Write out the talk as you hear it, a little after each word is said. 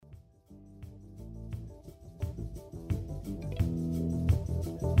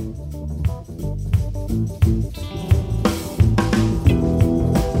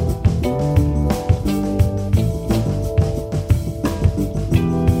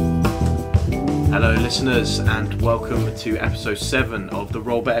Hello, listeners, and welcome to episode 7 of the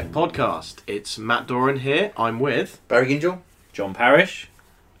Roll Better podcast. It's Matt Doran here. I'm with Barry Gingell, John Parrish,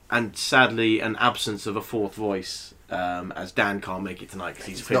 and sadly, an absence of a fourth voice, as Dan can't make it tonight because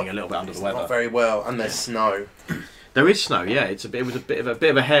he's feeling a little bit under the weather. Not very well, and there's snow. There is snow, yeah. It was a bit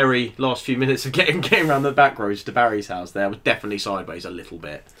of a hairy last few minutes of getting around the back roads to Barry's house. There was definitely sideways a little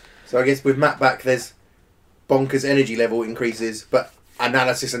bit. So I guess with Matt back, there's bonkers energy level increases, but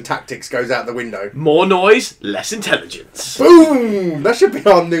analysis and tactics goes out the window. More noise, less intelligence. Boom! That should be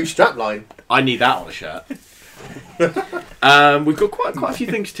our new strapline. I need that on a shirt. We've got quite a few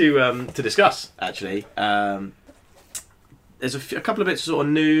things to discuss, actually. There's a couple of bits of sort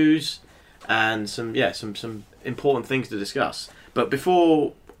of news and some important things to discuss. But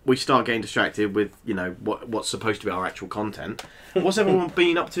before we start getting distracted with what's supposed to be our actual content, what's everyone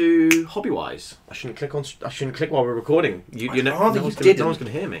been up to hobby-wise? I shouldn't click while we're recording. No one's going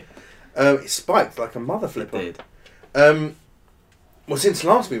to hear me. It spiked like a mother flipper. It did. Well, since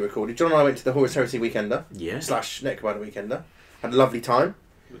last we recorded, John and I went to the Horus Heresy Weekender / Necromunda Weekender. Had a lovely time.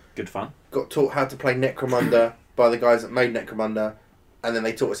 good fun. Got taught how to play Necromunda by the guys that made Necromunda, and then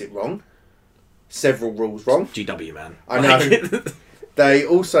they taught us it wrong. Several rules wrong. GW, man. I know. They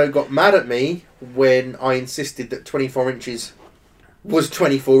also got mad at me when I insisted that 24 inches was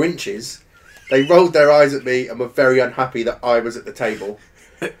 24 inches. They rolled their eyes at me and were very unhappy that I was at the table.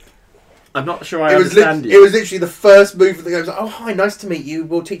 I'm not sure I understand It you. was literally the first move of the game. I was like, oh, hi, nice to meet you.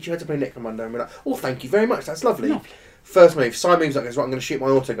 We'll teach you how to play Necromunda. And we're like, oh, thank you very much. That's lovely. First move. Side move's like this. Right, I'm going to shoot my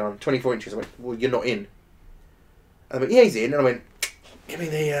autogun. 24 inches. I went, well, you're not in. And I went, yeah, he's in. And I went, give me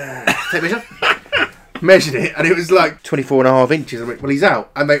the tape measure. Measured it, and it was like 24 and a half inches. I went, well, he's out.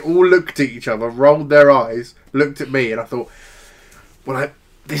 And they all looked at each other, rolled their eyes, looked at me, and I thought, well,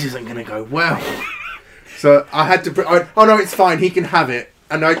 this isn't going to go well. So I had to... oh, no, it's fine. He can have it.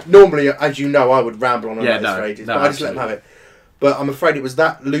 And I normally, as you know, I would ramble on about this for ages. But I just let him have it. But I'm afraid it was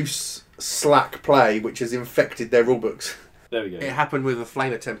that loose, slack play which has infected their rulebooks. There we go. It happened with a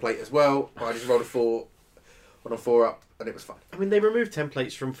flamer template as well. I just rolled a 4 on a 4 up. And it was fun. I mean, they removed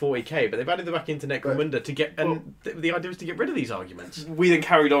templates from 40k, but they've added them back into Necromunda to get... And the idea was to get rid of these arguments. We then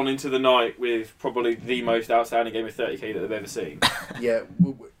carried on into the night with probably the most outstanding game of 30k that they've ever seen. Yeah.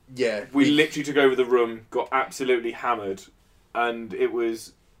 We literally took over the room, got absolutely hammered, and it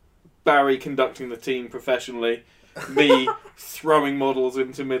was Barry conducting the team professionally, me throwing models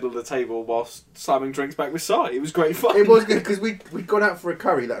into the middle of the table whilst slamming drinks back with Si. It was great fun. It was good, because we'd gone out for a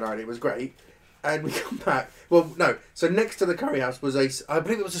curry that night. It was great. And we come back. Well, no. So next to the curry house was I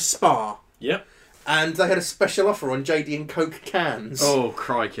believe it was a spa. Yep. And they had a special offer on JD and Coke cans. Oh,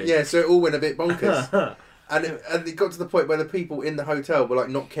 crikey. Yeah, so it all went a bit bonkers. and it got to the point where the people in the hotel were like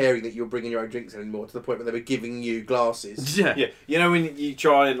not caring that you were bringing your own drinks anymore, to the point where they were giving you glasses. Yeah. You know when you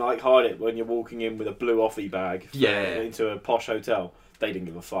try and like hide it when you're walking in with a blue offie bag into a posh hotel? They didn't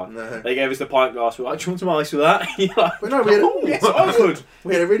give a fuck. No. They gave us the pint glass. We were like, do you want some ice with that? But no, we had, yes, I would.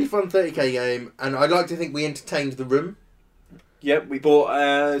 We had a really fun 30k game, and I'd like to think we entertained the room. Yep, we bought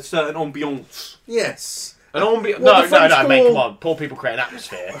a certain ambiance. Yes. An ambiance? No, mate, come on. Poor people create an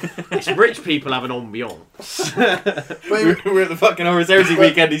atmosphere. It's rich people have an ambiance. We're at the fucking Horus Heresy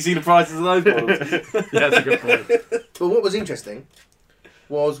Weekend. You see the prices of those bottles. Yeah, that's a good point. But what was interesting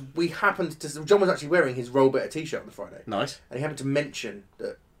was John was actually wearing his Roll Better t-shirt on the Friday. Nice. And he happened to mention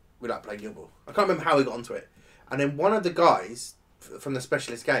that we like playing Guild Ball. I can't remember how he got onto it. And then one of the guys from the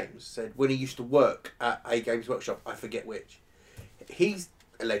Specialist Games said when he used to work at a Games Workshop, I forget which, he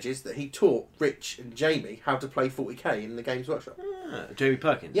alleges that he taught Rich and Jamie how to play 40k in the Games Workshop. Jamie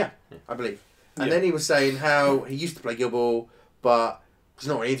Perkins? Yeah, I believe. And then he was saying how he used to play Guild Ball, but he's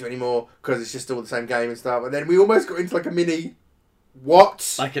not really into it anymore because it's just all the same game and stuff. And then we almost got into like a mini...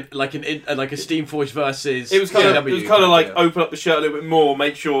 What? Like a Steamforged versus... It was kind of like open up the shirt a little bit more,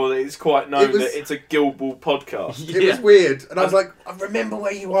 make sure that it's quite known that it's a Guild Ball podcast. It was weird. And I was like, remember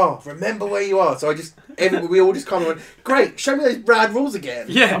where you are. Remember where you are. So we all just kind of went, great, show me those rad rules again.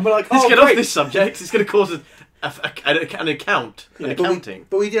 Yeah, and we're like, let's get off this subject. It's going to cause an accounting.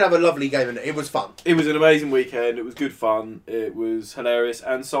 But we did have a lovely game and it was fun. It was an amazing weekend. It was good fun. It was hilarious.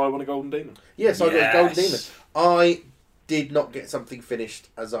 And so I won a Golden Demon. Yes, I got a Golden Demon. I did not get something finished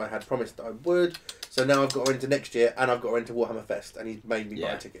as I had promised that I would. So now I've got to enter next year and I've got to enter Warhammer Fest, and he's made me buy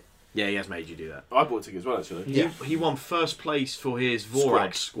a ticket. Yeah, he has made you do that. I bought a ticket as well, actually. He won first place for his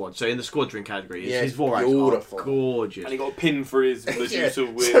Vorag squad. So in the squadron category, his Vorag beautiful. Are gorgeous. And he got a pin for his Medusa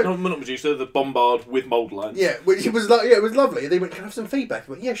with... not Medusa, the Bombard with mould lines. Yeah, which it was like, it was lovely. They went, can I have some feedback?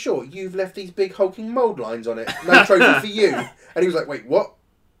 I went, yeah, sure. You've left these big hulking mould lines on it. No trophy for you. And he was like, wait, what?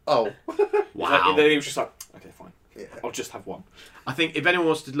 Oh. Wow. And then he was just like, okay, fine. Yeah. I'll just have one. I think if anyone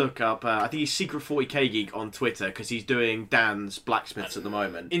wants to look up, I think he's Secret 40k Geek on Twitter because he's doing Dan's blacksmiths at the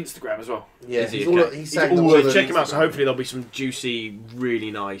moment. Instagram as well. Yeah, Is he he's, okay? he's saying All all of check them. him out. So hopefully there'll be some juicy,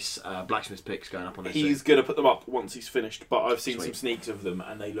 really nice blacksmith picks going up on this. He's going to put them up once he's finished, but I've seen Sweet. some sneaks of them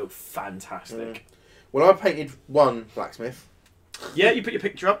and they look fantastic. Well, I painted one blacksmith. Yeah, you put your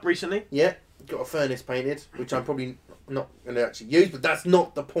picture up recently. Yeah, got a furnace painted, which I'm probably not going to actually use, but that's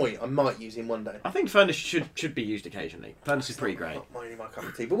not the point. I might use him one day. I think furnace should be used occasionally. Furnace is pretty great. Not really my cup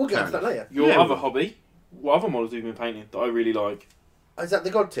of tea, but we'll get Fair onto that later. Your Yeah, other well. hobby, what other models have you been painting that I really like? Oh, is that the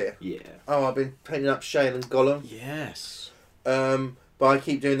God tier? Yeah. Oh, I've been painting up Shale and Gollum. Yes. But I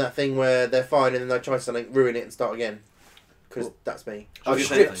keep doing that thing where they're fine and then they try something, ruin it and start again. Because that's me. I was I've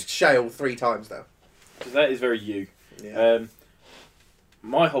gonna say- stripped Shale 3 times now. Because that is very you. Yeah.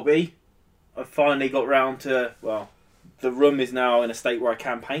 My hobby, I've finally got round to, well, the room is now in a state where I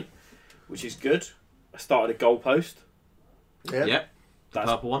can paint, which is good. I started a goalpost. Yeah. Yep. That's,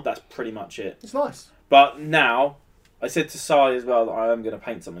 Purple one. That's pretty much it. It's nice. But now, I said to Sai as well that I am going to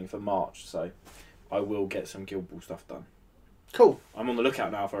paint something for March, so I will get some Guild Ball stuff done. Cool. I'm on the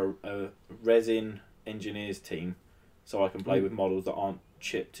lookout now for a resin engineers team, so I can play with models that aren't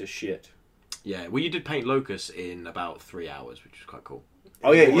chipped to shit. Yeah. Well, you did paint Locust in about 3 hours, which was quite cool.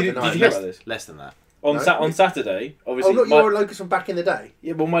 Oh yeah, More did than you I- hear about this? Less than that. On No? on Saturday, Oh, obviously. not my, your Locust from back in the day?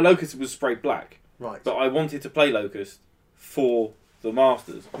 yeah, well, my Locust was sprayed black, Right. but I wanted to play Locust for the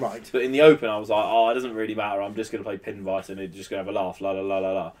Masters. Right. But in the Open, I was like, oh, it doesn't really matter. I'm just going to play Pinvice and it's just going to have a laugh, la la la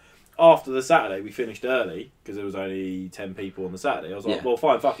la la. After the Saturday, we finished early because there was only 10 people on the Saturday. I was like, Yeah. well,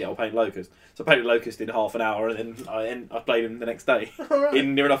 fine, fuck it, I'll paint Locust. So I painted Locust in half an hour, and then I played him the next day Alright.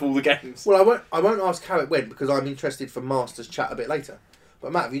 in near enough all the games. Well, I won't ask how it went because I'm interested for Masters chat a bit later.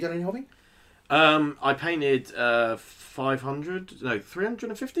 But Matt, have you done any hobby? I painted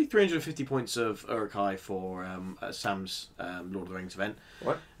 350 points of Uruk-hai for Sam's Lord of the Rings event.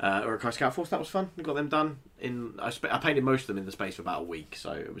 Right. Uruk-hai Scout Force, that was fun. We got them done. I painted most of them in the space for about a week,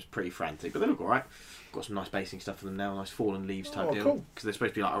 so it was pretty frantic, but they look alright. Got some nice basing stuff for them now, nice fallen leaves type Oh, deal. cool. Because they're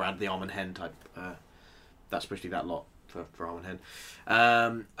supposed to be like around the Arm and Hen type. That's supposed to be that lot for Arm and Hen.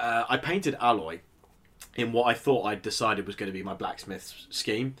 I painted Alloy in what I thought I'd decided was going to be my blacksmith's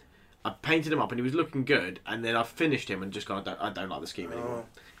scheme. I painted him up and he was looking good, and then I finished him and just gone, I don't like the scheme anymore.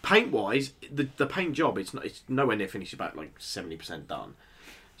 Paint wise, the paint job it's nowhere near finished. It's about like 70% done,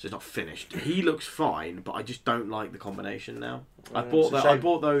 so it's not finished. He looks fine, but I just don't like the combination now. I it's a I shame.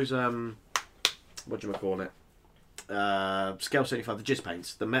 bought those what do you call it? Scale 75, the Gist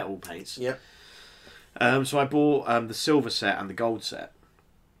paints, the metal paints. Yeah. So I bought the silver set and the gold set.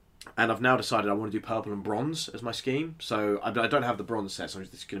 And I've now decided I want to do purple and bronze as my scheme. So I don't have the bronze set, so I'm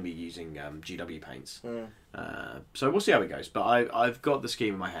just going to be using GW paints. So we'll see how it goes. But I've got the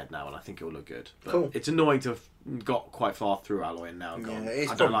scheme in my head now, and I think it will look good. But Cool. it's annoying to have got quite far through Alloy and now gone. it is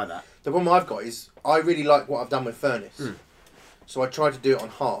I don't problem. like that. The problem I've got is I really like what I've done with Furnace. So I tried to do it on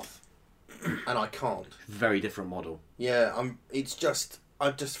half, and I can't. Very different model. Yeah,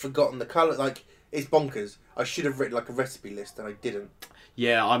 I've just forgotten the colour. Like, it's bonkers. I should have written like a recipe list, and I didn't.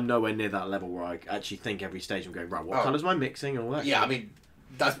 Yeah, I'm nowhere near that level where I actually think every stage I'm going, right, what colours am I mixing and all that Yeah, shit. I mean,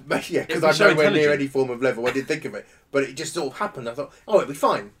 that's because It'd be I'm so nowhere near intelligent. any form of level. I did think of it, but it just sort of happened. I thought, oh, it'll be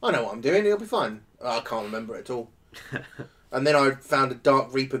fine. I know what I'm doing. It'll be fine. Oh, I can't remember it at all. And then I found a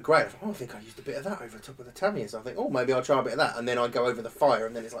Dark Reaper Grey. I thought, oh, I think I used a bit of that over the top of the Tamiya. So I think, oh, maybe I'll try a bit of that. And then I go over the fire,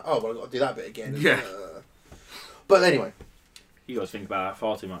 and then it's like, oh, well, I've got to do that bit again. Yeah. But anyway, You guys think about that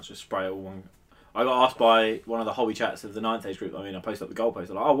far too much. Just spray it all one. I got asked by one of the hobby chats of the 9th age group. I mean, I posted up the goalpost.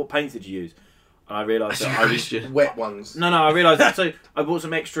 They're like, oh, what paints did you use? And I realised that I was wet ones. No, I realised that. So I bought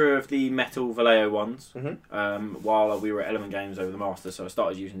some extra of the metal Vallejo ones Mhm. while we were at Element Games over the Masters. So I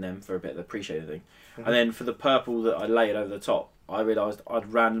started using them for a bit of the appreciated thing. And then for the purple that I layered over the top, I realised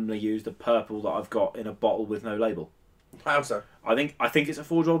I'd randomly used the purple that I've got in a bottle with no label. How so? I think it's a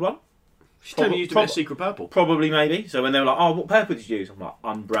 4-year-old one. She's telling me you used a bit of secret purple. Probably, maybe. So when they were like, "Oh, what purple did you use?" I'm like,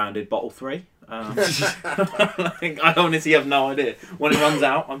 "Unbranded bottle 3." I honestly have no idea. When it runs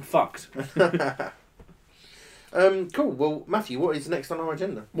out, I'm fucked. Cool. Well, Matthew, what is next on our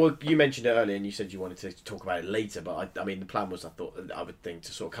agenda? Well, you mentioned it earlier and you said you wanted to talk about it later, but I mean, the plan was, I thought, I would think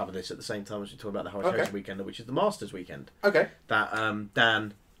to sort of cover this at the same time as we talk about the Heritage Weekend, which is the Masters weekend Okay. that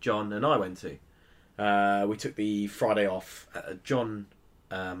Dan, John and I went to. We took the Friday off. John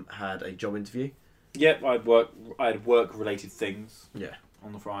had a job interview. Yep, I had work-related things. Yeah.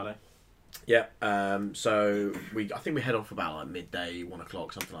 On the Friday. Yeah. So I think we head off about like midday, 1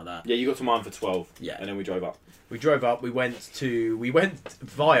 o'clock, something like that. Yeah, you got to mine for 12. Yeah. And then we drove up. We drove up. We went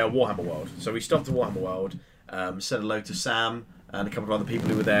via Warhammer World. So we stopped at Warhammer World. Said hello to Sam, and a couple of other people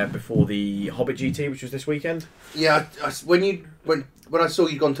who were there before the Hobbit GT, which was this weekend. Yeah, when I saw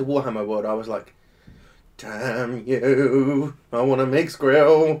you'd gone to Warhammer World, I was like, damn you! I want a mixed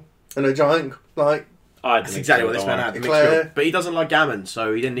grill and a giant like. That's exactly what this man had. Eclair. But he doesn't like gammon,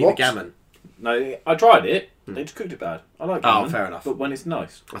 so he didn't need the gammon. No, I tried it. They just cooked it bad. I like gammon. Oh, fair enough. But when it's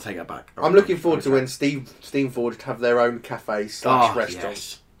nice. I'll take that back. I'm looking forward to when Steamforged have their own cafe / restaurant.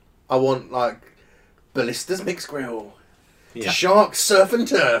 Yes. I want like Ballista's Mixed Grill, Yeah. Shark Surf and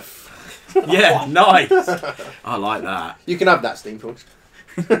Turf. Yeah, nice. I like that. You can have that Steamforged.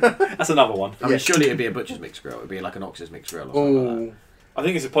 That's another one. I mean, surely it'd be a butcher's mixed grill. It'd be like an ox's mixed grill or something like that. Ooh. I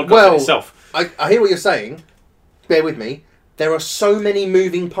think it's a podcast Well, in itself. I hear what you're saying. Bear with me. There are so many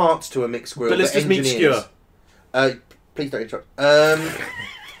moving parts to a mixed grill. Ballista's meat skewer. Please don't interrupt.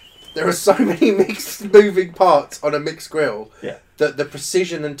 There are so many moving parts on a mixed grill that the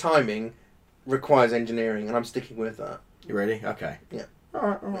precision and timing requires engineering, and I'm sticking with that. You ready? Okay. Yeah.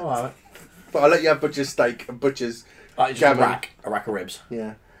 All right. But I'll let you have butcher's steak and butcher's Just gammon. a rack of ribs.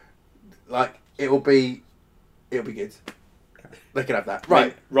 Yeah. Like, it'll be good. They can have that.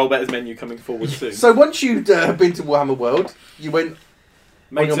 Right. Rollbetter's menu coming forward soon. So once you'd been to Warhammer World, you went...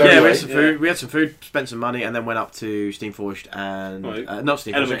 Made on some- your Yeah, we way, had some food. We had some food, spent some money, and then went up to Steamforged and not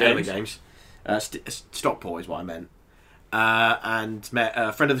Steamforged, Element Games. Stockport is what I meant, and met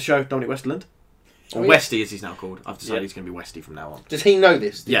a friend of the show, Dominic Westerland, or Westy as he's now called. I've decided he's going to be Westy from now on. Does he know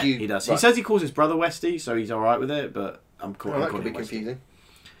this? Yeah, he does. Right. He says he calls his brother Westy, so he's all right with it. But I'm calling that could him be Westy. confusing.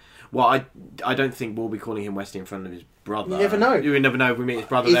 Well, I don't think we'll be calling him Westy in front of his brother. You never know. You never know if we meet his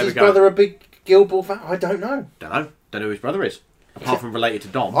brother. Is there his we go. brother a big Guild Ball fan? I don't know. Don't know who his brother is. Apart from related to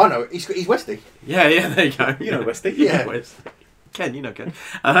Dom. I know. He's Westy. Yeah, there you go. You know Westy. Yeah. Ken, you know Ken.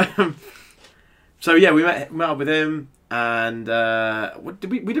 So yeah, we met up with him, and we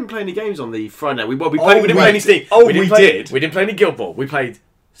didn't play any games on the Friday. We didn't play any Steam. We didn't play any Guild Ball. We played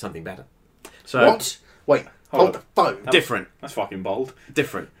something better. So What? Wait. Hold the phone. different. That's fucking bold.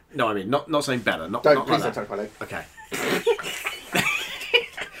 Different. No, I mean not something better. Not Don't not please like don't touch my leg. that. Okay.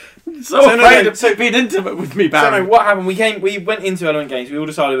 So afraid of being intimate with me, So Barry. no, what happened? We went into Element Games. We all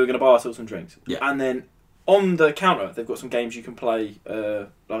decided we were going to buy ourselves some drinks. Yeah. And then on the counter, they've got some games you can play,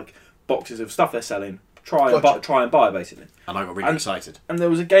 like boxes of stuff they're selling. Try and buy basically. And I got really excited. And there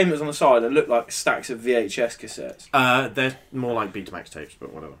was a game that was on the side that looked like stacks of VHS cassettes. They're more like Betamax tapes,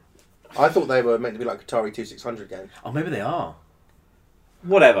 but whatever. I thought they were meant to be like Atari 2600 games. Oh, maybe they are.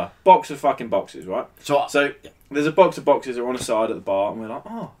 Whatever. Box of fucking boxes, right? So There's a box of boxes that are on the side at the bar, and we're like,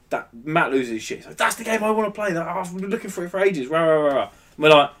 oh, that Matt loses his shit. He's like, that's the game I want to play. I've been looking for it for ages. Rah, rah, rah, rah. And we're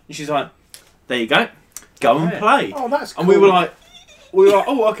like, and she's like, there you go, go and play. Oh, that's cool. And we were like,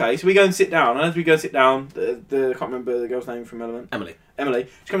 oh, okay. So we go and sit down, and as we go and sit down, I can't remember the girl's name from Element. Emily.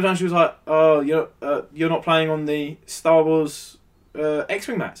 She comes down. She was like, oh, you're not playing on the Star Wars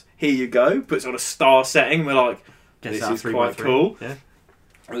X-wing mats. Here you go. Puts on a star setting. We're like, this is quite cool. Yeah.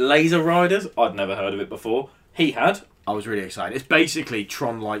 Laser Riders. I'd never heard of it before. He had. I was really excited. It's basically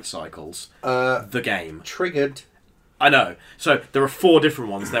Tron Light Cycles, the game. Triggered. I know. So there are 4 different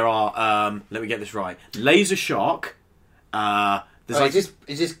ones. There are, let me get this right, Laser Shark. Is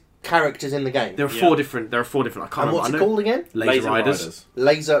this characters in the game? There are 4 different. I can't And remember. what's it called again? Laser Riders.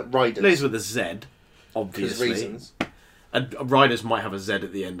 Laser Riders. Laser with a Z, Because obviously. reasons. And Riders might have a Z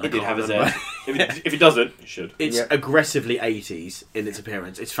at the end. It did have a Z. remember. If it doesn't, it should. It's aggressively 80s in its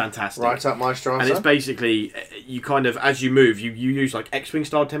appearance. It's fantastic. Right up my strata. And it's basically, you kind of, as you move, you use like X-Wing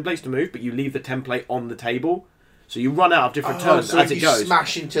style templates to move, but you leave the template on the table. So you run out of different turns so as if it you goes.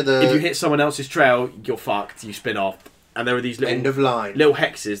 smash into the If you hit someone else's trail, you're fucked. You spin off. And there are these end of line. little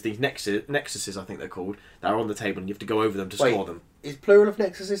hexes, these nexuses, I think they're called, that are on the table, and you have to go over them to score them. Is plural of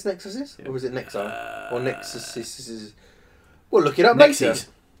nexuses? Yeah. Or is it nexar? Or nexuses? We'll look it up later. Nexes.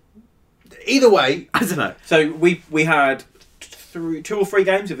 Either way, I don't know. So we had 2 or 3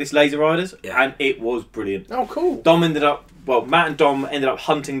 games of this Laser Riders, and it was brilliant. oh cool. Matt and Dom ended up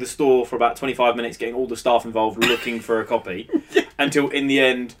hunting the store for about 25 minutes, getting all the staff involved, looking for a copy, until in the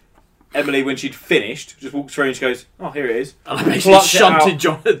end, Emily, when she'd finished, just walked through and she goes, oh, here it is. And I basically shunted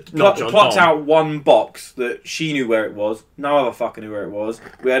Plucked out one box that she knew where it was. No other fucker knew where it was.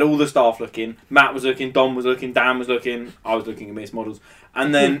 We had all the staff looking. Matt was looking, Dom was looking, Dan was looking, I was looking at Miss Models.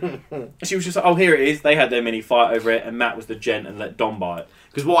 And then she was just like, oh, here it is. They had their mini fight over it, and Matt was the gent and let Dom buy it.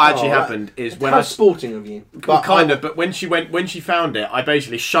 Because what actually happened is when How sporting of you. But when she found it, I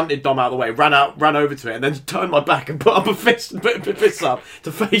basically shunted Dom out of the way, ran over to it, and then turned my back and put up a fist up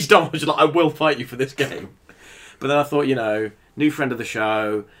to face Dom. I was like, I will fight you for this game. But then I thought, new friend of the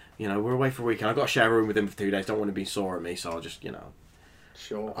show, we're away for a weekend. I've got to share a room with him for 2 days. Don't want to be sore at me, so I'll just,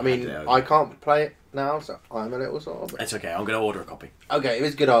 Sure. I mean, Yeah. I can't play it now, so I'm a little sort of... It's okay. I'm going to order a copy. Okay, it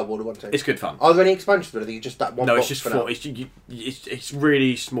was good. I'll order one too. It's good fun. Are there any expansions, or are they just that one No, box it's just for four. now? It's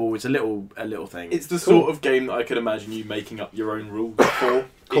really small. It's a little thing. It's the Cool. sort of game that I could imagine you making up your own rules for.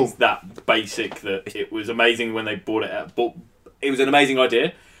 Cool. It's that basic that it was amazing when they bought it out. But it was an amazing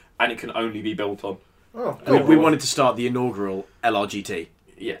idea, and it can only be built on. Oh, we, cool. we wanted to start the inaugural LRGT,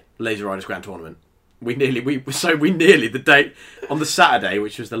 Yeah. Laser Riders Grand Tournament. We nearly the date on the Saturday,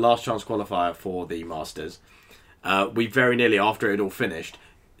 which was the last chance qualifier for the Masters. We very nearly, after it had all finished,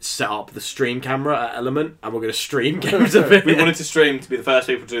 set up the stream camera at Element, and we're going to stream games of it. We wanted to stream to be the first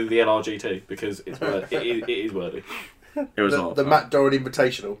people to do the LRGT because it is worthy. It was a lot of the fun. Matt Doran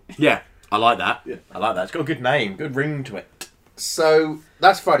Invitational. Yeah, I like that. Yeah. I like that. It's got a good name, good ring to it. So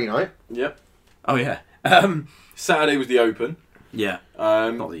that's Friday night. Yep. Oh yeah, Saturday was the Open. yeah.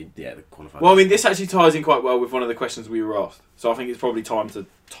 Um, Not the qualifier. Well, I mean, this actually ties in quite well with one of the questions we were asked, so I think it's probably time to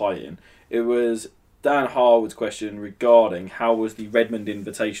tie in. It was Dan Harwood's question regarding how was the Redmond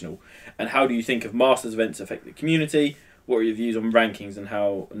Invitational, and how do you think of Masters events affect the community? What are your views on rankings and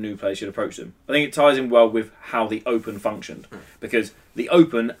how new players should approach them? I think it ties in well with how the Open functioned, because the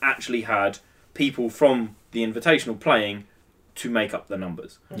Open actually had people from the Invitational playing to make up the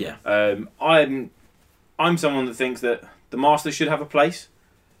numbers. yeah. I'm someone that thinks that the Masters should have a place.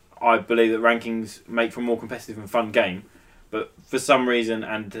 I believe that rankings make for a more competitive and fun game, but for some reason,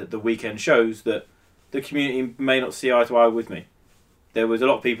 and the weekend shows that the community may not see eye to eye with me. There was a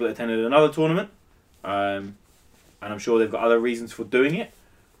lot of people that attended another tournament, and I'm sure they've got other reasons for doing it,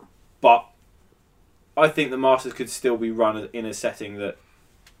 but I think the Masters could still be run in a setting that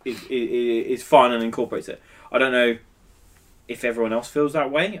is fun and incorporates it. I don't know if everyone else feels that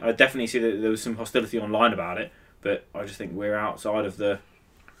way. I definitely see that there was some hostility online about it, but I just think we're outside of that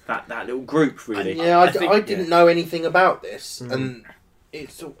little group, really. Yeah, I think- didn't know anything about this, and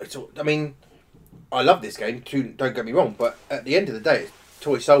it's. I mean, I love this game. Don't get me wrong, but at the end of the day, it's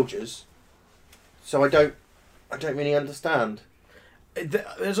toy soldiers. So I don't really understand.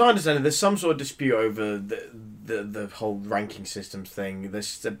 As I understand it, there's some sort of dispute over the whole ranking systems thing.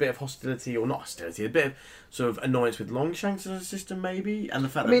 There's a bit of hostility, or not hostility, a bit of sort of annoyance with Longshanks as a system, maybe, and the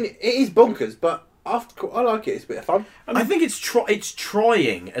fact I mean, it is bonkers, but I like it. It's a bit of fun. I think it's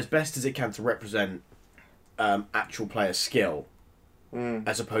trying as best as it can to represent actual player skill,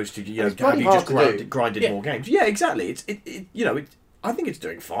 as opposed to It's have bloody you hard just to do. grinded more games. Yeah, exactly. I think it's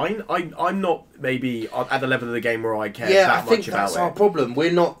doing fine. I'm not maybe at the level of the game where I care Yeah, that I think much about that's our it. problem.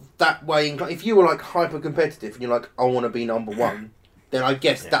 We're not that way inclined. If you were like hyper competitive and you're like, I want to be number one, then I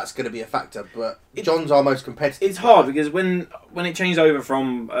guess that's going to be a factor. But John's our most competitive. It's hard because when it changed over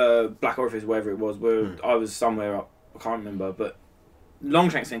from Black Orifice, wherever it was, where I was somewhere up, I can't remember, but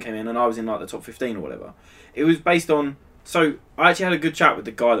Longshanks then came in and I was in like the top 15 or whatever. It was based on. So I actually had a good chat with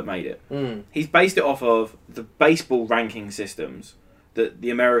the guy that made it. He's based it off of the baseball ranking systems that the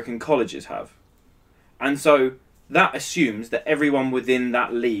American colleges have. And so that assumes that everyone within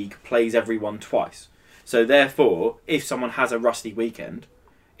that league plays everyone twice. So therefore, if someone has a rusty weekend,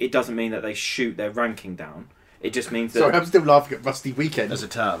 it doesn't mean that they shoot their ranking down. It just means that... Sorry, I'm still laughing at Rusty Weekend. As a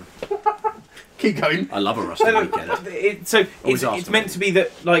term, Keep going. I love a rusty weekend. It's ask meant me. to be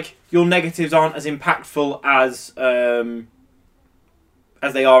that like your negatives aren't as impactful as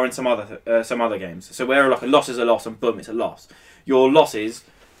they are in some other games. So where like a loss is a loss and boom, it's a loss. Your losses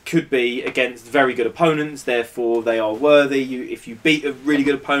could be against very good opponents, therefore they are worthy. If you beat a really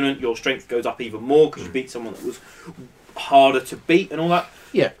good opponent, your strength goes up even more because you beat someone that was harder to beat and all that.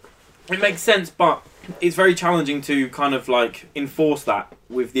 Yeah. It makes sense, but it's very challenging to kind of like enforce that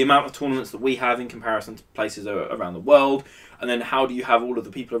with the amount of tournaments that we have in comparison to places around the world. And then how do you have all of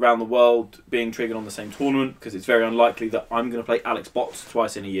the people around the world being triggered on the same tournament? Because it's very unlikely that I'm going to play Alex Bots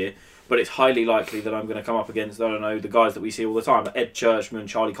twice in a year, but it's highly likely that I'm going to come up against, I don't know, the guys that we see all the time, like Ed Churchman,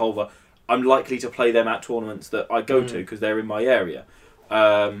 Charlie Culver. I'm likely to play them at tournaments that I go to because they're in my area.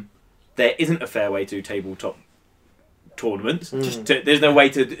 There isn't a fair way to tabletop tournaments. There's no way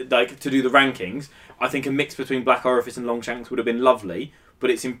to do the rankings. I think a mix between Black Orifice and Longshanks would have been lovely, but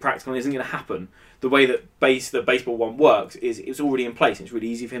it's impractical and isn't going to happen. The way that the baseball one works is it's already in place. It's really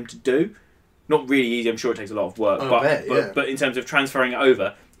easy for him to do. Not really easy. I'm sure it takes a lot of work, but in terms of transferring it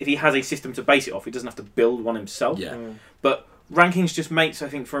over, if he has a system to base it off, he doesn't have to build one himself. Yeah. But rankings just makes, I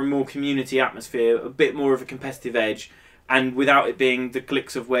think, for a more community atmosphere, a bit more of a competitive edge, and without it being the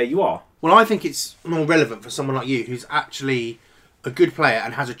clicks of where you are. Well, I think it's more relevant for someone like you who's actually a good player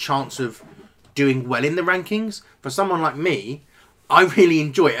and has a chance of doing well in the rankings. For someone like me, I really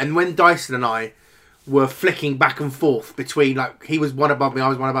enjoy it. And when Dyson and I were flicking back and forth between, like, he was one above me, I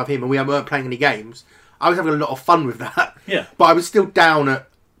was one above him, and we weren't playing any games, I was having a lot of fun with that. Yeah. But I was still down at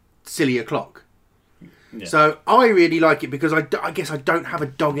silly o'clock. Yeah. So I really like it because I guess I don't have a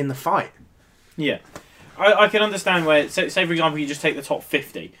dog in the fight. Yeah. I can understand where, say for example, you just take the top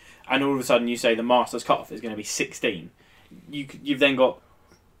 50 and all of a sudden you say the Masters cut-off is going to be 16. You've then got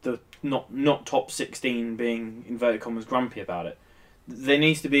the not top 16 being, inverted commas, grumpy about it. There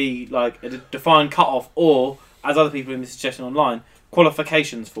needs to be like a defined cut-off, or, as other people in this suggestion online,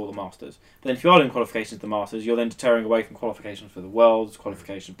 qualifications for the Masters. Then if you are doing qualifications for the Masters, you're then deterring away from qualifications for the Worlds,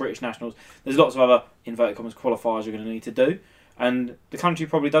 qualifications, British Nationals. There's lots of other, inverted commas, qualifiers you're going to need to do. And the country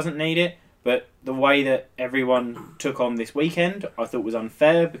probably doesn't need it, but the way that everyone took on this weekend, I thought was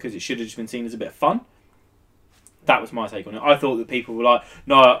unfair, because it should have just been seen as a bit of fun. That was my take on it. I thought that people were like...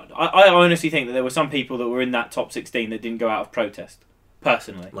 No, I honestly think that there were some people that were in that top 16 that didn't go out of protest,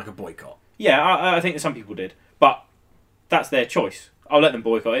 personally. Like a boycott. Yeah, I think that some people did. But that's their choice. I'll let them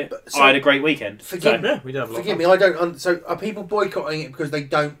boycott it. So, I had a great weekend. Forgive We did have a lot me, of I don't... So are people boycotting it because they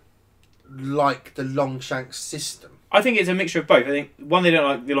don't like the Longshanks system? I think it's a mixture of both. I think, one, they don't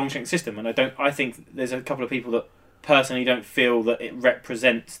like the Longshanks system, and I think there's a couple of people that personally don't feel that it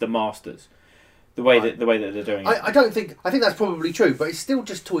represents the Masters. The way that they're doing it. I think that's probably true, but it's still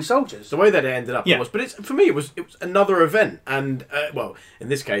just toy soldiers. the way that it ended up. Yeah. It was, but for me, it was another event, and well, in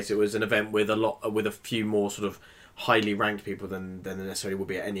this case, it was an event with a few more sort of highly ranked people than there necessarily would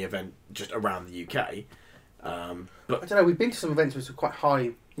be at any event just around the UK. But I don't know. We've been to some events which are quite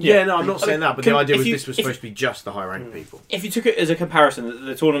high. yeah, no, I'm not saying that. But the idea was if this was supposed to be just the high ranked people. If you took it as a comparison,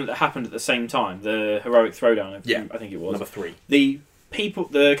 the tournament that happened at the same time, the Heroic Throwdown, I think it was. Number 3.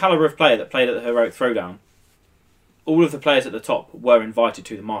 The calibre of player that played at the Heroic Throwdown, all of the players at the top were invited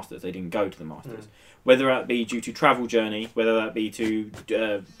to the Masters. They didn't go to the Masters. Whether that be due to travel journey, whether that be to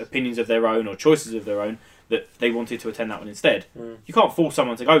opinions of their own or choices of their own, that they wanted to attend that one instead. You can't force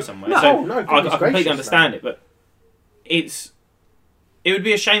someone to go somewhere. No, so no, I goodness completely gracious, understand it, but it would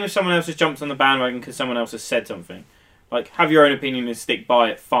be a shame if someone else has jumped on the bandwagon because someone else has said something. Like, have your own opinion and stick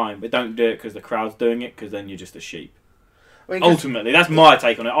by it, fine, but don't do it because the crowd's doing it, because then you're just a sheep. I mean, Ultimately, that's my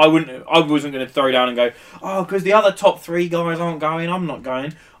take on it. I wasn't going to throw down and go, oh, because the other top 3 guys aren't going, I'm not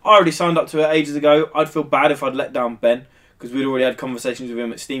going. I already signed up to it ages ago. I'd feel bad if I'd let down Ben, because we'd already had conversations with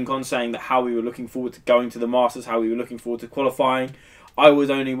him at SteamCon saying that how we were looking forward to going to the Masters, how we were looking forward to qualifying. I was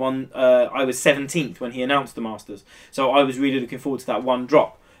 17th when he announced the Masters, so I was really looking forward to that one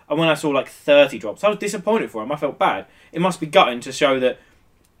drop. And when I saw like 30 drops, I was disappointed for him. I felt bad. It must be gutting to show that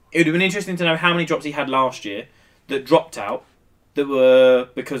it would have been interesting to know how many drops he had last year that dropped out, that were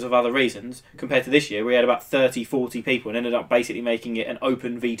because of other reasons, compared to this year where he had about 30, 40 people and ended up basically making it an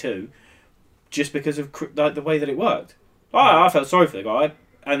open V2 just because of the way that it worked. I felt sorry for the guy,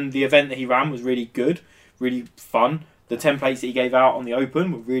 and the event that he ran was really good, really fun. The templates that he gave out on the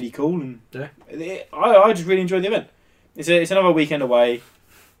open were really cool, and I just really enjoyed the event. It's another weekend away.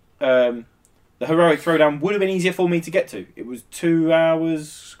 The Heroic Throwdown would have been easier for me to get to. It was 2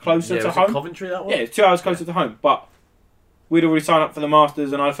 hours closer to Was home. it Coventry, that one? Yeah, it's 2 hours closer to home, but we'd already signed up for the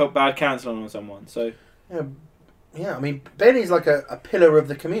Masters, and I felt bad cancelling on someone. So yeah, I mean, Ben is like a pillar of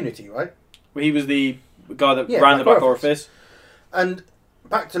the community, right? he was the guy that Yeah, ran the Black Black Orifice. Orifice. And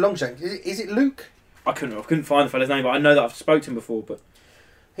back to Longshanks, is it Luke? I couldn't find the fella's name, but I know that I've spoken to him before. But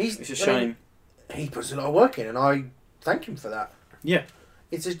It's a shame. He puts a lot of work in, and I thank him for that. Yeah.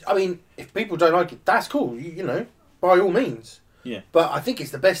 It's just, I mean, if people don't like it, that's cool. You know, by all means. Yeah. But I think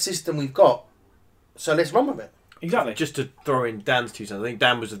it's the best system we've got, so let's run with it. Exactly. Just to throw in Dan's 2 cents, I think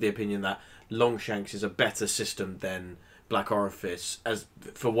Dan was of the opinion that Longshanks is a better system than Black Orifice as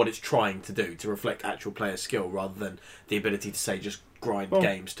for what it's trying to do, to reflect actual player skill rather than the ability to say just grind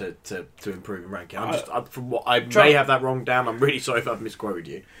games to improve and rank. From what I may have that wrong, Dan. I'm really sorry if I've misquoted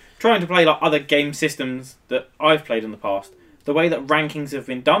you. Trying to play like other game systems that I've played in the past, the way that rankings have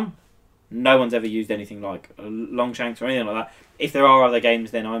been done, no one's ever used anything like Longshanks or anything like that. If there are other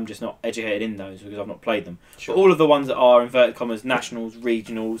games, then I'm just not educated in those because I've not played them. Sure. But all of the ones that are, inverted commas, nationals,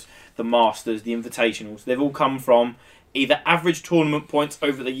 regionals, the Masters, the Invitationals, they've all come from either average tournament points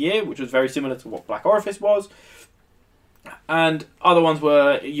over the year, which was very similar to what Black Orifice was, and other ones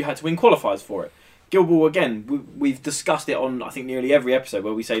where you had to win qualifiers for it. Guild Ball, again, we've discussed it on, I think, nearly every episode,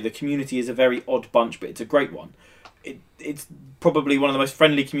 where we say the community is a very odd bunch, but it's a great one. It's probably one of the most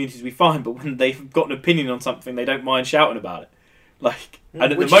friendly communities we find, but when they've got an opinion on something, they don't mind shouting about it.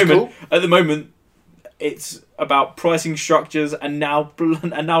 And at the moment, it's about pricing structures and now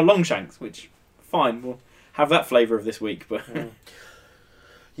Longshanks, which, fine, we'll have that flavour of this week. But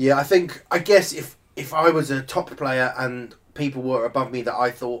yeah, I guess if I was a top player and people were above me that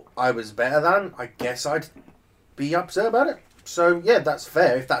I thought I was better than, I guess I'd be upset about it. So yeah, that's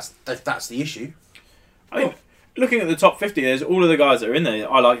fair if that's the issue. I mean, looking at the top 50, there's all of the guys that are in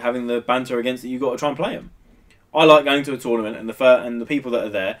there. I like having the banter against that. You've got to try and play them. I like going to a tournament and the people that are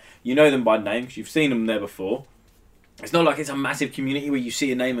there, you know them by name because you've seen them there before. It's not like it's a massive community where you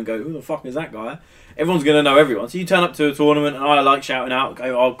see a name and go, who the fuck is that guy? Everyone's going to know everyone. So you turn up to a tournament and I like shouting out,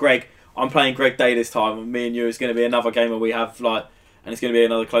 go, oh, Greg, I'm playing Greg Day this time, and me and you, it's going to be another game where we have, like, and it's going to be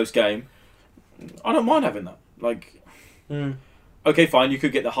another close game. I don't mind having that. Like, okay, fine, you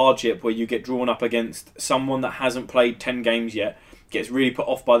could get the hardship where you get drawn up against someone that hasn't played 10 games yet, gets really put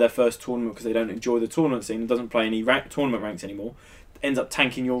off by their first tournament because they don't enjoy the tournament scene and doesn't play any tournament ranks anymore, ends up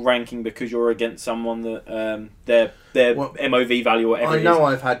tanking your ranking because you're against someone that their MOV value or whatever I know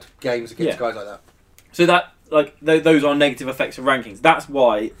I've had games against guys like that. So that, like, those are negative effects of rankings. That's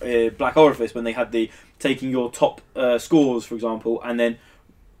why Black Orifice, when they had the taking your top scores, for example, and then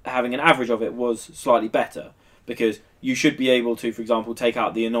having an average of it, was slightly better, because you should be able to, for example, take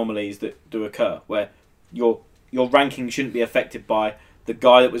out the anomalies that do occur, where your ranking shouldn't be affected by the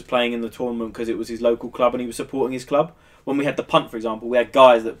guy that was playing in the tournament because it was his local club and he was supporting his club. When we had the punt, for example, we had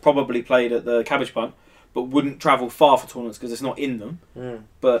guys that probably played at the Cabbage Punt but wouldn't travel far for tournaments because it's not in them.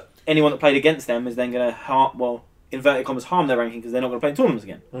 But anyone that played against them is then going to harm their ranking because they're not going to play in tournaments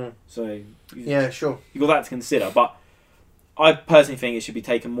again. So Sure. You've got that to consider. But I personally think it should be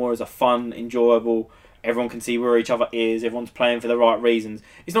taken more as a fun, enjoyable, everyone can see where each other is, everyone's playing for the right reasons.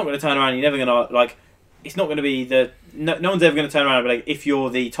 It's not going to turn around, you're never going to, like, it's not going to be no one's ever going to turn around and be like, if you're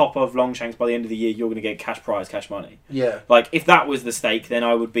the top of Longshanks by the end of the year, you're going to get cash prize, cash money. Yeah. Like, if that was the stake, then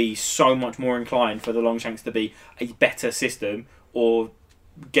I would be so much more inclined for the Longshanks to be a better system or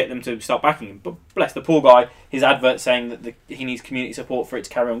get them to start backing him. But bless the poor guy, his advert saying that he needs community support for it to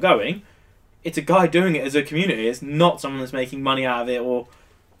carry on going. It's a guy doing it as a community. It's not someone that's making money out of it or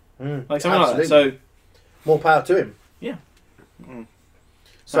like something like that. So more power to him. Yeah.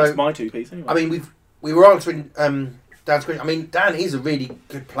 So that's my 2 piece anyway. I mean, we were answering Dan's question. I mean, Dan is a really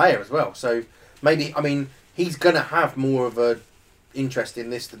good player as well. So maybe, I mean, he's going to have more of a interest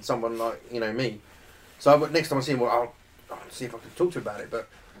in this than someone like, me. So next time I see him, I'll see if I can talk to him about it. But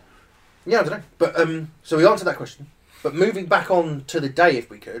yeah, I don't know. But so we answered that question. But moving back on to the day,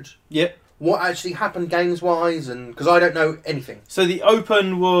 if we could. Yep. What actually happened games-wise? And because I don't know anything. So the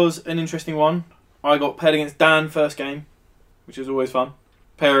Open was an interesting one. I got paired against Dan first game, which is always fun.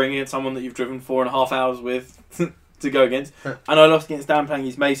 Pairing against someone that you've driven 4.5 hours with to go against. And I lost against Dan playing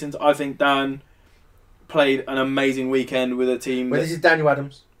his Masons. I think Dan played an amazing weekend with a team. This is Daniel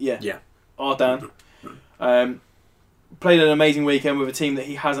Adams. Yeah. Our Dan. Played an amazing weekend with a team that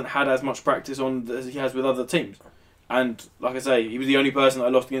he hasn't had as much practice on as he has with other teams. And like I say, he was the only person that I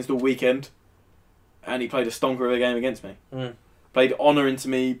lost against all weekend. And he played a stonker of a game against me. Played Honour into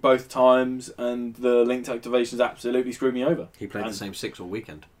me both times, and the linked activations absolutely screwed me over. He played the same 6 all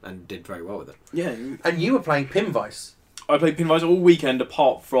weekend and did very well with it. Yeah. And you were playing Pinvice. I played Pinvice all weekend,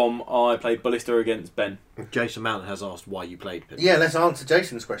 apart from I played Ballista against Ben. Jason Mountain has asked why you played Pinvice. Yeah, let's answer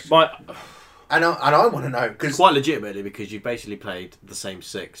Jason's question. And I want to know, cause quite legitimately, because you basically played the same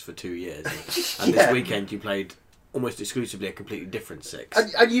 6 for 2 years, and this weekend you played almost exclusively a completely different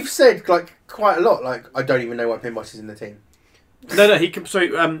 6. And you've said like quite a lot. Like, I don't even know why Pinvice is in the team. No, he so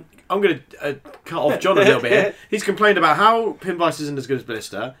I'm going to cut off John a little bit here. He's complained about how Pinvice isn't as good as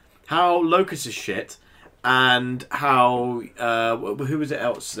Ballista, how Locust is shit, and how who was it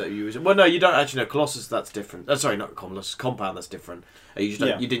else that you was? Well, no, you don't actually know. Colossus, that's different. Sorry, not Colossus. Compound, that's different. You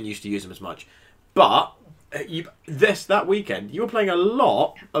didn't used to use them as much, but that weekend you were playing a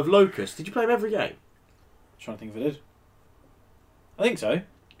lot of Locust. Did you play them every game? I'm trying to think if it is. I think so.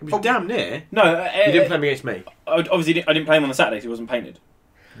 It was damn near. No, you didn't play him against me. Obviously, I didn't play him on the Saturday because he wasn't painted.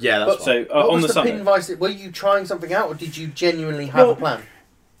 Yeah, that's fine. So what on was the Sunday, Pinvice? Were you trying something out, or did you genuinely have a plan?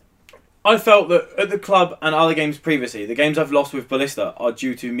 I felt that at the club and other games previously, the games I've lost with Ballista are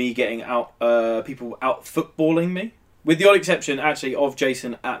due to me getting out people out footballing me. With the odd exception, actually, of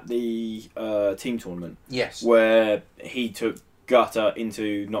Jason at the team tournament. Yes. Where he took Gutter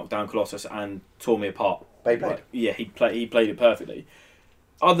into Knockdown Colossus and tore me apart. Beyblade. Like, yeah, he played it perfectly.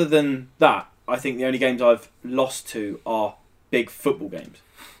 Other than that, I think the only games I've lost to are big football games.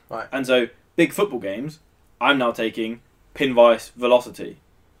 Right. And so, big football games, I'm now taking Pinvice Velocity.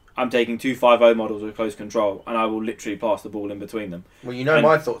 I'm taking 2 5.0 models with close control, and I will literally pass the ball in between them. Well, you know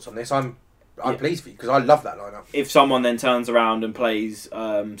my thoughts on this. I'm pleased for you because I love that lineup. If someone then turns around and plays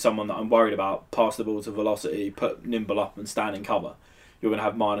someone that I'm worried about, pass the ball to Velocity, put Nimble up and stand in cover, you're going to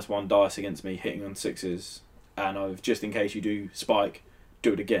have -1 dice against me hitting on 6s, and just in case you do spike,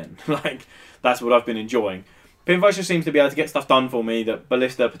 do it again. Like, that's what I've been enjoying. Pinvice just seems to be able to get stuff done for me that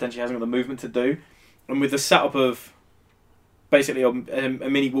Ballista potentially hasn't got the movement to do. And with the setup of basically a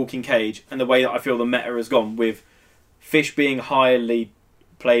mini walking cage, and the way that I feel the meta has gone with Fish being highly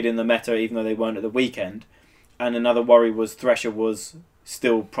played in the meta, even though they weren't at the weekend, and another worry was Thresher was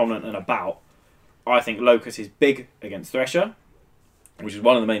still prominent and about. I think Locust is big against Thresher, which is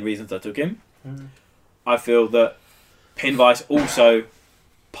one of the main reasons I took him. I feel that Pinvice also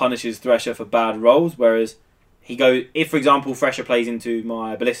punishes Thresher for bad rolls, whereas if for example Thresher plays into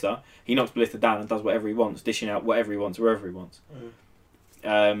my Ballista, he knocks Ballista down and does whatever he wants, dishing out whatever he wants wherever he wants.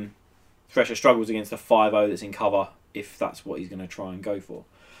 Thresher struggles against a 5-0 that's in cover if that's what he's going to try and go for.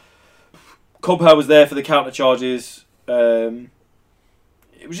 Cobham was there for the counter charges. It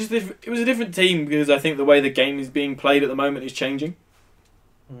was a different team because I think the way the game is being played at the moment is changing.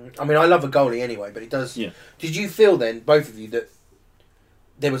 I mean, I love a goalie anyway, but it does. Yeah. Did you feel then, both of you, that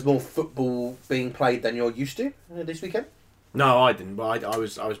there was more football being played than you're used to this weekend? No, I didn't. But I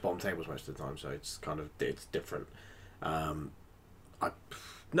was bottom tables most of the time, so it's different. I wouldn't.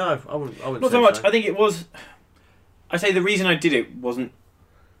 Not so much. I think it was. I say the reason I did it wasn't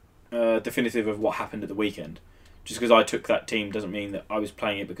definitive of what happened at the weekend. Just because I took that team doesn't mean that I was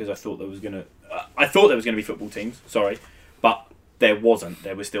playing it because I thought there was gonna. I thought there was going to be football teams. Sorry, but there wasn't.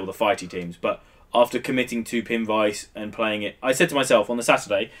 There were still the fighty teams. But after committing to Pinvice and playing it, I said to myself on the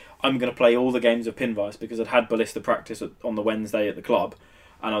Saturday, I'm going to play all the games of Pinvice because I'd had Ballista practice on the Wednesday at the club,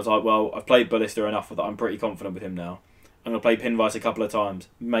 and I was like, well, I've played Ballista enough that I'm pretty confident with him now. I'm going to play Pinvice a couple of times.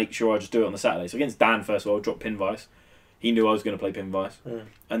 Make sure I just do it on the Saturday. So against Dan, first of all, I dropped Pinvice. He knew I was going to play Pinvice. Mm.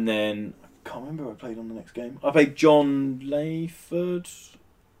 And then, I can't remember who I played on the next game. I played John Layford.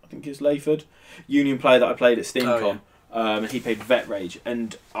 I think it's Layford. Union player that I played at SteamCon. And he played Vet Rage.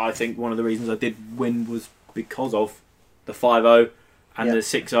 And I think one of the reasons I did win was because of the 5-0 and the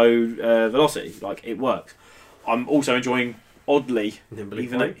 6-0 velocity. Like, it works. I'm also enjoying, oddly,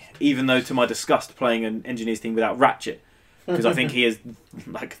 even though to my disgust, playing an Engineers team without Ratchet. Because I think he is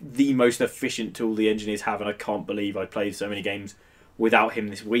like the most efficient tool the Engineers have, and I can't believe I played so many games without him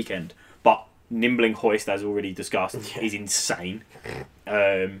this weekend. But Nimbling Hoist, as already discussed, is insane.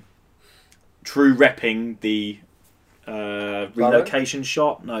 True repping the relocation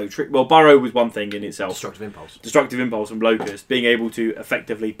shot. No, Burrow was one thing in itself. Destructive Impulse from Locust. Being able to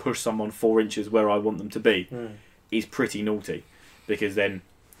effectively push someone 4 inches where I want them to be is pretty naughty. Because then,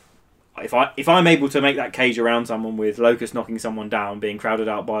 if I'm able to make that cage around someone with Locust knocking someone down, being crowded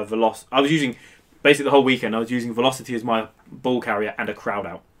out by Velocity... I was using... Basically the whole weekend, I was using Velocity as my ball carrier and a crowd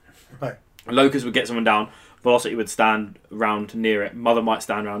out. Right. Locust would get someone down, Velocity would stand round near it, Mother might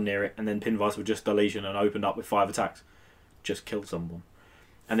stand round near it, and then Pinvice would just deletion and open up with 5 attacks. Just kill someone.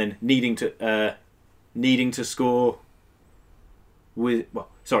 And then needing to score with...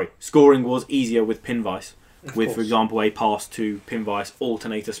 scoring was easier with Pinvice. With, for example, a pass to Pinvice,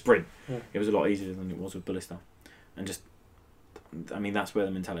 alternator sprint. Yeah. It was a lot easier than it was with Ballista. And just... I mean, that's where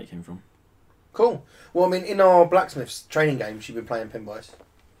the mentality came from. Cool. Well, I mean, in our Blacksmiths training games, you've been playing Pinvice.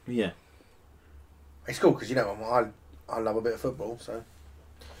 Yeah. It's cool because, you know, I love a bit of football, so...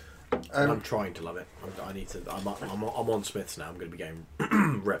 I'm trying to love it. I need to. I'm on Smiths now. I'm going to be getting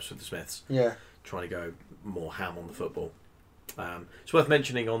reps with the Smiths. Yeah. Trying to go more ham on the football. It's worth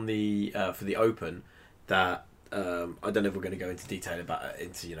mentioning on the for the Open that I don't know if we're going to go into detail about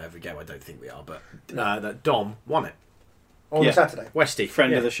every game. I don't think we are, but that Dom won it on Saturday. Westy,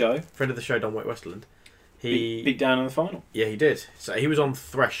 friend of the show, Dom Westerland. He beat Dan in the final. Yeah, he did. So he was on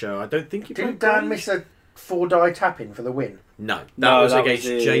Thresher. I don't think he didn't Dan miss a 4-die tap-in for the win? No, that was against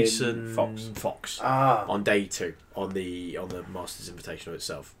Jason Fox. On day 2 on the Masters Invitational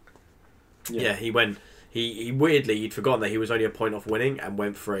itself. Yeah, he went. He weirdly he'd forgotten that he was only a point off winning and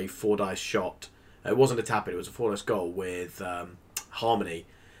went for a 4-die shot. It wasn't a tap-in; it was a 4-dice goal with Harmony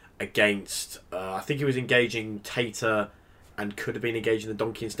against. I think he was engaging Tater and could have been engaging the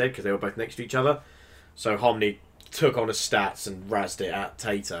Donkey instead because they were both next to each other. So Harmony took on his stats and razzed it at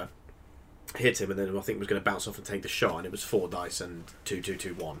Tater. Hit him, and then I think was going to bounce off and take the shot, and it was 4 dice and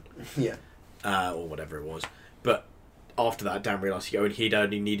 2-2-2-1. Yeah. Or whatever it was. But after that, Dan realised he'd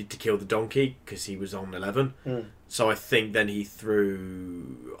only needed to kill the donkey because he was on 11. Mm. So I think then he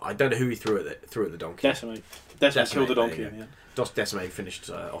threw... I don't know who he threw at the donkey. Decimate killed the donkey. Yeah. Decimate finished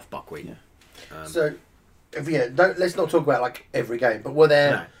off Buckwheat. Yeah. Let's not talk about like every game, but were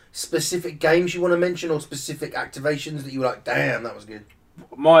there specific games you want to mention or specific activations that you were like, damn, that was good?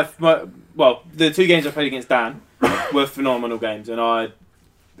 The 2 games I played against Dan were phenomenal games, and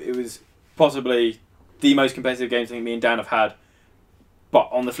it was possibly the most competitive games I think me and Dan have had. But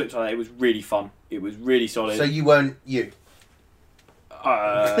on the flip side, it was really fun. It was really solid. So you weren't you?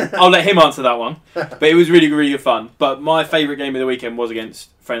 I'll let him answer that one. But it was really, really good fun. But my favourite game of the weekend was against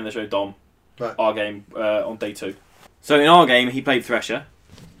friend of the show Dom. Right. Our game on day 2. So in our game, he played Thresher,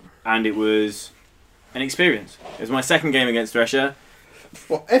 and it was an experience. It was my second game against Thresher.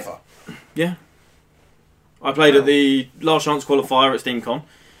 Whatever. Yeah. I played at the last chance qualifier at SteamCon,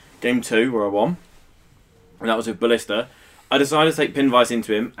 game 2, where I won, and that was with Ballista. I decided to take Pinvice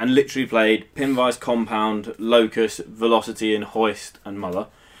into him and literally played Pinvice, Compound, Locust, Velocity, and Hoist and Mother.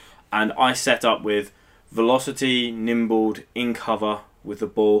 And I set up with Velocity, Nimbled, in cover with the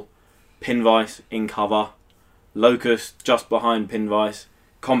ball, Pinvice, in cover, Locust just behind Pinvice,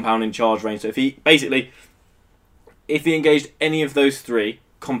 Compound in charge range. So if he engaged any of those three,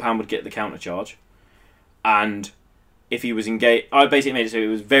 Compound would get the counter charge. And if he was engaged, I basically made it so it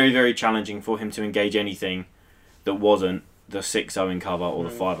was very, very challenging for him to engage anything that wasn't the 6-0 in cover or the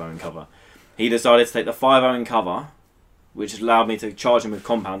 5-0 in cover. He decided to take the 5-0 in cover, which allowed me to charge him with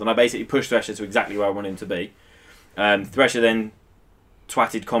Compound, and I basically pushed Thresher to exactly where I wanted him to be. Thresher then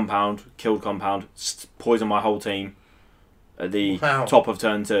twatted Compound, killed Compound, poisoned my whole team at the top of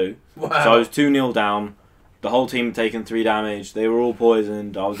turn 2. Wow. So I was 2-0 down. The whole team had taken 3 damage. They were all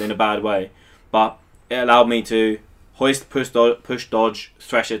poisoned. I was in a bad way. But it allowed me to hoist, push, dodge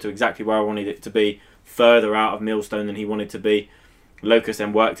Thresher to exactly where I wanted it to be, further out of Millstone than he wanted to be. Locust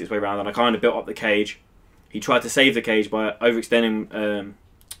then worked its way around, and I kind of built up the cage. He tried to save the cage by overextending...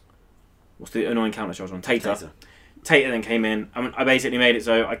 what's the annoying counter charge on? Tater. Tater then came in. I basically made it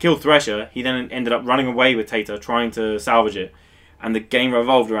so I killed Thresher. He then ended up running away with Tater, trying to salvage it. And the game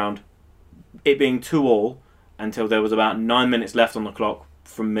revolved around it being 2-2 until there was about 9 minutes left on the clock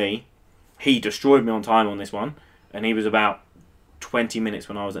from me. He destroyed me on time on this one, and he was about 20 minutes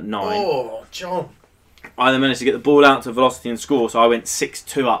when I was at 9. Oh, John. I then managed to get the ball out to Velocity and score, so I went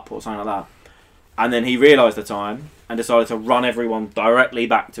 6-2 up or something like that. And then he realised the time and decided to run everyone directly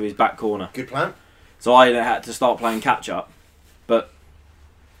back to his back corner. Good plan. So I had to start playing catch-up, but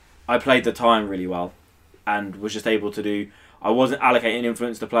I played the time really well and was just able to do... I wasn't allocating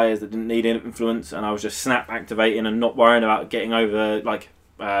influence to players that didn't need influence, and I was just snap activating and not worrying about getting over,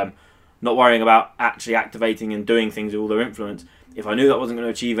 not worrying about actually activating and doing things with all their influence. If I knew that wasn't going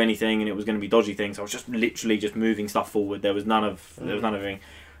to achieve anything and it was going to be dodgy things, I was just literally just moving stuff forward. There was none of anything.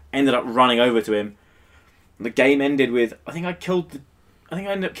 Ended up running over to him. The game ended with I think I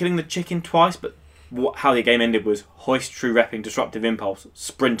ended up killing the chicken twice, but how the game ended was Hoist true repping Disruptive Impulse,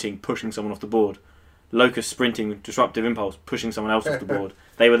 sprinting, pushing someone off the board. Locust sprinting, Disruptive Impulse, pushing someone else off the board.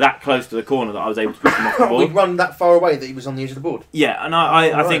 They were that close to the corner that I was able to push them off the board. We'd run that far away that he was on the edge of the board. Yeah, and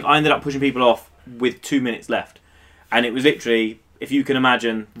I think I ended up pushing people off with 2 minutes left. And it was literally, if you can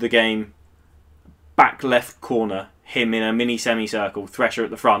imagine the game, back left corner, him in a mini semicircle, Thresher at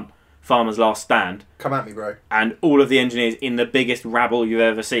the front, Farmer's last stand. Come at me, bro. And all of the engineers in the biggest rabble you've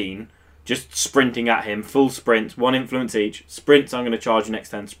ever seen, just sprinting at him, full sprints, 1 influence each. Sprints, I'm going to charge you next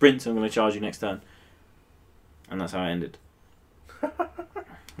turn. Sprints, I'm going to charge you next turn. And that's how it ended.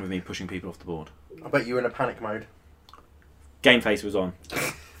 With me pushing people off the board. I bet you were in a panic mode. Game face was on.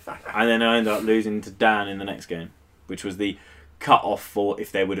 And then I ended up losing to Dan in the next game, which was the cut-off for if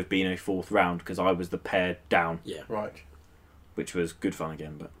there would have been a 4th round, because I was the pair down. Yeah. Right. Which was good fun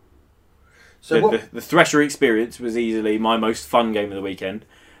again. But So the Thresher experience was easily my most fun game of the weekend.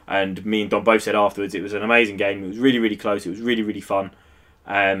 And me and Don both said afterwards it was an amazing game. It was really, really close. It was really, really fun.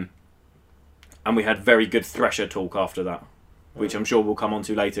 And we had very good Thresher talk after that, which I'm sure we'll come on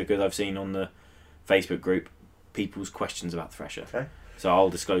to later because I've seen on the Facebook group people's questions about Thresher. Okay. So I'll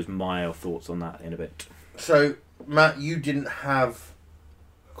disclose my thoughts on that in a bit. So, Matt, you didn't have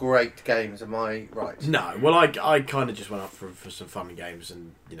great games, am I right? No, well, I kind of just went up for some fun games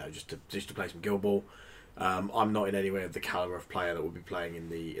and just to play some Guild Ball. I'm not in any way of the caliber of player that will be playing in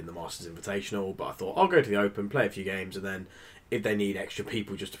the Masters Invitational, but I thought I'll go to the Open, play a few games, and then if they need extra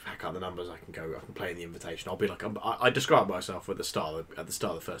people just to pack out the numbers, I can play in the Invitation. I'll be like I describe myself at the start of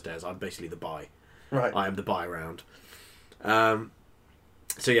the first day as I'm basically the buy. Right. I am the buy round.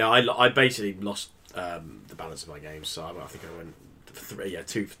 So yeah, I basically lost the balance of my games. So I think I went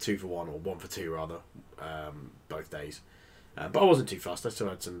two for one or 1 for 2 rather, both days. But I wasn't too fussed. I still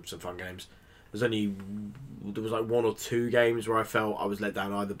had some fun games. There was like 1 or 2 games where I felt I was let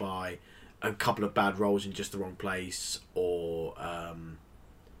down either by a couple of bad rolls in just the wrong place, or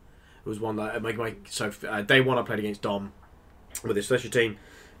it was one that day 1 I played against Dom with his special team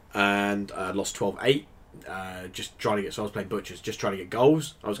and lost 12-8. Just trying to get. So I was playing Butchers, just trying to get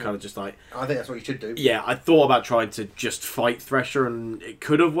goals. I was kind of just like, I think that's what you should do. Yeah, I thought about trying to just fight Thresher, and it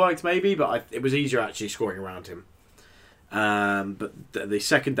could have worked maybe, but it was easier actually scoring around him. But the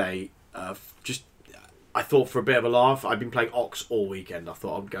second day, I thought for a bit of a laugh. I've been playing Ox all weekend. I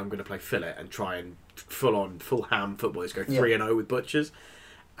thought I'm going to play Fillet and try and full ham football. Let's go 3-0 with Butchers.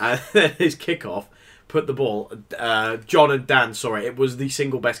 And then his kickoff, put the ball. John and Dan, sorry, it was the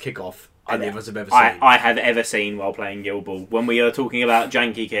single best kickoff any of us have ever seen. I have ever seen while playing Guild Ball. When we are talking about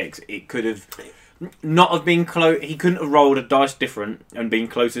janky kicks, it could have not have been close. He couldn't have rolled a dice different and been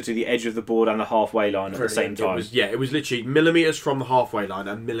closer to the edge of the board and the halfway line at the same time. It was literally millimetres from the halfway line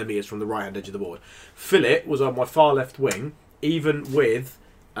and millimetres from the right hand edge of the board. Philip was on my far left wing, even with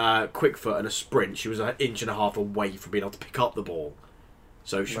quick foot and a sprint. She was an inch and a half away from being able to pick up the ball.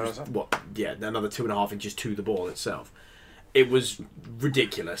 So she was another 2.5 inches to the ball itself. It was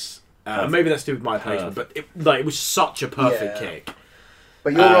ridiculous. Maybe that's to do with my placement, but it was such a perfect kick.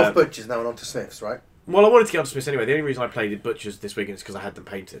 But you're off Butchers now and on to Smiths, right? Well, I wanted to get on to Smiths anyway. The only reason I played Butchers this weekend is because I had them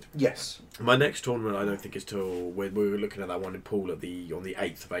painted. Yes. My next tournament, I don't think is till we were looking at that one in Poole on the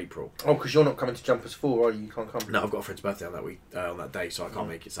 8th of April. Oh, because you're not coming to Jumpers 4, are you? You can't come. No, I've got a friend's birthday on that week, on that day, so I can't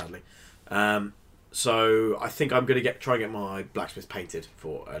make it sadly. So I think I'm going to try and get my Blacksmith painted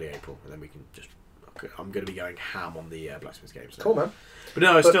for early April, and then we can just. I'm going to be going ham on the Blacksmith games. So. Cool, man. But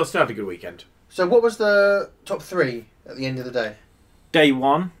no, still had a good weekend. So what was the top 3 at the end of the day? Day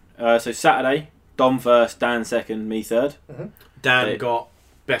 1, so Saturday, Dom first, Dan second, me third. Mm-hmm. Dan got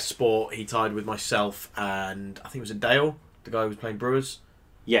best sport. He tied with myself and I think it was Dale, the guy who was playing Brewers.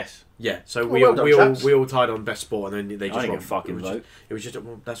 Yes. Yeah. So we all tied on best sport, and then they just I didn't get a fucking vote. It was just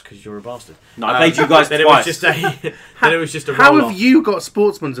that's because you're a bastard. No, I played you guys then twice. Then it was just a. How have you got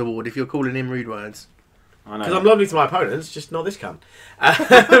Sportsman's Award if you're calling him rude words? I know. Because I'm lovely to my opponents, just not this cunt.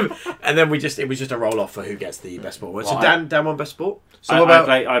 And then it was just a roll off for who gets the best sport. So Dan won best sport. So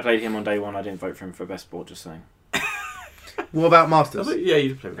I played him on day 1. I didn't vote for him for best sport. Just saying. What about Masters? Yeah,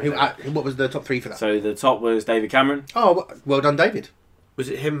 you played with him. What was the top 3 for that? So the top was David Cameron. Oh, well done, David. Was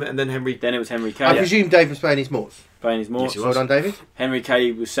it him and then Henry? Then it was Henry Kay. I presume Dave was playing his Morts. Playing his Morts. Yes, well done, David. Henry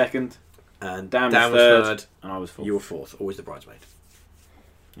Kay was second. And Dan was third. And I was fourth. You were fourth. Always the bridesmaid.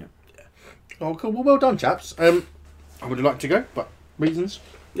 Yeah. Oh, cool. Well done, chaps. I would have liked to go, but reasons.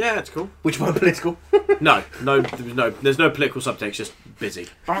 Yeah, it's cool. Which weren't political. No, there's no political subtext, just busy.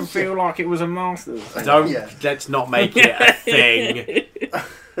 I feel like it was a Masters. Let's not make it a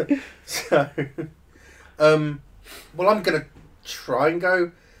thing. So, well, I'm going to try and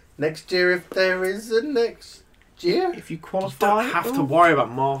go next year if there is a next year. If you You qualify, don't have to worry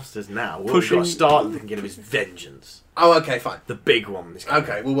about Masters now. We've got to start thinking of his vengeance. Oh, okay, fine. The big one.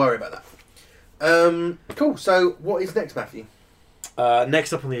 Okay, we'll worry about that. Cool. So, what is next, Matthew?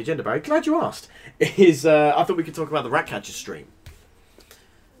 Next up on the agenda, Barry, glad you asked, is I thought we could talk about the Ratcatcher stream.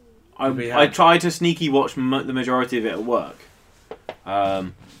 I tried to sneaky watch the majority of it at work.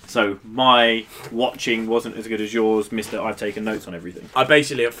 So my watching wasn't as good as yours, Mister. I've taken notes on everything. I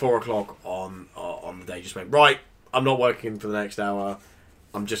basically at 4 o'clock on the day just went, right, I'm not working for the next hour.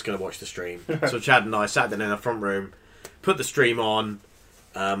 I'm just going to watch the stream. So Chad and I sat down in the front room, put the stream on.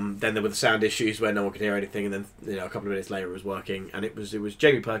 Then there were the sound issues where no one could hear anything, and then a couple of minutes later it was working, and it was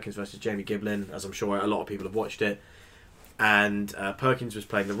Jamie Perkins versus Jamie Giblin, as I'm sure a lot of people have watched it. And Perkins was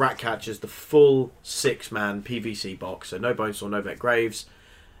playing the Ratcatchers, the full 6-man PVC box, so no Bonesaw, no Vet Graves,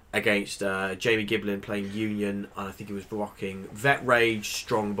 against Jamie Giblin playing Union, and I think he was rocking Vet Rage,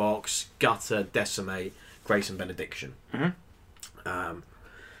 Strongbox, Gutter, Decimate, Grace and Benediction. Mm-hmm.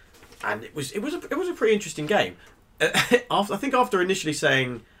 And it was a pretty interesting game. I think after initially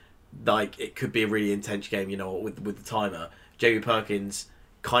saying like it could be a really intense game, with the timer, Jamie Perkins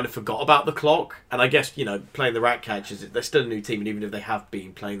kind of forgot about the clock, and I guess playing the Ratcatchers, they're still a new team, and even if they have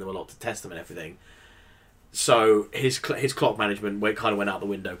been playing them a lot to test them and everything, so his clock management kind of went out the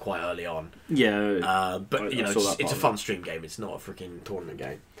window quite early on. Yeah, but it's a fun stream game. It's not a freaking tournament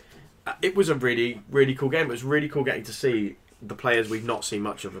game. It was a really really cool game. It was really cool getting to see the players we've not seen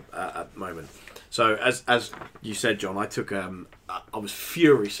much of at the moment. So as you said, John, I was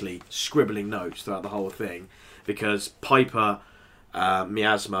furiously scribbling notes throughout the whole thing because Piper,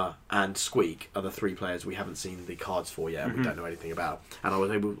 Miasma, and Squeak are the 3 players we haven't seen the cards for yet. And we don't know anything about. And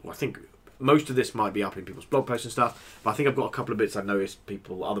I think most of this might be up in people's blog posts and stuff, but I think I've got a couple of bits I've noticed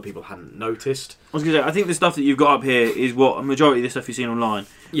other people hadn't noticed. I was going to say, I think the stuff that you've got up here is what a majority of the stuff you've seen online.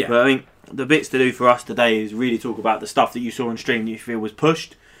 Yeah. But I think the bits to do for us today is really talk about the stuff that you saw on stream that you feel was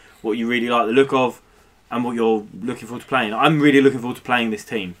pushed, what you really like the look of, and what you're looking forward to playing. I'm really looking forward to playing this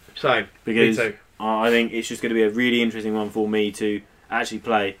team. So, because me too. I think it's just going to be a really interesting one for me to actually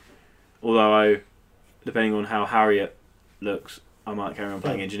play. Although, depending on how Harriet looks, I might carry on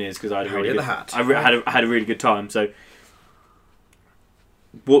playing Engineers because I had a really good, I had a really good time. So,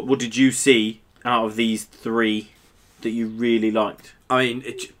 what did you see out of these 3 that you really liked? I mean,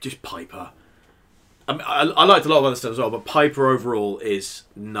 just Piper. I liked a lot of other stuff as well, but Piper overall is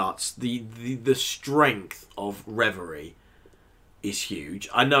nuts. The strength of Reverie is huge.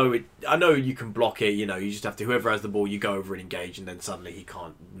 I know you can block it. You know, you just have to, whoever has the ball, you go over and engage, and then suddenly he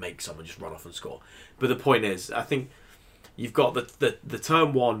can't make someone just run off and score. But the point is, I think you've got the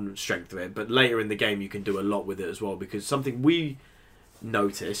turn one strength of it, but later in the game you can do a lot with it as well, because something we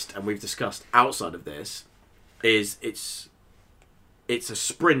noticed and we've discussed outside of this is it's a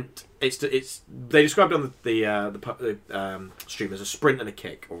sprint. It's they described it on the stream as a sprint and a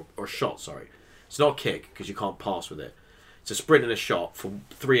kick or a shot. Sorry, it's not a kick because you can't pass with it. It's a sprint and a shot for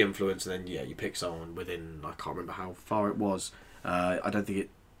 3 influence, and then you pick someone within. I can't remember how far it was. I don't think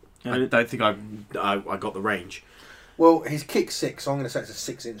I got the range. Well, his kick's 6, so I'm going to say it's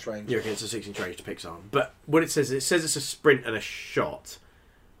a 6-inch range. Yeah, okay, it's a 6-inch range to pick someone. But what it says it's a sprint and a shot.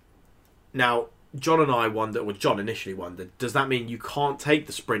 Now, John and I wondered, or John initially wondered, does that mean you can't take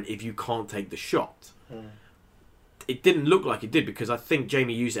the sprint if you can't take the shot? It didn't look like it did, because I think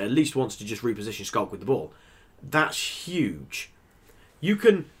Jamie used it at least once to just reposition Skulk with the ball. That's huge. You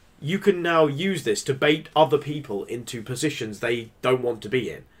can now use this to bait other people into positions they don't want to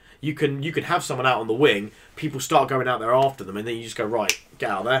be in. You can have someone out on the wing, people start going out there after them, and then you just go, right, get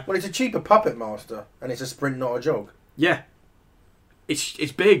out there. Well, it's a cheaper Puppet Master, and it's a sprint, not a jog. Yeah.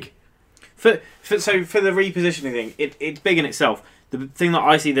 It's big. So for the repositioning thing, it's big in itself. The thing that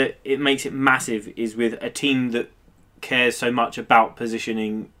I see that it makes it massive is with a team that cares so much about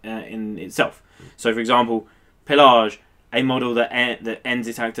positioning in itself. So, for example, Pillage, a model that ends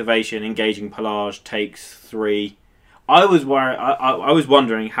its activation, engaging Pillage, takes 3. I was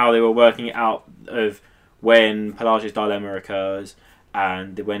wondering how they were working it out of when Pillage's dilemma occurs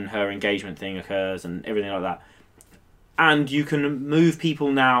and when her engagement thing occurs and everything like that. And you can move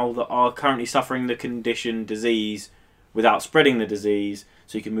people now that are currently suffering the condition disease without spreading the disease,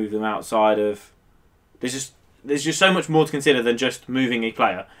 so you can move them outside of... There's just so much more to consider than just moving a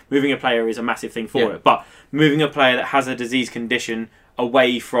player. Moving a player is a massive thing for it, but moving a player that has a disease condition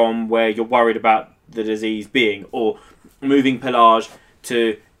away from where you're worried about the disease being, or moving Pillage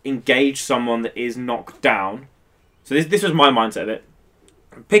to engage someone that is knocked down. So this was my mindset of it.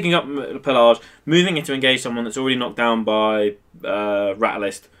 Picking up Pillage, moving it to engage someone that's already knocked down by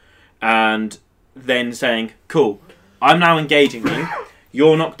Rattlist, and then saying, cool, I'm now engaging you.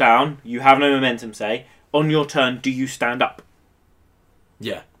 You're knocked down. You have no momentum, say. On your turn, do you stand up?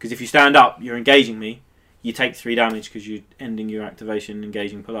 Yeah. Because if you stand up, you're engaging me. You take 3 damage because you're ending your activation,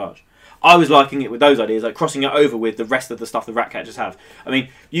 engaging Pillage. I was liking it with those ideas, like crossing it over with the rest of the stuff the Ratcatchers have. I mean,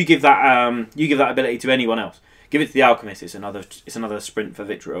 you give that ability to anyone else. Give it to the Alchemist. It's another sprint for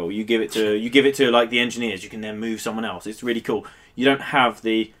Vitriol. You give it to like the Engineers. You can then move someone else. It's really cool. You don't have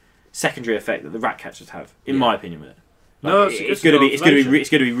the secondary effect that the Ratcatchers have, in my opinion, with it. Like, No, it's going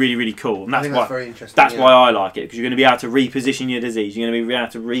to be really, really cool. And I think that's very interesting. That's why I like it, because you're going to be able to reposition your disease. You're going to be able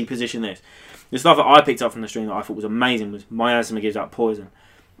to reposition this. The stuff that I picked up from the stream that I thought was amazing was Miasma gives out poison.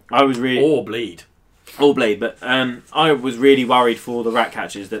 I was really or bleed, but I was really worried for the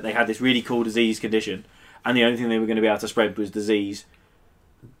Ratcatchers that they had this really cool disease condition, and the only thing they were going to be able to spread was disease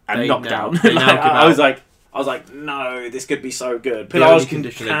and knockdown. I was like, no, this could be so good. Pillage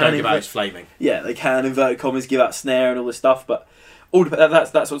condition they don't give out is flaming. Yeah, they can, inverted commas, give out snare and all this stuff, but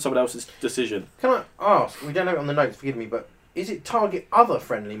that's on someone else's decision. Can I ask, we don't have it on the notes, forgive me, but is it target other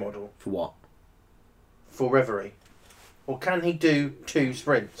friendly model For what? for Reverie? Or can he do 2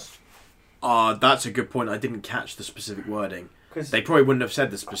 sprints? That's a good point. I didn't catch the specific wording. Because They probably wouldn't have said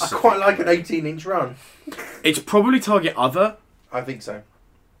the I specific. quite like an 18-inch run. It's probably target other. I think so.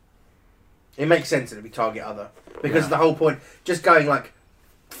 It makes sense that it'd be target other. Because Yeah. the whole point, just going like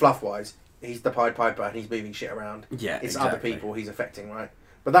fluff-wise, he's the Pied Piper and he's moving shit around. Yeah, It's exactly. other people he's affecting, right?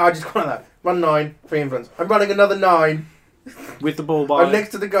 But that I just quite like that. Run 9, 3 influence. I'm running another 9. With the ball by... I'm next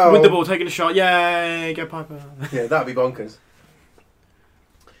to the goal. With the ball, taking a shot. Yay, go Piper. Yeah, that'd be bonkers.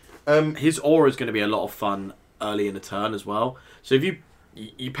 His aura is going to be a lot of fun early in the turn as well. So if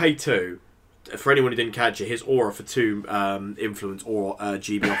you pay 2, for anyone who didn't catch it, his aura for 2 influence or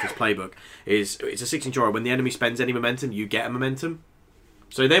GB off his playbook it's a 6-inch aura. When the enemy spends any momentum, you get a momentum.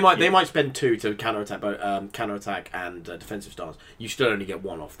 So they might spend 2 to counterattack and defensive stance. You still only get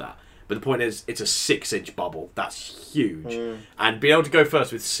 1 off that. But the point is, it's a 6-inch bubble. That's huge. And being able to go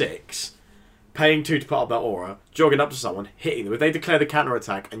first with 6, paying 2 to put up that aura, jogging up to someone, hitting them. If they declare the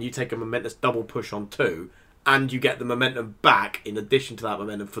counterattack and you take a momentous double push on 2, and you get the momentum back in addition to that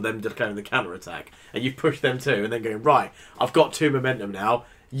momentum for them declaring the counterattack, and you push them 2, and then going, right, I've got 2 momentum now.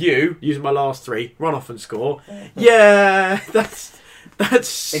 You, using my last 3, run off and score. Yeah, that's It's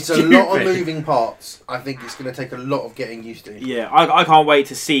stupid. a lot of moving parts. I think it's going to take a lot of getting used to. Yeah, I can't wait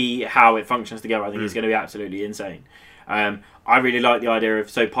to see how it functions together. I think it's going to be absolutely insane. I really like the idea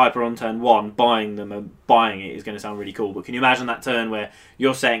of Piper on turn 1 buying them and buying it is going to sound really cool. But can you imagine that turn where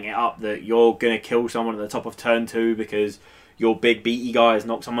you're setting it up that you're going to kill someone at the top of turn 2 because your big beaty guy has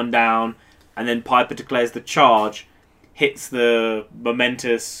knocked someone down, and then Piper declares the charge, hits the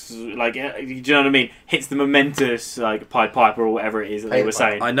momentous, like, do you know what I mean? Hits the momentous, like, Pied Piper or whatever it is that they were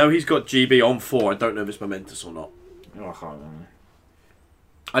saying. I know he's got GB on 4. I don't know if it's momentous or not. Oh, I can't remember.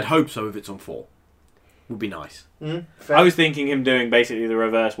 I'd hope so if it's on 4. Would be nice. I was thinking him doing basically the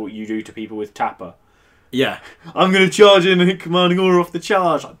reverse what you do to people with Tapper. Yeah. I'm going to charge in and hit commanding aura off the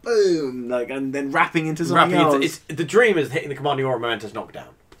charge, like boom, like, and then wrapping into something else. The dream is hitting the commanding aura momentous knockdown.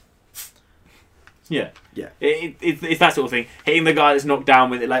 Yeah. Yeah. It's that sort of thing. Hitting the guy that's knocked down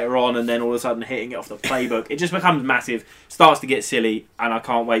with it later on and then all of a sudden hitting it off the playbook. It just becomes massive, starts to get silly, and I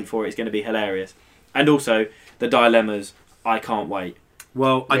can't wait for it. It's going to be hilarious. And also, the dilemmas, I can't wait.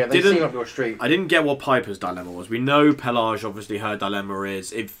 Well, they seem up your street. I didn't get what Piper's dilemma was. We know Pelage, obviously, her dilemma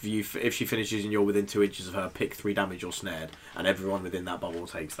is if she finishes and you're within 2 inches of her, pick 3 damage or snared, and everyone within that bubble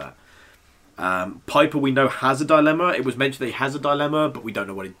takes that. Piper, we know, has a dilemma. It was mentioned that he has a dilemma, but we don't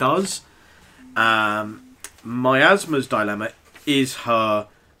know what it does. Miasma's dilemma is her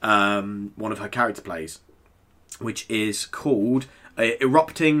one of her character plays, which is called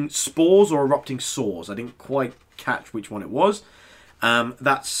Erupting Spores or Erupting Sores. I didn't quite catch which one it was.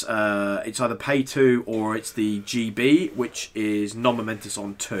 It's either pay 2 or it's the GB, which is non-momentous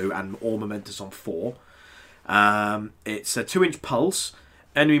on 2 and all momentous on 4. It's a 2-inch pulse.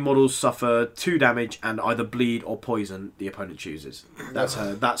 Enemy models suffer 2 damage and either bleed or poison the opponent chooses. That's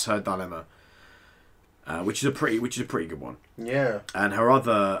her dilemma, which is a pretty good one. Yeah. And her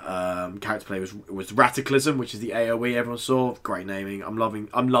other character play was Radicalism, which is the AOE everyone saw. Great naming. I'm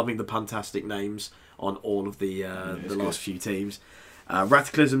loving the fantastic names on all of the last few teams.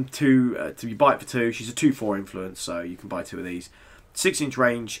 Radicalism to be bite for 2. She's a 2/4 influence, so you can buy 2 of these. 6-inch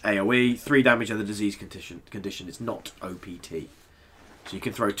range AOE, 3 damage and the disease condition. It's not OPT, so you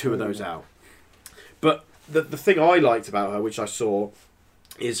can throw 2 of those out. But the thing I liked about her, which I saw,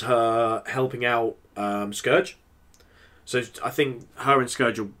 is her helping out Scourge. So I think her and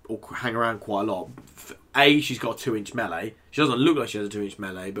Scourge will hang around quite a lot. She's got a 2-inch melee. She doesn't look like she has a 2-inch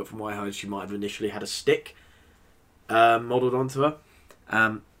melee, but from what I heard, she might have initially had a stick modelled onto her.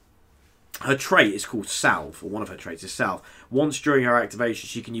 Her trait is called Salve, or one of her traits is Salve. Once during her activation,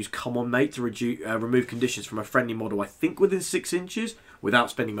 she can use Come On Mate to remove conditions from a friendly model, I think within 6 inches, without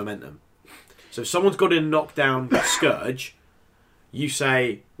spending momentum. So if someone's got in a knockdown Scourge, you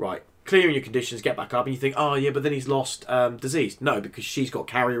say, right, clearing your conditions, get back up, and you think, oh yeah, but then he's lost disease. No, because she's got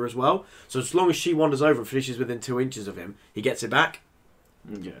carrier as well. So as long as she wanders over and finishes within 2 inches of him, he gets it back.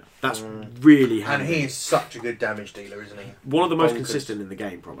 Yeah, that's really handy. And he is such a good damage dealer, isn't he? One of the most consistent in the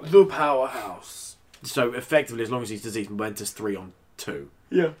game, probably. The powerhouse. So effectively, as long as he's diseased, momentous 3 on 2.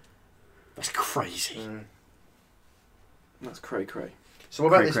 Yeah, that's crazy. That's cray. So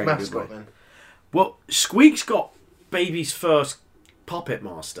what about this mascot then? Well, Squeak's got baby's first puppet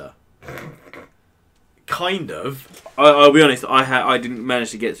master. Kind of. I'll be honest. I didn't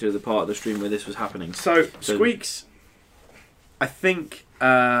manage to get through the part of the stream where this was happening. So Squeak's, I think,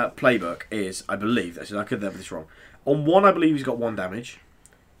 playbook is, I believe, actually I could have this wrong. On 1, I believe he's got 1 damage.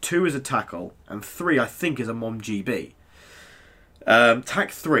 2 is a tackle, and 3, I think, is a Mom GB.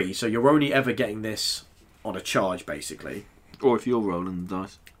 Tack 3, so you're only ever getting this on a charge, basically. Or if you're rolling the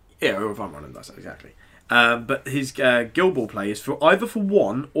dice. Yeah, or if I'm rolling the dice, exactly. But his Guild Ball play is for either for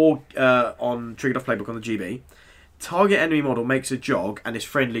 1 or on Triggered Off Playbook on the GB. Target enemy model makes a jog and is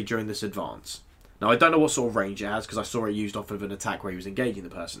friendly during this advance. Now, I don't know what sort of range it has because I saw it used off of an attack where he was engaging the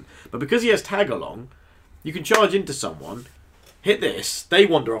person. But because he has tag along, you can charge into someone, hit this, they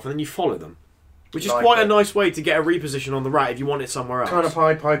wander off, and then you follow them. Which is quite a nice way to get a reposition on the rat if you want it somewhere else. Kind of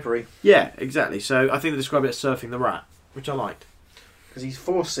Pied Pipery. Yeah, exactly. So I think they describe it as surfing the rat, which I liked. Because he's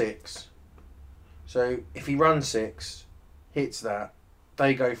 4/6. So if he runs 6, hits that,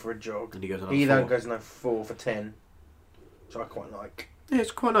 they go for a jog. And he goes another 4. He then goes another 4 for 10. Which I quite like. Yeah,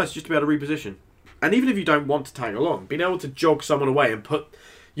 it's quite nice just to be able to reposition. And even if you don't want to tag along, being able to jog someone away and put,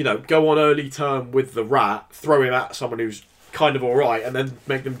 go on early turn with the rat, throw him at someone who's kind of alright, and then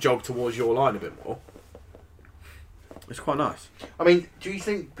make them jog towards your line a bit more. It's quite nice. I mean, do you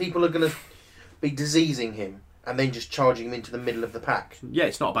think people are going to be diseasing him and then just charging him into the middle of the pack? Yeah,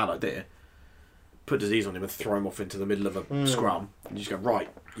 it's not a bad idea. Put disease on him and throw him off into the middle of a scrum. And you just go, right,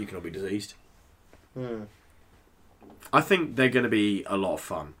 you can all be diseased. I think they're going to be a lot of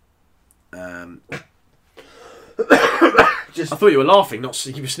fun. I thought you were laughing, not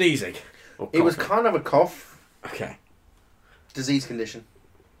you were sneezing. It was kind of a cough. Okay. Disease condition.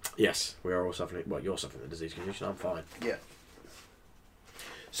 Yes, we are all suffering. Well, you're suffering the disease condition. I'm fine.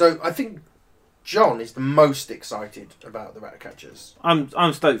 So I think John is the most excited about the Ratcatchers.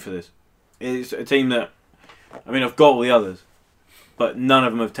 I'm stoked for this. It's a team that, I mean, I've got all the others, but none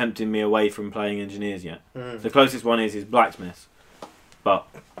of them have tempted me away from playing Engineers yet. The closest one is Blacksmiths, but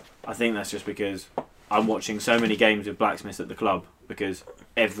I think that's just because I'm watching so many games with Blacksmiths at the club, because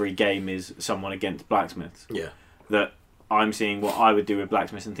every game is someone against Blacksmiths. Yeah. That I'm seeing what I would do with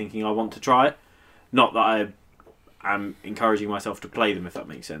Blacksmiths and thinking I want to try it. Not that I am encouraging myself to play them, if that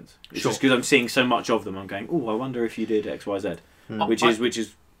makes sense. It's just because I'm seeing so much of them, I'm going, oh, I wonder if you did X, Y, Z. Which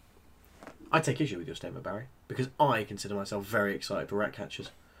is. I take issue with your statement, Barry, because I consider myself very excited for Ratcatchers.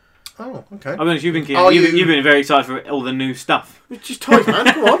 Oh, okay. I mean, you've been very excited for all the new stuff. It's just toys, man.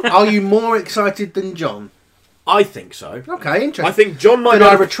 Come on. Are you more excited than John? I think so. Okay, interesting. I think John might. Then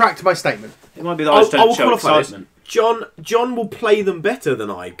I retract my statement. It might be that I just don't show qualify excitement. this. John will play them better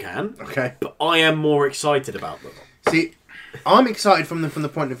than I can. Okay. But I am more excited about them. See, I'm excited from the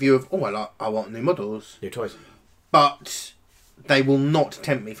point of view of I want new models, New toys. but they will not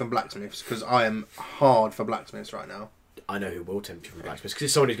tempt me from Blacksmiths because I am hard for Blacksmiths right now. I know who will tempt you from Blacksmiths, because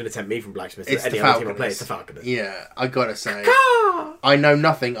if somebody's going to tempt me from Blacksmiths, It's any the other team I Falconers. play, it's the Falconers. Yeah, I gotta say, I know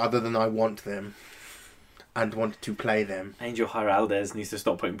nothing other than I want them and want to play them. Angel Heraldez needs to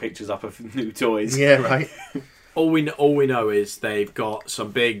stop putting pictures up of new toys. Yeah, right. All we know is they've got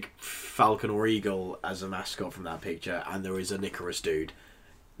some big falcon or eagle as a mascot from that picture, and there is an Icarus dude.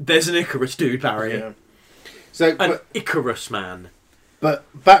 There's an Icarus dude, Barry. Yeah. So, An Icarus man. but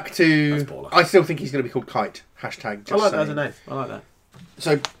back to, That's baller. I still think he's going to be called Kite. Hashtag. Just I like that as saying. a name. I like that.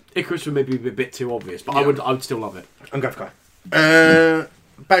 So Icarus would maybe be a bit too obvious, but Yeah. I would still love it. I'm going for Kite.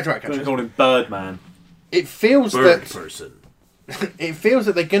 Back to I'm going to Ratcatchers. call him Birdman. It feels Bird that person. it feels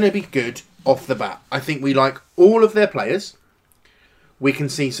that they're going to be good off the bat. I think we like all of their players. We can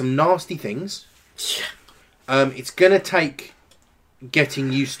see some nasty things. It's going to take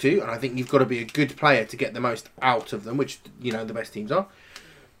getting used to, and I think you've got to be a good player to get the most out of them, which the best teams are.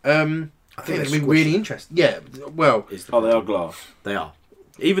 I think it'll be really interesting. Yeah, well, Is the Oh, they are problem. glass. They are.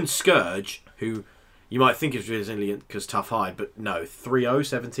 Even Scourge, who you might think is resilient because tough hide, but no, 3-0,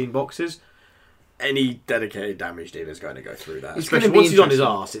 17 boxes. Any dedicated damage dealer is going to go through that. It's Especially gonna be once he's on his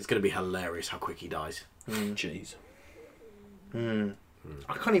interesting. arse, it's going to be hilarious how quick he dies. Jeez.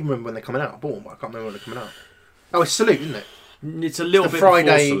 I can't even remember when they're coming out. I bought them, but I can't remember when they're coming out. Oh, it's Salute, isn't it? It's a little The bit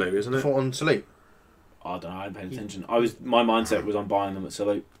Friday before Salute, isn't it? before on Salute. I don't know, I didn't pay attention. My mindset was on buying them at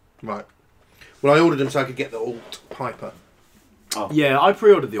Salute. Right. Well, I ordered them so I could get the Alt Piper. Yeah, I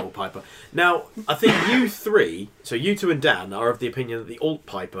pre-ordered the Alt Piper. Now, I think you three, so you two and Dan, are of the opinion that the Alt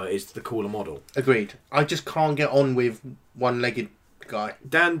Piper is the cooler model. Agreed. I just can't get on with one-legged guy.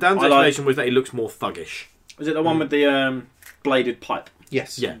 Dan's I like- explanation was that he looks more thuggish. Was it the one with the bladed pipe?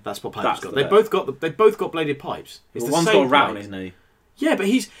 Yes. Yeah, that's what Piper's That's got. the They both got bladed pipes. It's Well, the one's same got a rat pipe. on his knee. Yeah, but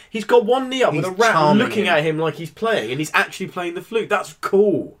he's got one knee up with a He's rat charming looking him. at him like he's playing, and he's actually playing the flute. That's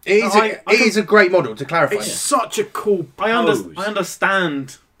cool. It is, I it is a great model, to clarify. It's such a cool pose. I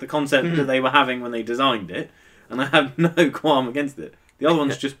understand the concept that they were having when they designed it, and I have no qualm against it. The other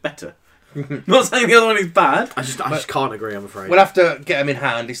one's just better. Not saying the other one is bad. I just can't agree, I'm afraid. We'll have to get them in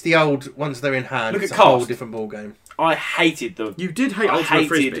hand. It's the old, once they're in hand, Look it's at a whole cost. different ball game. I hated the. You did hate I Ultimate hated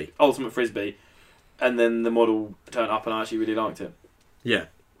Frisbee. Ultimate Frisbee, and then the model turned up, and I actually really liked it. Yeah.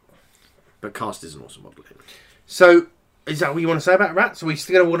 But Cast is an awesome model. So, is that what you want to say about rats? Are we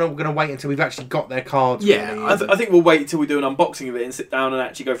still going to wait until we've actually got their cards? Yeah, really? I think we'll wait till we do an unboxing of it and sit down and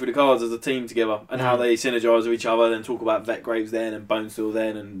actually go through the cards as a team together and how they synergise with each other. Then talk about Vet Graves then and Bonesteel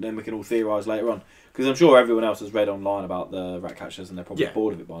then, and then we can all theorise later on. Because I'm sure everyone else has read online about the Ratcatchers and they're probably Yeah.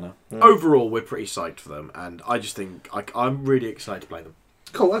 bored of it by now. Overall, we're pretty psyched for them, and I just think I'm really excited to play them.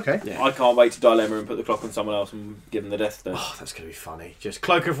 Cool, okay. Yeah. I can't wait to dilemma and put the clock on someone else and give them the death stare. Oh, that's going to be funny. Just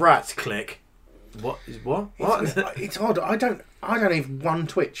Cloak of Rats, click. What? It's odd. I don't even one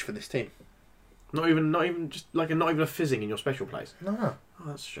Twitch for this team. Not even just like not even a fizzing in your special place. No. Oh,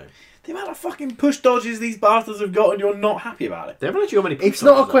 that's a shame. The amount of fucking push dodges these bastards have got and you're not happy about it. They haven't actually got many. It's push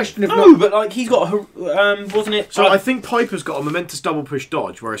not a dodges, question of No, not... but like he's got wasn't it? So I think Piper's got a momentous double push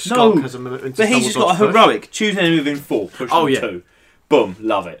dodge, whereas No, Scott has a momentous but double he's just got a dodge push. heroic. Choose any within 4. Push Oh, them yeah. 2. Boom.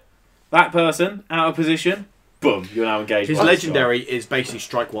 Love it. That person out of position. Boom. You're now engaged. His by this legendary is basically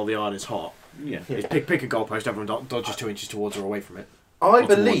strike while the iron is hot. guy. Yeah. It's pick a goalpost, everyone dodges 2 inches towards or away from it. I Or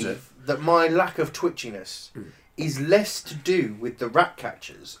towards it. believe that my lack of twitchiness is less to do with the rat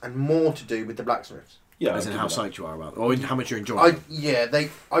catchers and more to do with the blacksmiths. Yeah. As in I'll how give you that. psyched you are about them, or how much you're enjoying them.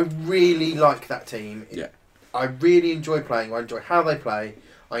 I really like that team. Yeah. I really enjoy playing. I enjoy how they play.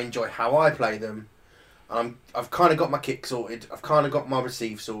 I enjoy how I play them. I've kind of got my kick sorted. I've kind of got my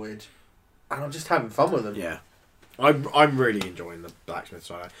receive sorted, and I'm just having fun with them. Yeah. I'm really enjoying the Blacksmith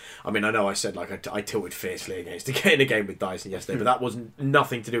side. I mean, I know I said like I tilted fiercely against in a game with Dyson yesterday, but that was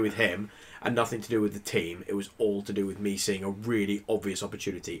nothing to do with him and nothing to do with the team. It was all to do with me seeing a really obvious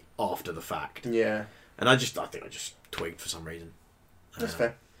opportunity after the fact. Yeah. And I think I just twigged for some reason. That's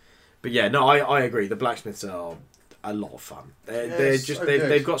fair. But yeah, no, I agree. The Blacksmiths are a lot of fun. They're just so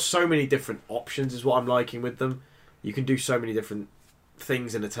they've got so many different options. Is what I'm liking with them. You can do so many different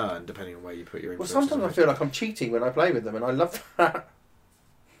things in a turn depending on where you put your Well, influences. sometimes I feel like I'm cheating when I play with them, and I love that.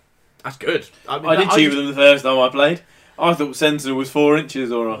 That's good. I did cheat with them the first time I played. I thought Sentinel was 4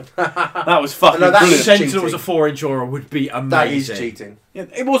 inches or that was fucking No, that's brilliant. cheating. Sentinel was a 4-inch aura would be amazing. That is cheating. Yeah,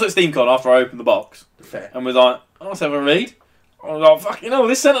 it was at SteamCon after I opened the box Fair. and was like, oh, let's have a read. I was like, fucking hell,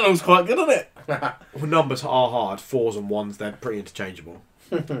 this Sentinel's quite good, isn't it? Well, numbers are hard. 4s and 1s, they're pretty interchangeable.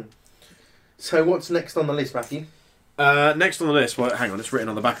 So what's next on the list, Matthew? Next on the list, well, hang on, it's written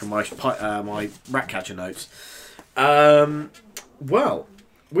on the back of my Ratcatcher notes. Well,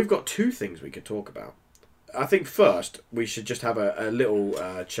 we've got 2 things we could talk about. I think first we should just have a little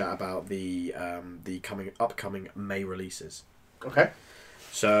chat about the upcoming May releases. Okay.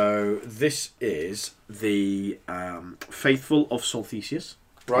 So this is the Faithful of Solthesius,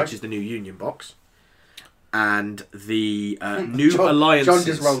 Right. which is the new Union box, and the new John, Alliances. John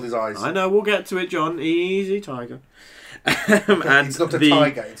just rolled his eyes. I know, we'll get to it, John. Easy, Tiger. And It's not a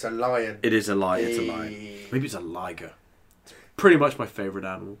tiger, it's a lion. It is a lion. It's a lion. Maybe it's a liger. It's pretty much my favourite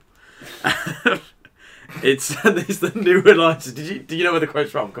animal. it's the new Alliances. Do you know where the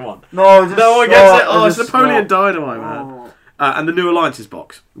quote's from? Come on. No, No one gets it. Oh, it's Napoleon Dynamite, man. And the new Alliances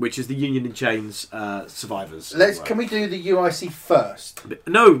box, which is the Union in Chains Survivors. Can we do the UIC first?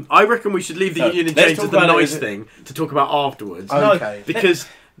 No, I reckon we should leave the No, Union in let's Chains talk as the about it nice as thing to talk about afterwards. Okay. Because,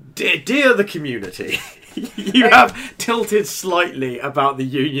 dear the community, you have tilted slightly about the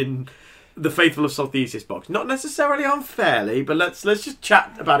Union, the Faithful of Solthesius box. Not necessarily unfairly, but let's just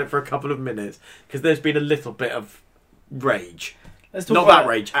chat about it for a couple of minutes, because there's been a little bit of rage. Let's talk Not about that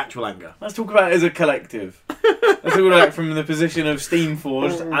rage, actual anger. Let's talk about it as a collective. Let's talk about it from the position of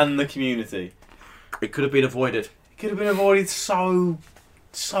Steamforged and the community. It could have been avoided. It could have been avoided so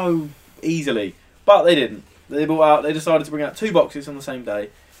easily, but they didn't. They decided to bring out 2 boxes on the same day.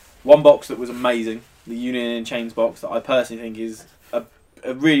 One box that was amazing, the Union in Chains box, that I personally think is a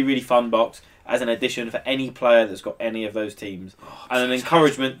really, really fun box as an addition for any player that's got any of those teams, and an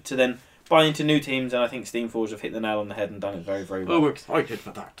encouragement to then buy into new teams. And I think Steamforged have hit the nail on the head and done it very, very well. Oh, we're excited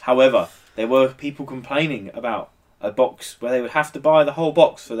for that. However, there were people complaining about a box where they would have to buy the whole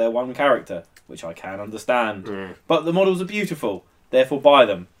box for their one character, which I can understand. But the models are beautiful, therefore buy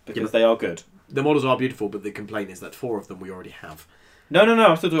them, because they are good. The models are beautiful, but the complaint is that 4 of them we already have. No,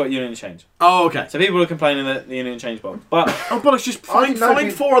 I'm still talking about Union Change. Oh, okay. So people are complaining that the Union Change box. But Oh, but it's just find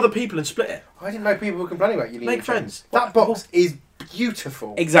 4 other people and split it. I didn't know people were complaining about Union. Make friends. That box is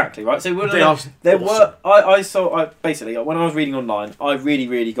beautiful. exactly, right? So They are there awesome. were basically when I was reading online, I really,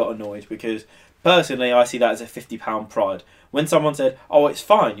 really got annoyed because personally I see that as a £50 Pride. When someone said, "Oh, it's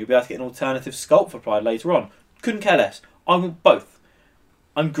fine, you'll be able to get an alternative sculpt for Pride later on," couldn't care less. I want both.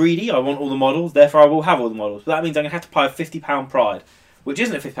 I'm greedy. I want all the models, therefore I will have all the models. But that means I'm going to have to buy a £50 Pride, which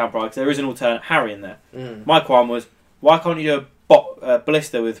isn't a £50 Pride because there is an alternate Harry in there. My qualm was, why can't you do a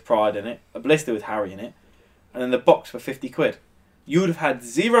blister with Pride in it, a blister with Harry in it, and then the box for £50? You would have had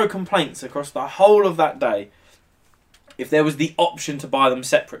 0 complaints across the whole of that day if there was the option to buy them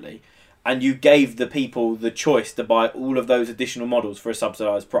separately, and you gave the people the choice to buy all of those additional models for a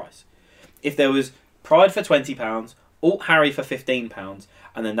subsidised price. If there was Pride for £20, Alt Harry for £15,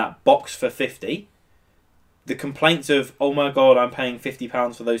 and then that box for £50, the complaints of, oh my god, I'm paying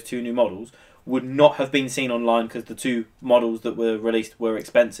 £50 for those 2 new models, would not have been seen online because the 2 models that were released were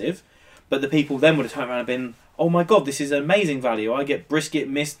expensive. But the people then would have turned around and been, oh my god, this is amazing value. I get Brisket,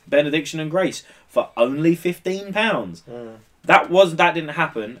 Mist, Benediction and Grace for only £15. That didn't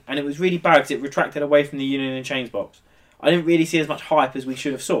happen, and it was really bad because it retracted away from the Union and Chains box. I didn't really see as much hype as we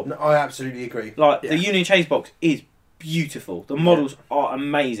should have saw. No, I absolutely agree. The Union Chains box is beautiful. The models are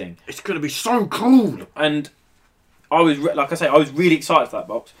amazing. It's going to be so cool. And I was, like I say, I was really excited for that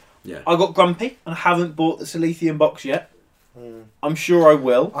box. Yeah. I got grumpy and I haven't bought the Silithium box yet. I'm sure I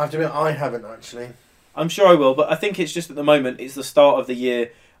will. I have to admit, I haven't actually. I'm sure I will, but I think it's just at the moment, it's the start of the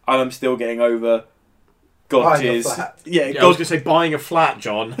year and I'm still getting over God Buying a tiers. flat. Yeah, I was God, going to say buying a flat,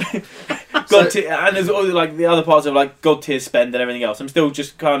 John. God tier, and there's all like the other parts of like God tier spend and everything else. I'm still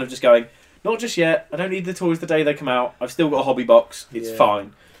just kind of just going, not just yet. I don't need the toys the day they come out. I've still got a hobby box. It's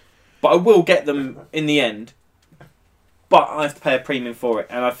fine. But I will get them in the end. But I have to pay a premium for it.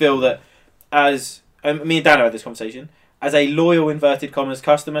 And I feel that as me and Dan had this conversation, as a loyal inverted commas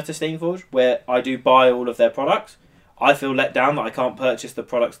customer to Steamforge, where I do buy all of their products, I feel let down that I can't purchase the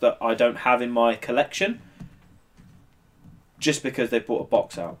products that I don't have in my collection just because they brought a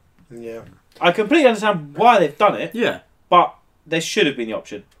box out. Yeah. I completely understand why they've done it, Yeah. but there should have been the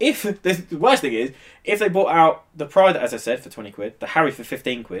option. If the worst thing is, if they brought out the Pride, as I said, for 20 quid, the Harry for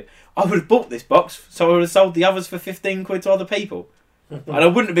 15 quid, I would have bought this box, so I would have sold the others for 15 quid to other people. And I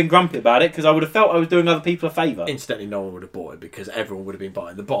wouldn't have been grumpy about it because I would have felt I was doing other people a favour. Instantly, no one would have bought it because everyone would have been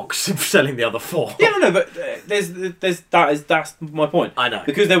buying the box and selling the other 4. Yeah, no, but that's my point. I know.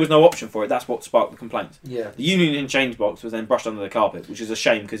 Because there was no option for it, that's what sparked the complaints. Yeah. The Union and Change box was then brushed under the carpet, which is a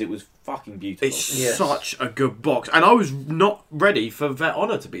shame because it was fucking beautiful. It's Yes. such a good box, and I was not ready for Vet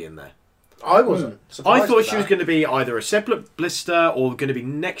Honor to be in there. I wasn't. I surprised thought with she was that. going to be either a separate blister or going to be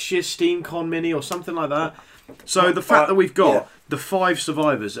next year's SteamCon Mini or something like that. So the fact that we've got yeah. the 5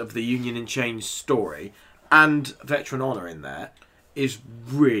 survivors of the Union and Change story and Veteran Honor in there is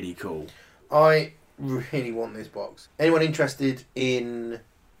really cool. I really want this box. Anyone interested in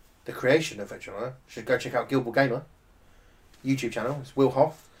the creation of Veteran Honor should go check out Gilbert Gamer YouTube channel. It's Will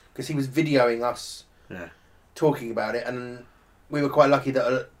Hoff, because he was videoing us Yeah. talking about it, and we were quite lucky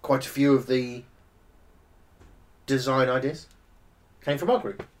that quite a few of the design ideas came from our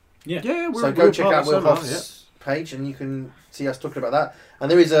group. Yeah, we're So go we're check part out of Will somehow, Hoff's page, and you can see us talking about that. And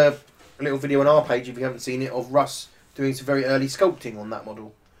there is a little video on our page, if you haven't seen it, of Russ doing some very early sculpting on that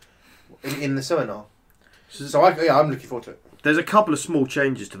model in the seminar. So I'm looking forward to it. There's a couple of small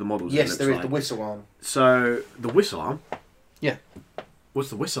changes to the models. Yes, it there is looks the like. whistle arm. So the whistle arm. Yeah. What's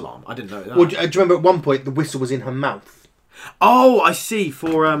the whistle arm? I didn't know that. Well, do you remember at one point the whistle was in her mouth? Oh, I see.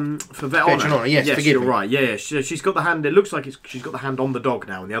 For Vet Veteran Honor, yes, forgive you're me. right. Yeah, yeah. She's got the hand. It looks like she's got the hand on the dog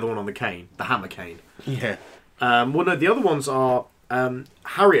now, and the other one on the cane, the hammer cane. Yeah. Well, no, the other ones are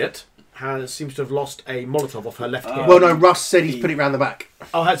Harriet seems to have lost a Molotov off her left hip. Well, no, Russ said he's put it round the back.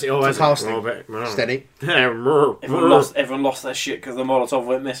 Oh, has it? Oh, has it? casting. Oh, but- Steady. Everyone lost their shit because the Molotov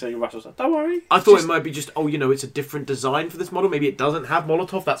went missing. Russell said, "Don't worry." I thought it might be just, it's a different design for this model. Maybe it doesn't have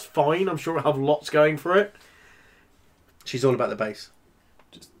Molotov. That's fine. I'm sure it'll have lots going for it. She's all about the base.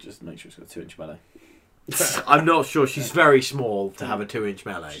 Just make sure it's got a 2-inch melee. I'm not sure. She's very small to have a 2-inch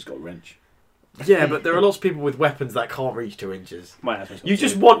melee. She's got a wrench. Yeah, but there are lots of people with weapons that can't reach 2 inches. My husband's got You two.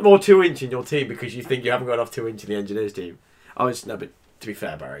 just want more 2-inch in your team because you think you haven't got enough 2-inch in the engineers team. But to be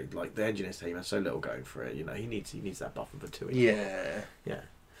fair, Barry, like the engineers team has so little going for it. You know, he needs that buffer for 2 inch. Yeah.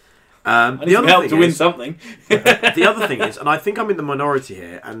 I need The some other help thing to win is, something. the other thing is, and I think I'm in the minority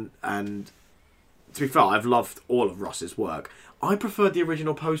here, and to be fair, I've loved all of Ross's work. I preferred the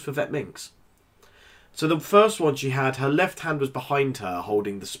original pose for Vet Minx. So the first one, she had her left hand was behind her,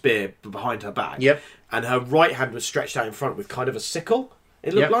 holding the spear behind her back. Yep. And her right hand was stretched out in front with kind of a sickle,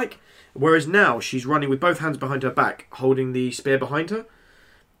 it looked Yep. like. Whereas now she's running with both hands behind her back, holding the spear behind her.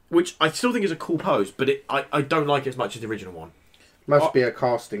 Which I still think is a cool pose, but I don't like it as much as the original one. Must be a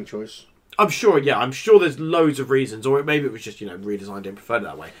casting choice. I'm sure there's loads of reasons, or maybe it was just, redesigned and preferred it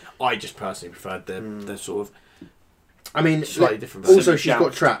that way. I just personally preferred the sort of I mean, slightly different also version. she's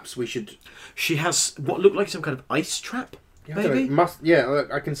got traps. We should. She has what looked like some kind of ice trap, I don't maybe? know,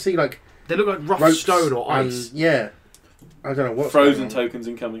 I can see like They look like rough ropes stone or and- ice. yeah. I don't know what. Frozen tokens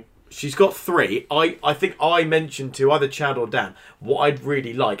incoming. She's got 3. I think I mentioned to either Chad or Dan, what I'd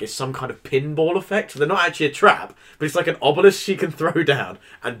really like is some kind of pinball effect. So they're not actually a trap, but it's like an obelisk she can throw down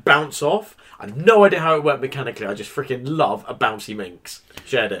and bounce off. I have no idea how it worked mechanically. I just freaking love a bouncy minx.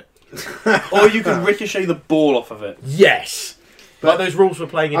 Shared it. Or you can ricochet the ball off of it. Yes! Like those rules we're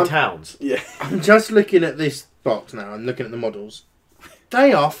playing in towns. Yeah. I'm just looking at this box now and looking at the models.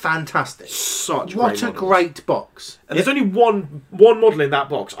 They are fantastic. Such What great a models. great box. And there's only one model in that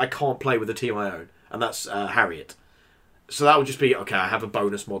box I can't play with the team I own, and that's Harriet. So that would just be, okay, I have a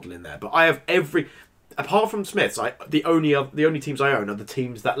bonus model in there. But I have apart from Smiths, the only teams I own are the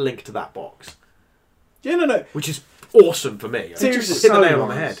teams that link to that box. Yeah, no. Which is awesome for me. Seriously, Hit the so nail on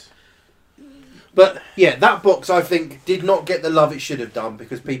the nice. head. But yeah, that box I think did not get the love it should have done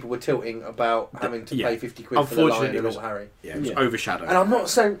because people were tilting about having to pay 50 quid for the lion Unfortunately, and it was- Little Harry. Yeah, it was Yeah. overshadowed. And I'm not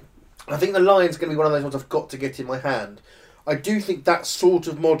saying. I think the lion's going to be one of those ones I've got to get in my hand. I do think that sort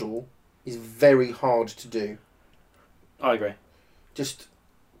of model is very hard to do. I agree. Just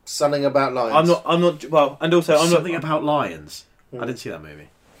something about lions. I'm not. Well, and also Something about lions. I didn't see that movie.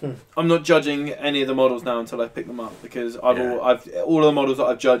 I'm not judging any of the models now until I pick them up because Yeah. all of the models that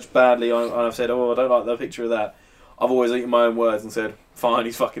I've judged badly and I've said, oh, I don't like the picture of that. I've always eaten my own words and said, fine,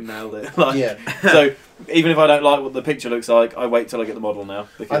 he's fucking nailed it. Like, Yeah, So even if I don't like what the picture looks like, I wait till I get the model now.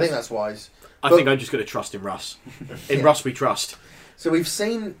 Because I think that's wise. I But- think I'm just going to trust in Russ. In Yeah. Russ we trust. So we've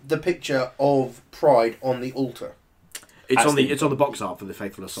seen the picture of Pride on the altar. It's on the box art for the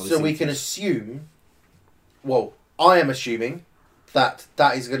Faithful of Solid. So we can assume, well, I am assuming that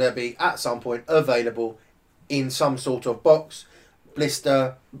is going to be at some point available in some sort of box,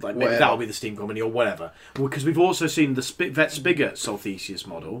 blister, like maybe that'll be the Steam Company or whatever. Because we've also seen the Vet Spigot Solthesius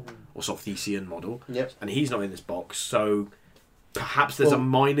model or Solthesian model, Yep. and he's not in this box. So perhaps there's a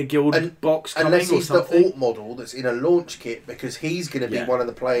minor guild box coming unless or he's something. the alt model that's in a launch kit, because he's going to be one of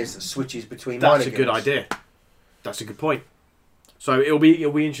the players that switches between. That's minor a good guilds. idea. That's a good point. So it'll be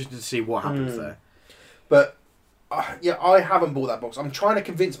interesting to see what happens there. But yeah, I haven't bought that box. I'm trying to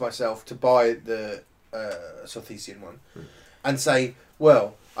convince myself to buy the Solthesian one, and say,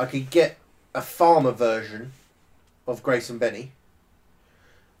 well, I could get a farmer version of Grace and Benny.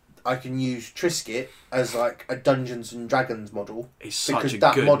 I can use Trisket as like a Dungeons and Dragons model. It's such because a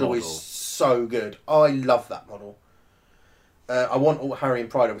that good model is so good. I love that model. I want all Harry and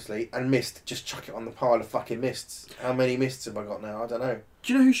Pride, obviously, and Mist. Just chuck it on the pile of fucking Mists. How many Mists have I got now? I don't know.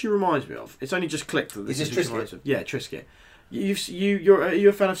 Do you know who she reminds me of? It's only just clicked that this Is is this who she reminds Trisket? me of. Yeah, Trisket. Are you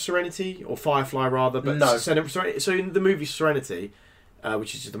a fan of Serenity or Firefly rather? But No. So in the movie Serenity,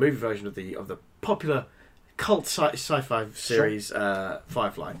 which is the movie version of the popular cult sci-fi series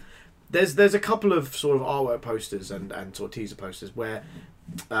Firefly, there's a couple of sort of artwork posters and sort of teaser posters where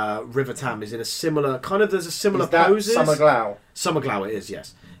River Tam is in a similar kind of. There's a similar Is that poses. Summer Glau? Summer Glau, it is,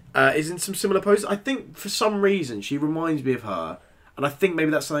 yes. Is in some similar poses. I think for some reason she reminds me of her, and I think maybe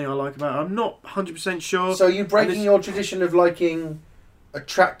that's something I like about her. I'm not 100% sure. So are you breaking your tradition of liking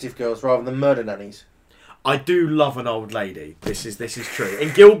attractive girls rather than murder nannies? I do love an old lady. This is true.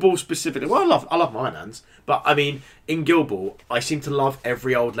 In Guild Ball specifically, well, I love my nans, but I mean, in Guild Ball, I seem to love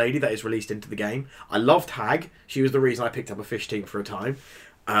every old lady that is released into the game. I loved Hag. She was the reason I picked up a fish team for a time.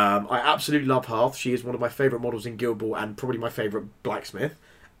 I absolutely love Hearth. She is one of my favourite models in Guild Ball and probably my favourite blacksmith.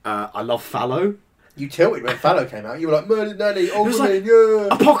 I love Fallow. You tilted when Fallow came out. You were like, murder nanny, old was woman, like, yeah.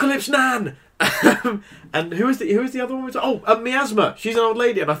 Apocalypse Nan! And who is the other one? Miasma. She's an old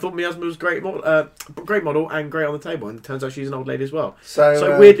lady, and I thought Miasma was great model and great on the table, and it turns out she's an old lady as well.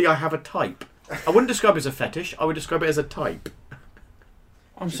 So weirdly, I have a type. I wouldn't describe it as a fetish. I would describe it as a type.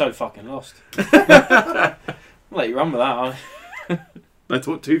 I'm so fucking lost. I'll let you run with that. aren't I? I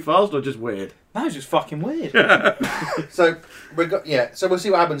talk too fast or just weird? That was just fucking weird. So So we'll see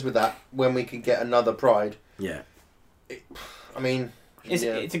what happens with that when we can get another Pride. Yeah. I mean,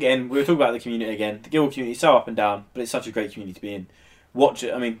 It's again, we were talking about the community again. The Guild community is so up and down, but it's such a great community to be in. Watch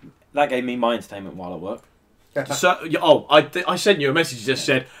it. I mean, that gave me my entertainment while at work. I sent you a message that just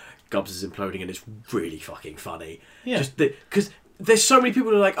said Gubs is imploding and it's really fucking funny. Yeah. Because there's so many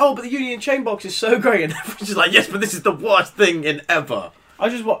people who are like, oh, but the Union Chain box is so great, and everyone's just like, yes, but this is the worst thing in ever. I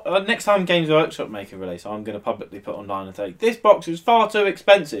just want next time Games Workshop make a release, I'm going to publicly put online and say this box is far too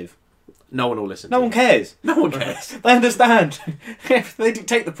expensive. No one will listen. No one cares. No one cares. They understand. If they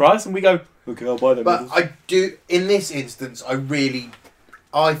dictate the price, and we go, okay, I'll buy them. but I do, in this instance, I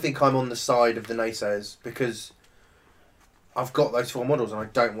think I'm on the side of the naysayers because I've got those 4 models and I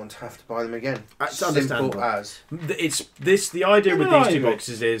don't want to have to buy them again. That's Simple understandable. as. The idea with No, these two I agree.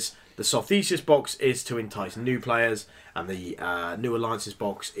 boxes is the Solthesius box is to entice new players, and the New Alliances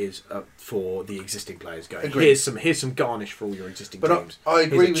box is for the existing players. Going, Agreed. here's some garnish for all your existing But teams. I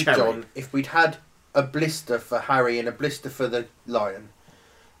agree Here's with a cherry. John. If we'd had a blister for Harry and a blister for the Lion,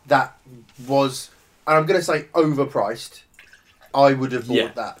 that was, and I'm going to say overpriced, I would have bought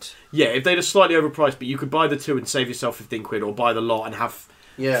Yeah. that. Yeah, if they'd have slightly overpriced, but you could buy the 2 and save yourself 15 quid, or buy the lot and have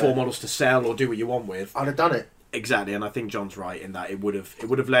Yeah. 4 models to sell or do what you want with. I'd have done it. Exactly, and I think John's right in that it would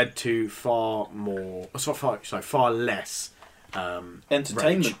have led to far less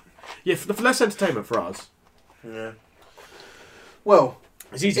Entertainment. rage. Yeah, for less entertainment for us. Yeah. Well,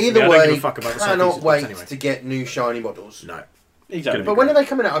 It's easy. either for me. I don't give way, a fuck about the cannot Southeast box wait anyway. to get new shiny models. No, Exactly. But when are they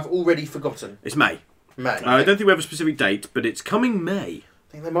coming out? I've already forgotten. it's May. May. I don't think we have a specific date, but it's coming May.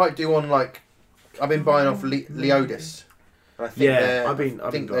 I think they might do on like. I've been buying off Leodis. And I think Yeah, I've been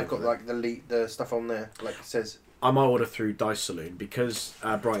they've going got for like the stuff on there, like it says. I might order through Dice Saloon because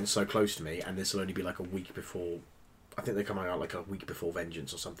Brighton's so close to me, and this will only be like a week before. I think they're coming out like a week before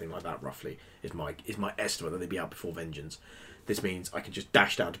Vengeance or something like that. Roughly is my estimate that they'd be out before Vengeance. This means I can just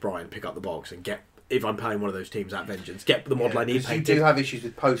dash down to Brighton, pick up the box, and get, if I'm playing one of those teams at Vengeance, get the model I need 'cause you painted. do have issues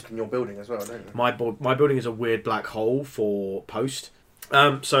with post in your building as well, don't you? My building is a weird black hole for post.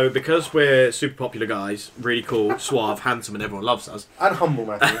 So because we're super popular guys, really cool, suave, handsome, and everyone loves us, And humble,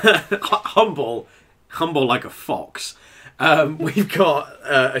 Matthew. humble like a fox. We've got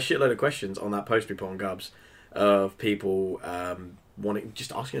a shitload of questions on that post we put on Gubs of people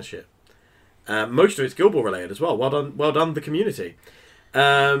just asking us shit. Most of it's Guild Ball related as well. Well done, the community.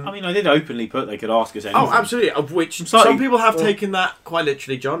 I mean, I did openly put they could ask us anything. Oh, absolutely. Of which Sorry. some people have taken that quite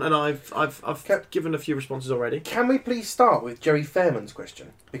literally, John, and I've Can- given a few responses already. Can we please start with Jerry Fairman's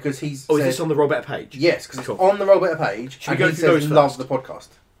question? Because he's Oh, is this on the Roll Better page? Yes, because Cool. it's on the Roll Better page, Should we and go he through those says loves first? the podcast.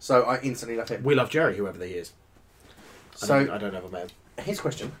 So I instantly love him. We love Jerry, whoever he is. So I don't ever met him. his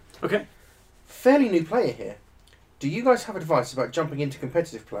question: Okay. fairly new player here. Do you guys have advice about jumping into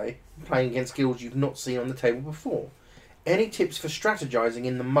competitive play, playing against guilds you've not seen on the table before? Any tips for strategizing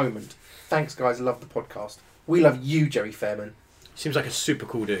in the moment? Thanks, guys. Love the podcast. We love you, Jerry Fairman. Seems like a super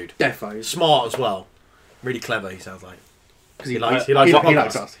cool dude. Defo. Smart as well. Really clever, he sounds like. Because He he likes he the podcast.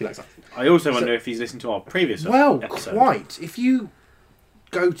 likes us. He likes us. I also wonder if he's listened to our previous Well, episode. quite. If you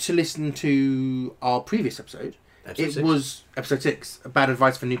go to listen to our previous episode, Episode it 6. was episode 6, bad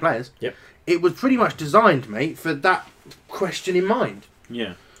advice for new players. Yep. It was pretty much designed, mate, for that question in mind.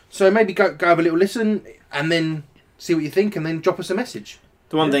 Yeah. So maybe go have a little listen and then see what you think, and then drop us a message.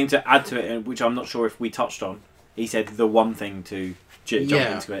 The one thing to add to it, which I'm not sure if we touched on, he said the one thing to jump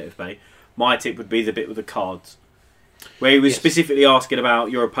Yeah. into competitive play. My tip would be the bit with the cards, where he was Yes. specifically asking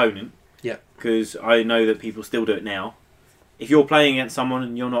about your opponent. Yeah. Because I know that people still do it now. If you're playing against someone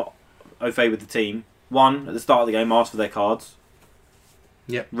and you're not au fait with the team, one, at the start of the game, ask for their cards.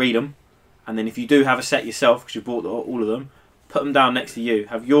 Yep. Read them. And then if you do have a set yourself, because you bought all of them, put them down next to you.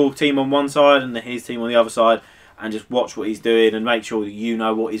 Have your team on one side and then his team on the other side, and just watch what he's doing and make sure that you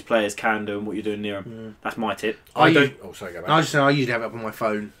know what his players can do and what you're doing near him. That's my tip. I don't. Oh, sorry, go back. I just say I usually have it up on my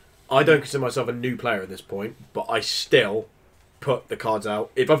phone. I don't consider myself a new player at this point, but I still put the cards out.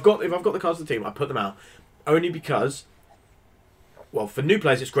 If I've got the cards of the team, I put them out only because, well, for new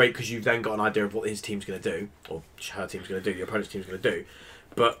players it's great because you've then got an idea of what his team's going to do or her team's going to do, your opponent's team's going to do.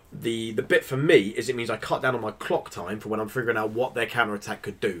 But the bit for me is it means I cut down on my clock time for when I'm figuring out what their counter attack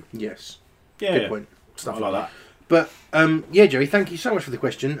could do. Yes. Yeah. Good point. Stuff I like like that. But yeah, Jerry, thank you so much for the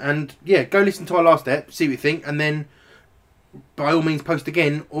question. And yeah, go listen to our last ep, see what you think, and then by all means post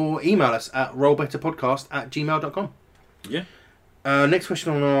again or email us at rollbetterpodcast@gmail.com. Yeah. Next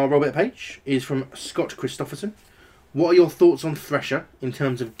question on our Rollbetter page is from Scott Christopherson. What are your thoughts on Thresher in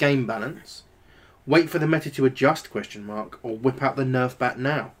terms of game balance? Wait for the meta to adjust, or whip out the nerf bat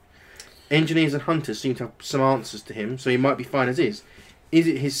now? Engineers and hunters seem to have some answers to him, so he might be fine as is. Is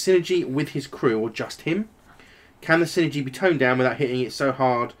it his synergy with his crew or just him? Can the synergy be toned down without hitting it so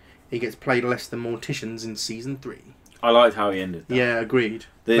hard he gets played less than Morticians in Season 3? I liked how he ended that. Yeah, agreed.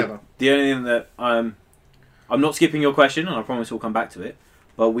 The Clever. only thing that I'm not skipping your question, and I promise we'll come back to it.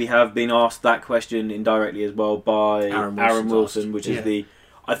 But we have been asked that question indirectly as well by Aaron Wilson, which is Yeah. the.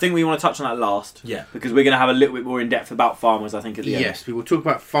 I think we want to touch on that last. Yeah. Because we're going to have a little bit more in depth about farmers. I think at the end. Yes, we will talk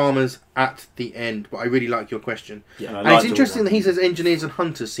about farmers at the end, but I really like your question. Yeah. And I And liked it's all interesting that. that he says engineers and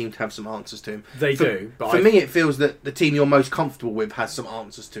hunters seem to have some answers to him. They For- do, but For me, it feels that the team you're most comfortable with has some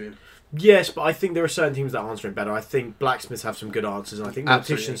answers to him. yes, but I think there are certain teams that answer him better. I think Blacksmiths have some good answers, and I think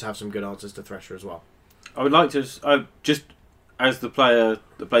Absolutely. Morticians have some good answers to Thresher as well. I would like to just as the player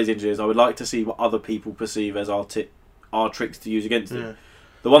that plays engineers, I would like to see what other people perceive as our tricks to use against him. Yeah.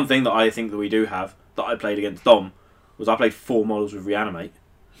 The one thing that I think that we do have that I played against Dom was I played 4 models with Reanimate.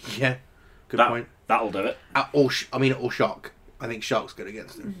 Yeah, good That- point. That'll do it. Or Shock. I think Shock's good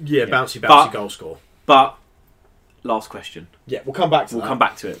against him. Yeah, Yeah. bouncy But- goal score. But last question. Yeah, we'll come back to We'll that. come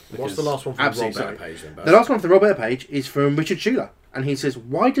back to it. What's because- the last one from the Roll Absolutely, Better page then, Baz? The last one for the Rollbetter page is from Richard Schuler, and he says,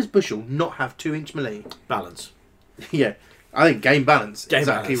 "Why does Bushel not have 2-inch melee?" Balance. Yeah, I think game balance. Game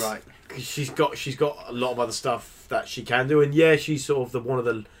exactly balance. right. 'Cause she's got a lot of other stuff that she can do, and yeah, she's sort of one of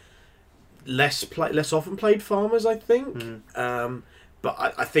the less often played farmers, I think. But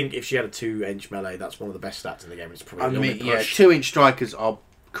I think if she had a 2-inch melee, that's one of the best stats in the game. It's probably I a little mean, bit yeah, push. 2-inch strikers are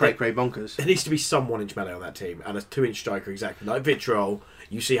cray bonkers. There needs to be some 1-inch melee on that team, and a 2-inch striker exactly like Vitriol.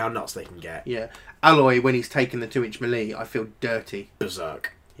 You see how nuts they can get. Yeah, Alloy when he's taken the 2-inch melee, I feel dirty.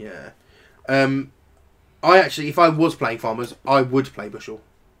 Berserk. Yeah. I actually, if I was playing farmers, I would play Bushel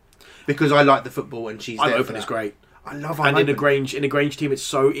because I like the football and she's I'm there. open for is that. great. I love And in a Open. Grange team,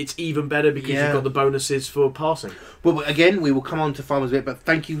 it's even better because Yeah. you've got the bonuses for passing. Well, again, we will come on to farmers a bit, but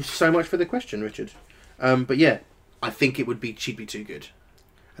thank you so much for the question, Richard. But yeah, I think she'd be too good,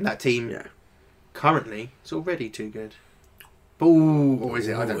 and that team Yeah. currently is already too good. Ooh, or is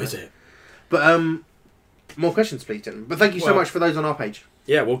it? I don't know. Is it? But more questions, please, gentlemen. But thank you so Well- much for those on our page.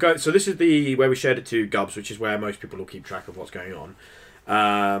 Yeah, we'll go. So this is where we shared it to Gubs, which is where most people will keep track of what's going on.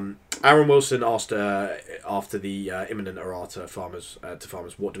 Aaron Wilson asked after the imminent errata farmers,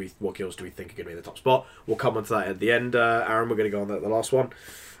 what kills do we think are going to be in the top spot? We'll come on to that at the end. Aaron, we're going to go on the last one.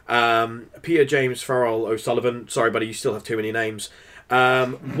 Peter James Farrell O'Sullivan. Sorry, buddy, you still have too many names.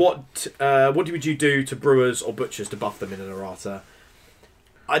 What would you do to Brewers or Butchers to buff them in an errata?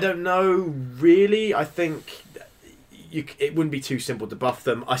 I don't know, really. I think it wouldn't be too simple to buff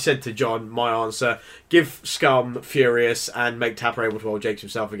them. I said to John, my answer, give Scum Furious and make Tapper able to hold Jakes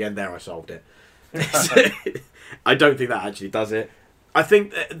himself again. There, I solved it. I don't think that actually does it. I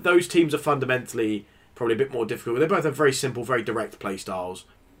think that those teams are fundamentally probably a bit more difficult. They both have very simple, very direct play styles.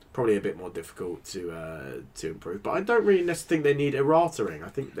 Probably a bit more difficult to improve. But I don't really necessarily think they need errata-ing. I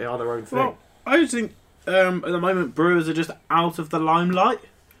think they are their own thing. Well, I just think at the moment Brewers are just out of the limelight.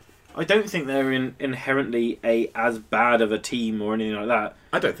 I don't think they're inherently as bad of a team or anything like that.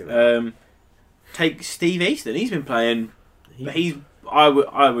 I don't think that. Take Steve Easton. He's been playing. I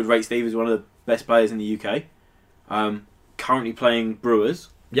would rate Steve as one of the best players in the UK. Currently playing Brewers.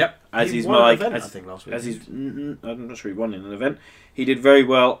 Yep. As he's won an like, event, as, I think last week. as he's, I'm not sure he won in an event. He did very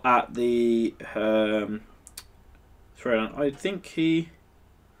well at the. I think he.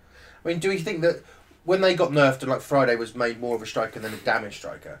 I mean, do we think that when they got nerfed and like Friday was made more of a striker than a damage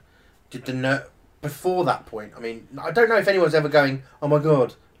striker, did the nerf before that point? I mean, I don't know if anyone's ever going, oh my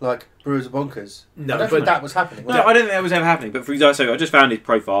god, like Brewers are bonkers. No, I don't think that was happening. Was No, it? I don't think that was ever happening. But for example, so I just found his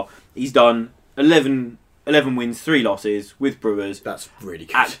profile. He's done 11 wins, 3 losses with Brewers That's really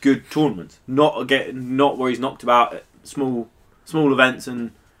good. at good tournaments. Not where he's knocked about at small events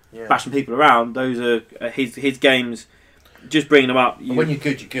and Yeah. bashing people around. Those are his games. Just bringing them up. When you're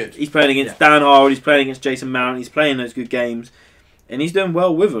good, you're good. He's playing against Dan Harwood. He's playing against Jason Mount. He's playing those good games, and he's doing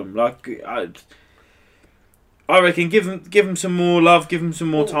well with them. Like I reckon, give him some more love. Give him some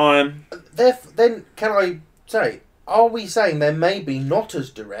more time. Then can I say, are we saying they're maybe not as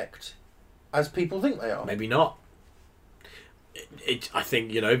direct as people think they are? Maybe not. I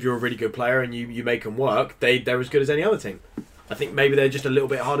think, if you're a really good player and you make them work, they're as good as any other team. I think maybe they're just a little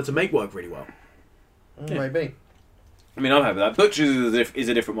bit harder to make work really well. Maybe. I mean, I'm happy with that. Butchers is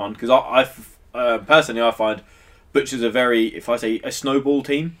a different one because I personally I find Butchers are very, if I say a snowball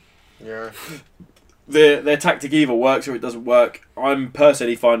team. Yeah. Their tactic either works or it doesn't work. I'm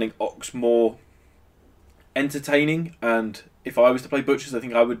personally finding Ox more entertaining, and if I was to play Butchers, I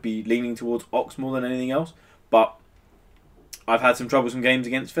think I would be leaning towards Ox more than anything else. But I've had some troublesome games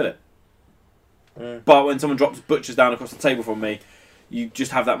against Philip. But when someone drops Butchers down across the table from me, you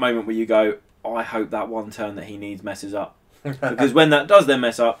just have that moment where you go, I hope that one turn that he needs messes up. Because when that does then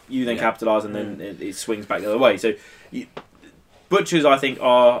mess up, you then capitalise and then it swings back the other way. So Butchers, I think,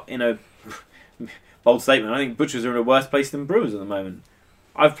 are in a bold statement. I think Butchers are in a worse place than Brewers at the moment.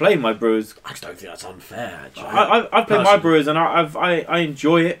 I've played my Brewers. I just don't think that's unfair, actually. I've played my Brewers and I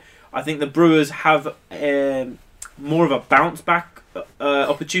enjoy it. I think the Brewers have more of a bounce back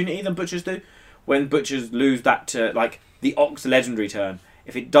opportunity than Butchers do. When Butchers lose that like the Ox legendary turn,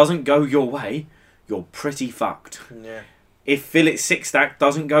 if it doesn't go your way, you're pretty fucked. Yeah. If Philip's 6-stack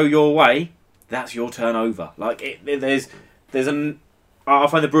doesn't go your way, that's your turn over. Like I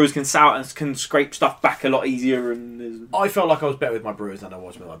find the Brewers can sout and can scrape stuff back a lot easier. And I felt like I was better with my Brewers than I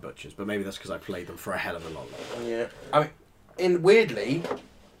was with my Butchers, but maybe that's because I played them for a hell of a lot longer. Yeah. I mean, weirdly,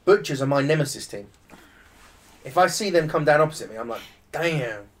 Butchers are my nemesis team. If I see them come down opposite me, I'm like,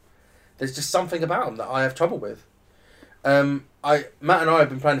 damn. There's just something about them that I have trouble with. Matt and I have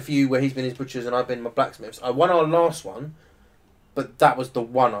been playing a few where he's been his Butchers and I've been my Blacksmiths. I won our last one, but that was the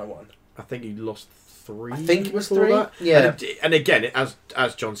one I won. I think you lost 3. I think it was before 3. that. Yeah. And again,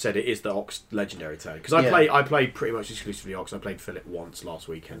 as John said, it is the Ox legendary turn. Because I played pretty much exclusively Ox. I played Philip once last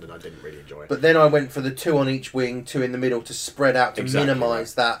weekend and I didn't really enjoy it. But then I went for the 2 on each wing, 2 in the middle to spread out to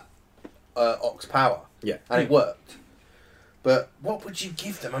minimise that Ox power. Yeah. And it worked. But what would you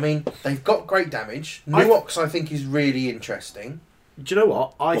give them? I mean, they've got great damage. New Ox, I think, is really interesting. Do you know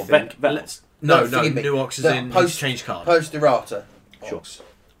what? I think... forgive me. New Ox is in change card. Post-errata. Sure.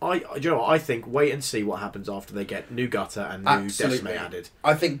 Do you know what? I think wait and see what happens after they get new Gutter and new Decimate added.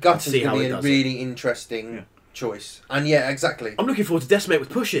 I think Gutter's going to be a really it. interesting choice. And yeah, exactly. I'm looking forward to Decimate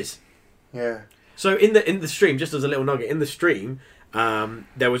with pushes. Yeah. So in the stream, just as a little nugget, in the stream,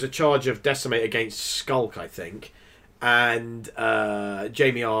 there was a charge of Decimate against Skulk, I think, and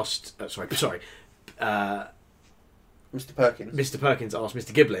Jamie asked, Mr. Perkins. Mr. Perkins asked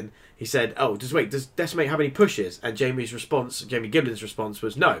Mr. Giblin. He said, does Decimate have any pushes? And Jamie Giblin's response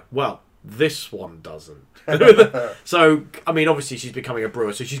was, no. Well, this one doesn't. So, I mean, obviously she's becoming a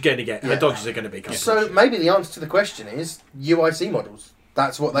brewer, so she's going to get her dodges are going to become. So maybe the answer to the question is UIC models.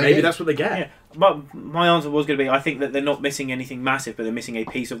 That's what they. Maybe that's what they get. Yeah. But my answer was going to be, I think that they're not missing anything massive, but they're missing a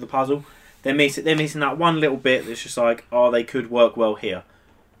piece of the puzzle. They're missing that one little bit that's just like, they could work well here.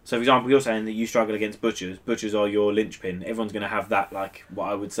 So, for example, you're saying that you struggle against Butchers. Butchers are your linchpin. Everyone's going to have that, like, what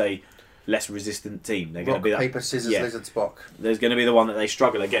I would say, less resistant team. They're going to Rock, be that. paper, scissors, yeah. lizard, Spock. There's going to be the one that they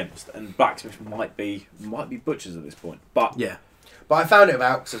struggle against, and Blacksmith might be Butchers at this point. But Yeah. But I found it with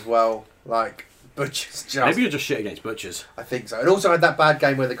Alks as well. Like, Butchers just... Maybe you're just shit against butchers. I think so. And also I had that bad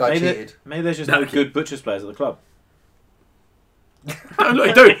game where the guy cheated. maybe there's just No. no good Butchers players at the club. Don't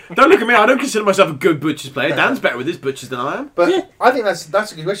look at me. I don't consider myself a good butchers player. Dan's better with his butchers than I am. But I think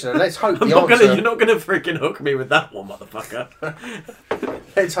that's a good question. And let's hope I'm the not answer... gonna. You're not gonna freaking hook me with that one, motherfucker.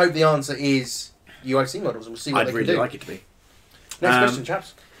 Let's hope the answer is UIC models, and we'll see what I'd they really can do. like it to be. Next question,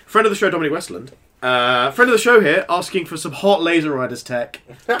 chaps. Friend of the show, Dominic Westland. Friend of the show here, asking for some hot Laser Riders tech.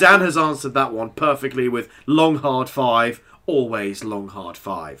 Dan has answered that one perfectly with long hard 5, always long hard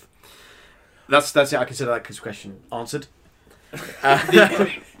 5. That's it. I consider that question answered.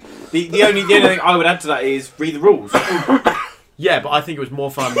 The only thing I would add to that is read the rules. Yeah, but I think it was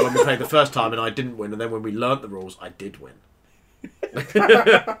more fun when we played the first time and I didn't win, and then when we learnt the rules, I did win.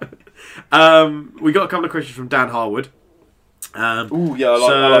 We got a couple of questions from Dan Harwood. Ooh, yeah,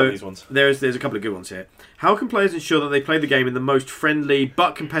 I like these ones. There's a couple of good ones here. How can players ensure that they play the game in the most friendly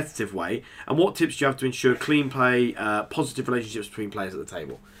but competitive way? And what tips do you have to ensure clean play, positive relationships between players at the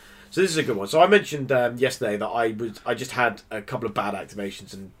table? So this is a good one. So I mentioned yesterday that I just had a couple of bad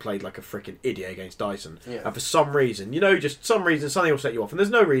activations and played like a freaking idiot against Dyson. Yeah. And for some reason, just some reason, something will set you off. And there's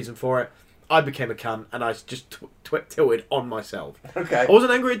no reason for it. I became a cunt and I just tilted on myself. Okay. I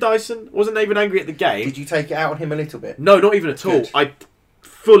wasn't angry at Dyson. Wasn't even angry at the game. Did you take it out on him a little bit? No, not even at all. Good. I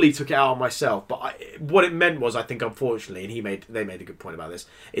fully took it out on myself. But what it meant was, I think, unfortunately, and they made a good point about this,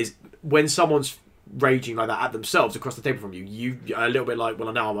 is when someone's raging like that at themselves across the table from you, you're a little bit like,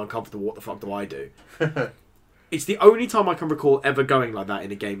 well, now I'm uncomfortable. What the fuck do I do? It's the only time I can recall ever going like that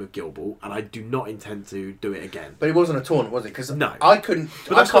in a game of Guild Ball, and I do not intend to do it again. But it wasn't a tournament, was it? Because No. I couldn't.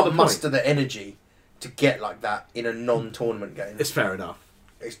 But I that's not can't the point. muster the energy to get like that in a non-tournament game. It's fair enough.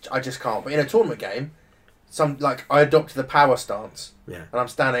 I just can't. But in a tournament game, I adopted the power stance, Yeah. and I'm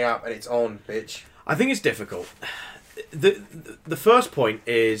standing up, and it's on, bitch. I think it's difficult. The first point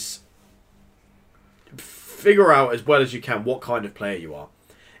is figure out as well as you can what kind of player you are.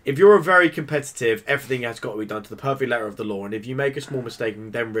 If you're a very competitive, everything has got to be done to the perfect letter of the law, and if you make a small mistake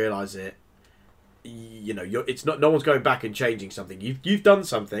and then realise it, it's not. No one's going back and changing something. You've done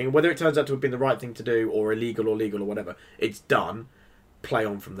something, and whether it turns out to have been the right thing to do or illegal or legal or whatever, it's done. Play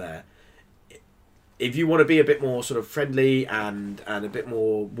on from there. If you want to be a bit more sort of friendly and a bit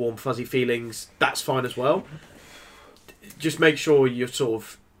more warm fuzzy feelings, that's fine as well. Just make sure you're sort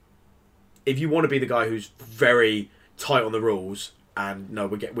of, if you want to be the guy who's very tight on the rules and no,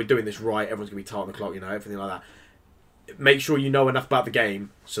 we're doing this right, everyone's gonna be tight on the clock, everything like that. Make sure you know enough about the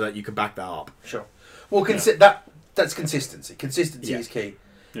game so that you can back that up. Sure. Well, that's consistency. Consistency Yeah. is key.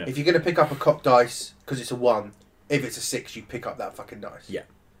 Yeah. If you're going to pick up a cock dice because it's a 1, if it's a 6, you pick up that fucking dice. Yeah.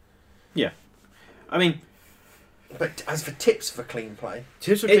 I mean, But as for tips for clean play,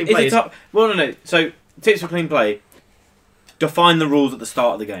 Tips for clean is play it is, up? Well, no. So tips for clean play: define the rules at the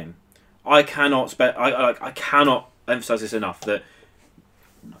start of the game. I cannot emphasize this enough that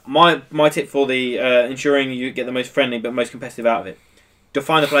my tip for the ensuring you get the most friendly but most competitive out of it: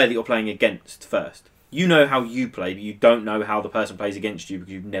 define the player that you're playing against first. You know how you play, but you don't know how the person plays against you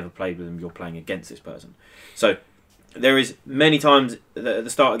because you've never played with them. You're playing against this person. So there is many times at the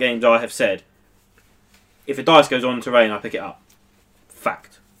start of games I have said, if a dice goes on terrain, I pick it up.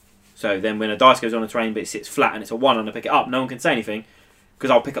 Fact. So then when a dice goes on a terrain but it sits flat and it's a 1 and I pick it up, no one can say anything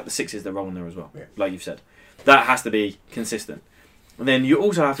because I'll pick up the 6s that are on there as well, Yeah. like you've said. That has to be consistent. And then you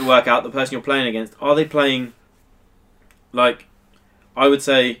also have to work out the person you're playing against. Are they playing, like, I would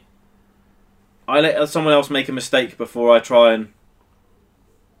say, I let someone else make a mistake before I try and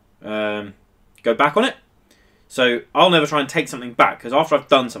go back on it. So I'll never try and take something back because after I've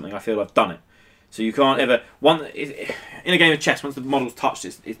done something, I feel I've done it. So you can't ever in a game of chess. Once the model's touched,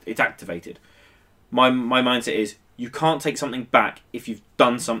 it's activated. My mindset is you can't take something back if you've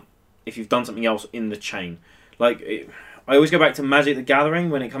done something else in the chain. I always go back to Magic the Gathering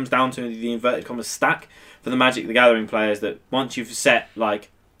when it comes down to the inverted commas stack for the Magic the Gathering players. That once you've set like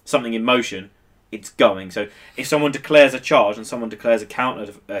something in motion, it's going. So if someone declares a charge and someone declares a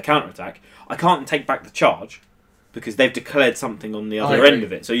counter attack, I can't take back the charge because they've declared something on the other end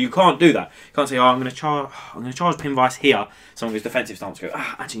of it. So you can't do that. You can't say, "Oh, I'm going to charge Pin Vice here." Someone goes defensive stance, go,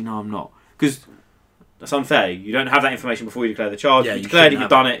 actually no, I'm not, because that's unfair. You don't have that information before you declare the charge. Yeah, you you declared it, shouldn't you've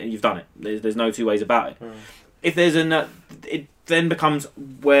done it, and you've done it. There's no two ways about it. If there's it then becomes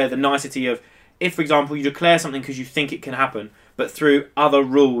where the nicety of, if for example you declare something because you think it can happen, but through other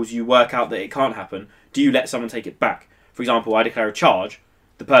rules you work out that it can't happen, do you let someone take it back? For example, I declare a charge,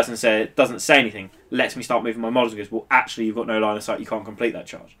 the person doesn't say anything, lets me start moving my models and goes, well actually you've got no line of sight, you can't complete that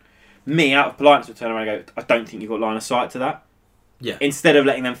charge. Me, out of politeness, would turn around and go, I don't think you've got line of sight to that. Yeah. Instead of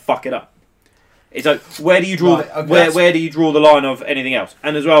letting them fuck it up. It's like, where do you draw Right, okay, where do you draw the line of anything else?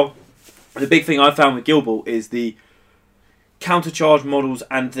 And as well, the big thing I've found with Guild Ball is the countercharge models,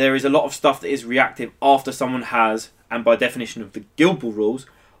 and there is a lot of stuff that is reactive after someone has, and by definition of the Guild Ball rules,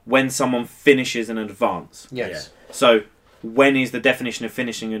 when someone finishes an advance. Yes. So, when is the definition of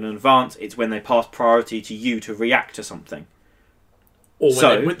finishing an advance? It's when they pass priority to you to react to something. Or when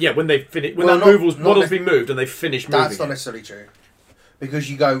So- when they finish, when Well, that not- not model's nec- been moved and they finish moving. That's not necessarily true.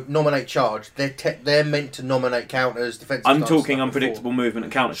 Because you go nominate charge, they're meant to nominate counters, defensive. I'm stance, talking stuff unpredictable movement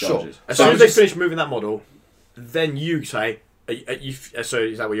and counter Sure. charges. As So soon I'm as they just- finish moving that model, then you say, so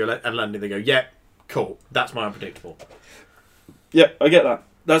is that where you're and landing? They go, yeah, cool. That's my unpredictable. Yeah, I get that.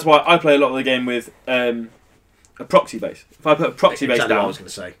 That's why I play a lot of the game with a proxy base. If I put a proxy base Exactly what I down, was going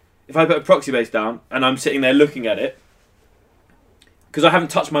to say. if I put a proxy base down and I'm sitting there looking at it, because I haven't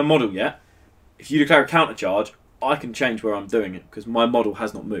touched my model yet, if you declare a counter charge, I can change where I'm doing it because my model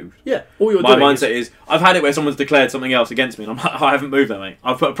has not moved. Yeah, all you're My doing mindset is, I've had it where someone's declared something else against me and I'm like, I haven't moved that, mate.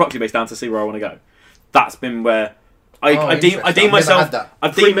 I've put a proxy base down to see where I want to go. That's been where I deem I've never myself. had that.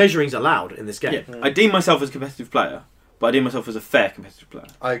 I've deemed, pre-measuring's allowed in this game. yeah, I deem myself as a competitive player, but I deem myself as a fair competitive player.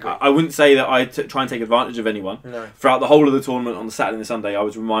 I agree. I wouldn't say that I try and take advantage of anyone. No. Throughout the whole of the tournament on the Saturday and the Sunday, I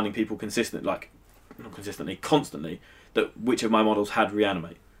was reminding people constantly, that which of my models had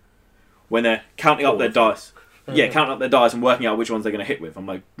reanimate. When they're counting up their dice. Yeah, counting up their dice and working out which ones they're going to hit with. I'm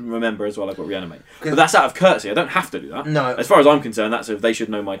like, remember as well, I've got reanimate. But that's out of courtesy. I don't have to do that. No. As far as I'm concerned, that's if they should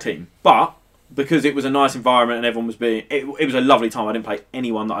know my team. But because it was a nice environment and everyone was being, it was a lovely time. I didn't play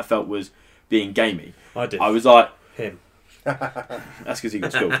anyone that I felt was being gamey. I did. I was like, Him. that's because he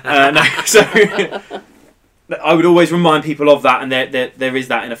got school. No, so I would always remind people of that, and there is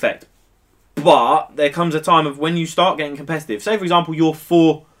that in effect. But there comes a time of when you start getting competitive. Say, for example, you're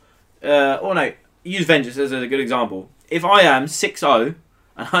use Vengeance as a good example. If I am 6-0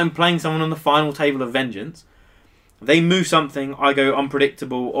 and I'm playing someone on the final table of Vengeance, they move something, I go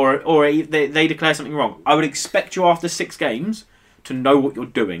unpredictable, or they declare something wrong. I would expect you after 6 games to know what you're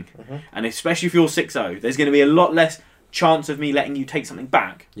doing. Mm-hmm. And especially if you're 6-0, there's going to be a lot less chance of me letting you take something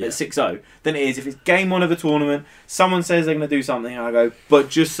back Yeah. at 6-0 than it is if it's game 1 of a tournament, someone says they're going to do something, and I go, but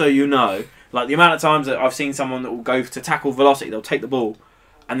just so you know, like the amount of times that I've seen someone that will go to tackle velocity, they'll take the ball,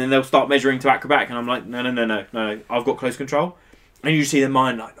 and then they'll start measuring to acrobatic, and I'm like, no, I've got close control. And you see their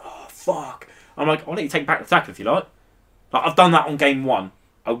mind like, oh, fuck. I'm like, I'll let you take back the tackle if you like. Like, I've done that on game 1.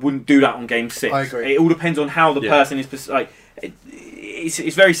 I wouldn't do that on game 6. I agree. It all depends on how the Yeah. person is, like,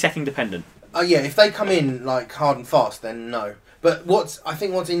 it's very setting dependent. Yeah, if they come in like hard and fast, then no. But I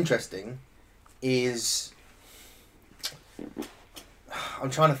think what's interesting is I'm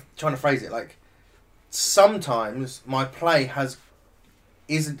trying to phrase it like sometimes my play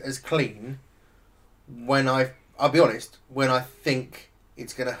isn't as clean when I'll be honest, when I think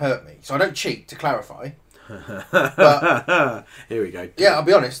it's going to hurt me. So I don't cheat, to clarify. But Here we go. yeah, I'll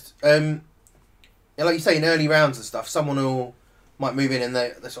be honest. Like you say, in early rounds and stuff, someone might move in and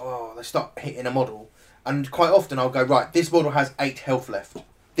they start hitting a model, and quite often I'll go, right, this model has 8 health left.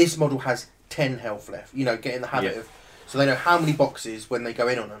 This model has 10 health left. You know, get in the habit of, so they know how many boxes when they go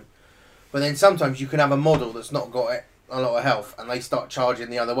in on them. But then sometimes you can have a model that's not got a lot of health, and they start charging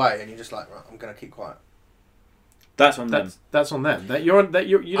the other way, and you're just like, right, I'm going to keep quiet. That's on them. That's on them. You don't I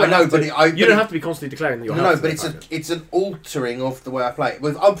know, have to, but you don't have to be constantly declaring that you're No, but it's an altering of the way I play.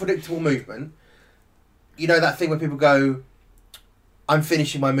 With unpredictable movement, you know that thing where people go, I'm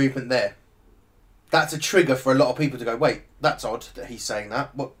finishing my movement there. That's a trigger for a lot of people to go, wait, that's odd that he's saying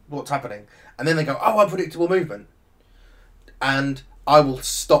that. What's happening? And then they go, oh, unpredictable movement. And I will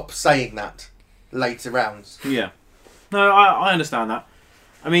stop saying that later rounds. Yeah. No, I understand that.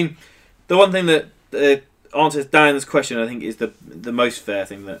 I mean, the one thing that answers Dan's question, I think, is the most fair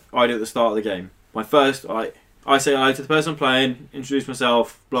thing that I do at the start of the game. I say hello to the person playing, introduce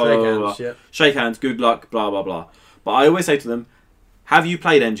myself, blah, blah, blah. Yeah. Shake hands, good luck, blah, blah, blah. But I always say to them, have you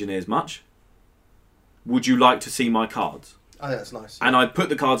played Engineers much? Would you like to see my cards? I think that's nice. And I put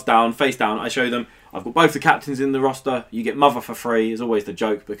the cards down, face down. I show them, I've got both the captains in the roster. You get Mother for free, is always the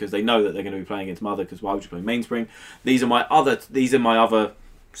joke, because they know that they're going to be playing against Mother, because why would you play Mainspring? These are my other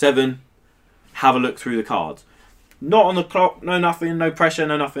 7. Have a look through the cards. Not on the clock, no nothing, no pressure,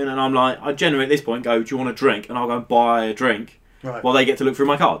 no nothing. And I'm like, I generally at this point go, do you want a drink? And I'll go and buy a drink Right. while they get to look through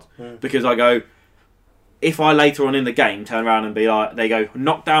my cards. Because I go, if I later on in the game turn around and be like, they go,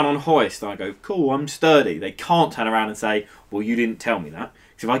 knock down on hoist, and I go, cool, I'm sturdy. They can't turn around and say, well, you didn't tell me that.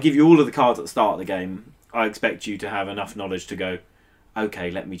 Because if I give you all of the cards at the start of the game, I expect you to have enough knowledge to go,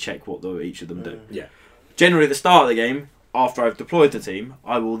 okay, let me check what each of them do. Yeah. Generally at the start of the game, after I've deployed the team,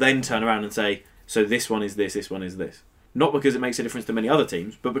 I will then turn around and say, so this one is this one is this. Not because it makes a difference to many other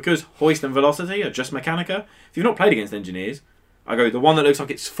teams, but because Hoist and Velocity are just Mechanica. If you've not played against Engineers, I go, the one that looks like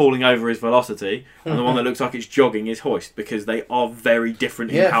it's falling over is Velocity, and the one that looks like it's jogging is Hoist, because they are very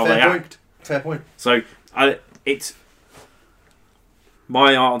different in how they act. Fair point. So, it's...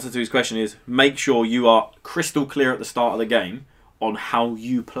 My answer to his question is, make sure you are crystal clear at the start of the game on how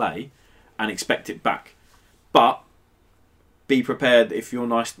you play, and expect it back. But be prepared if you're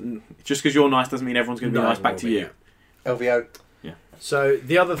nice. Just because you're nice doesn't mean everyone's going to be nice back to you. LVO. Yeah. So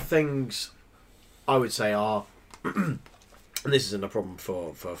the other things I would say are, and this isn't a problem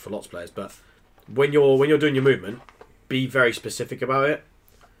for lots of players, but when you're doing your movement, be very specific about it.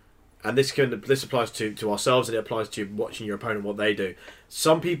 And this applies to ourselves, and it applies to watching your opponent, what they do.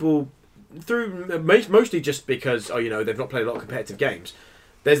 Some people, mostly just because they've not played a lot of competitive games.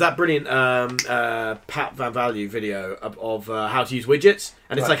 There's that brilliant Pat Van Value video of how to use widgets,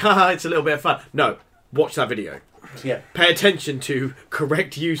 and it's like, haha, it's a little bit of fun. No, watch that video. Yeah. Pay attention to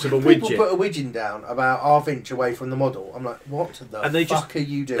correct use of a People widget. put a widget down about half inch away from the model. I'm like, what the fuck are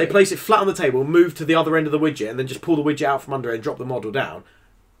you doing? They place it flat on the table, move to the other end of the widget, and then just pull the widget out from under it and drop the model down.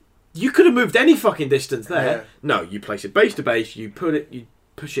 You could have moved any fucking distance there. Yeah. No, you place it base to base, you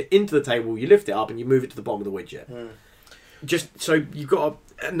push it into the table, you lift it up, and you move it to the bottom of the widget. Just so you've got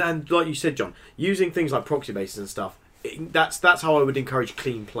to, and like you said, John, using things like proxy bases and stuff. That's how I would encourage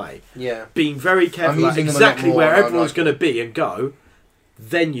clean play. Yeah. Being very careful about exactly where everyone's going to be and go.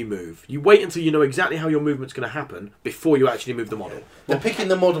 Then you move. You wait until you know exactly how your movement's going to happen before you actually move the model. They're picking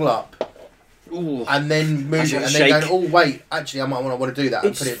the model up. Ooh. And then moving it, and then going, oh wait, actually I might want to do that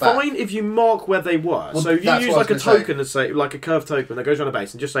and put it back. It's fine if you mark where they were. Well, so you that's use what like I a was gonna token and say, like a curved token that goes around a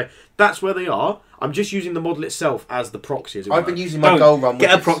base, and just say, that's where they are. I'm just using the model itself as the proxy. As it I've were. been using my goal run.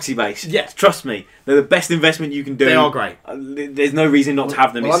 Get a proxy base. Yeah. Trust me, they're the best investment you can do. They are great. There's no reason not to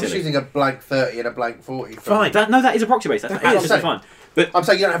have them. Well, I'm just using a blank 30 and a blank 40. Fine. That is a proxy base. That's absolutely fine. But I'm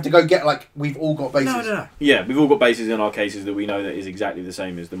saying you don't have to go get, like, we've all got bases. No. yeah, we've all got bases in our cases that we know that is exactly the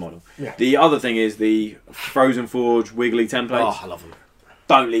same as the model. Yeah. The other thing is the Frozen Forge wiggly templates. Oh, I love them.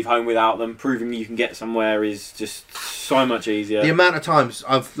 Don't leave home without them. Proving you can get somewhere is just so much easier. The amount of times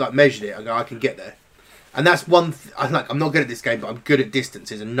I've measured it, I go, I can get there. And that's one... I'm not good at this game, but I'm good at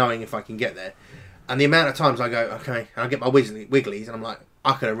distances and knowing if I can get there. And the amount of times I go, okay, and I get my wigglies, and I'm like,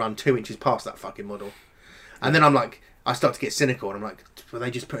 I could have run 2 inches past that fucking model. And then I'm like... I start to get cynical, and I'm like, were they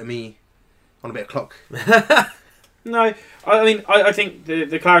just putting me on a bit of clock? No, I mean, I think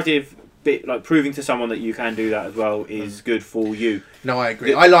the clarity of proving to someone that you can do that as well is good for you. No, I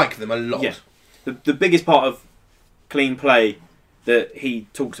agree. I like them a lot. Yeah. The biggest part of clean play that he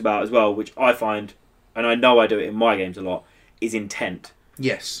talks about as well, which I find, and I know I do it in my games a lot, is intent.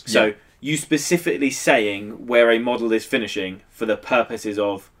 Yes. So you specifically saying where a model is finishing for the purposes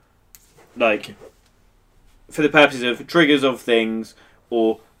of, triggers of things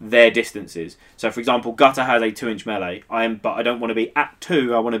or their distances. So, for example, Gutter has a 2-inch melee. But I don't want to be at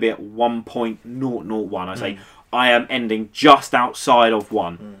 2. I want to be at 1.001. I say I am ending just outside of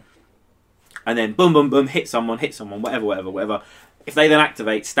 1, and then boom, boom, boom, hit someone, whatever. If they then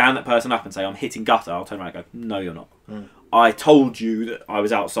activate, stand that person up and say I'm hitting Gutter, I'll turn around and go, no, you're not. I told you that I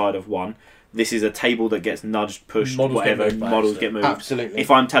was outside of 1. This is a table that gets nudged, pushed, models get moved. Absolutely. If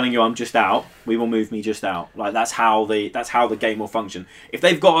I'm telling you I'm just out, we will move me just out. Like that's how the game will function. If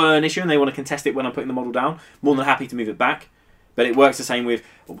they've got an issue and they want to contest it when I'm putting the model down, more than happy to move it back. But it works the same with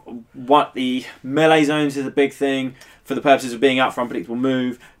what the melee zones is a big thing for the purposes of being out for unpredictable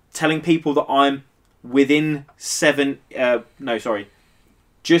move. Telling people that I'm within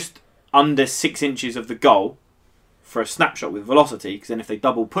just under 6 inches of the goal for a snapshot with velocity, because then if they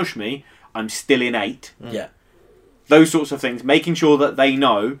double push me, I'm still in 8. Yeah. Those sorts of things, making sure that they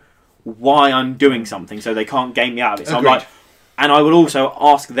know why I'm doing something so they can't game me out of it. So I'm like, and I will also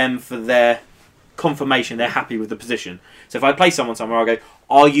ask them for their confirmation they're happy with the position. So if I place someone somewhere, I'll go,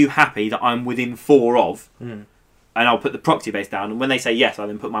 are you happy that I'm within 4 of? And I'll put the proxy base down, and when they say yes, I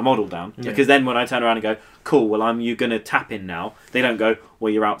then put my model down. Because then when I turn around and go, cool, well, you going to tap in now, they don't go,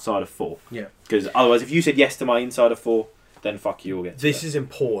 well, you're outside of 4. Yeah. Because otherwise, if you said yes to my inside of 4, then fuck you, all get This is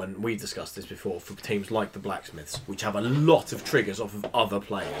important. We've discussed this before for teams like the Blacksmiths, which have a lot of triggers off of other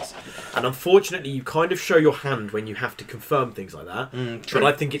players. And unfortunately, you kind of show your hand when you have to confirm things like that. But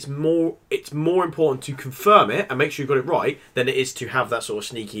I think it's more important to confirm it and make sure you got it right than it is to have that sort of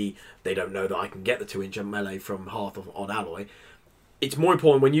sneaky, they don't know that I can get the 2-inch melee from Hearth on Alloy. It's more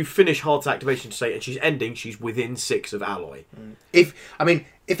important when you finish Hearth's activation state and she's ending, she's within 6 of Alloy. If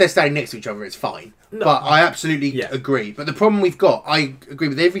they're standing next to each other, it's fine. No, but I absolutely agree. But the problem we've got, I agree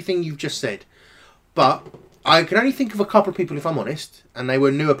with everything you've just said. But I can only think of a couple of people, if I'm honest, and they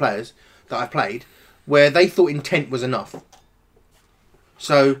were newer players that I've played, where they thought intent was enough.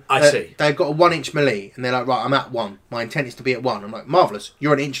 So I see. They've got a 1 inch melee, and they're like, right, I'm at 1. My intent is to be at 1. I'm like, marvellous.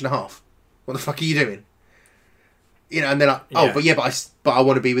 You're an inch and a half. What the fuck are you doing? You know, and they're like, oh, Yeah. but I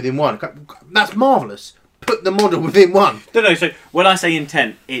want to be within 1. That's marvellous. Put the model within 1. No. So when I say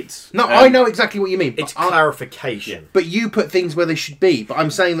intent, it's No, I know exactly what you mean. It's but clarification. But you put things where they should be. But I'm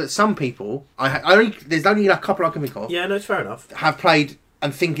saying that some people, there's only a couple I can think of, Yeah, no, it's fair enough. have played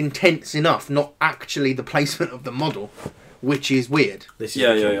and think intent's enough, not actually the placement of the model, which is weird. This is Yeah,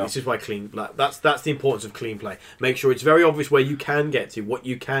 the key. yeah, yeah. This is why clean. Like, that's the importance of clean play. Make sure it's very obvious where you can get to, what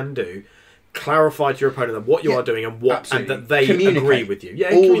you can do. Clarify to your opponent that what you Yeah, are doing and what, absolutely. and that they Communicate agree with you. Yeah,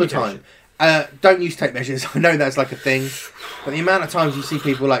 all the communication. time. Don't use tape measures. I know that's like a thing, but the amount of times you see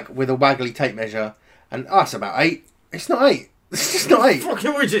people like with a waggly tape measure, and it's about 8. It's not 8. It's just not 8.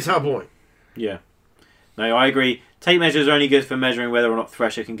 Fucking Richard's our boy. yeah. No, I agree. Tape measures are only good for measuring whether or not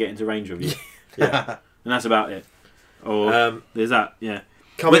Thresher can get into range of you, Yeah. and that's about it. Or there's that. Yeah.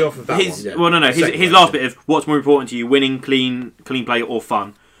 Coming But off of that his, one. Yeah. Well, no. Second His last question. bit of what's more important to you: winning, clean play, or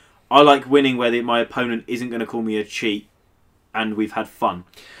fun. I like winning where my opponent isn't going to call me a cheat, and we've had fun.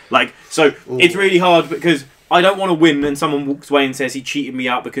 Like, so it's really hard because I don't want to win and someone walks away and says he cheated me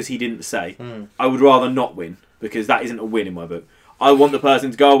out because he didn't say. I would rather not win because that isn't a win in my book. I want the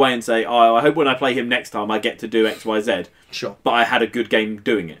person to go away and say, oh, I hope when I play him next time I get to do X, Y, Z. Sure. But I had a good game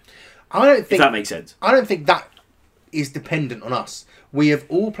doing it. I don't If think that makes sense. I don't think that is dependent on us. We have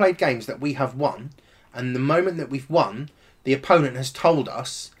all played games that we have won, and the moment that we've won, the opponent has told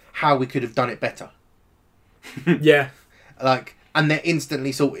us how we could have done it better. Yeah. And they're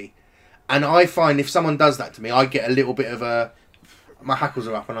instantly salty. And I find if someone does that to me, I get a little bit of my hackles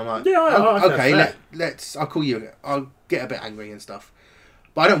are up, and I'm like, Yeah, I think okay, that's let's. I'll call you. I'll get a bit angry and stuff.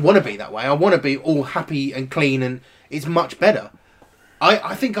 But I don't want to be that way. I want to be all happy and clean, and it's much better.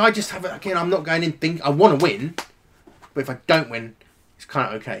 I think I just have it again. I'm not going in think I want to win, but if I don't win, it's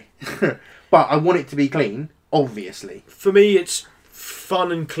kind of okay. But I want it to be clean, obviously. For me, it's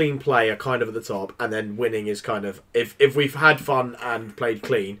fun and clean play are kind of at the top, and then winning is kind of if we've had fun and played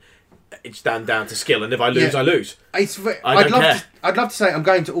clean, it's down to skill, and if I lose, Yeah. I lose. I'd don't care. love to say I'm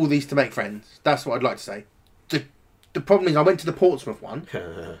going to all these to make friends. That's what I'd like to say. The problem is I went to the Portsmouth one,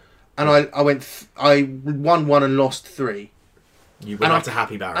 and I won 1 and lost 3. You went out to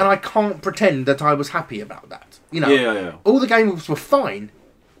Happy Barry. And I can't pretend that I was happy about that. You know, Yeah. all the games were fine,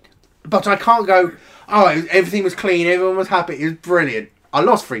 but I can't go, oh, everything was clean, everyone was happy, it was brilliant. I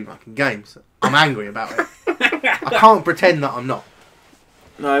lost 3 fucking games. I'm angry about it. I can't pretend that I'm not.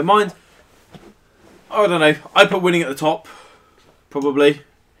 No, mine's... I don't know. I put winning at the top, probably.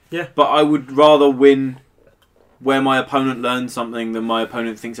 Yeah. But I would rather win where my opponent learns something than my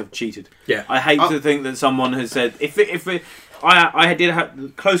opponent thinks I've cheated. Yeah. I hate to think that someone has said... I did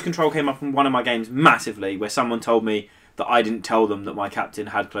have... Close control came up in one of my games massively, where someone told me that I didn't tell them that my captain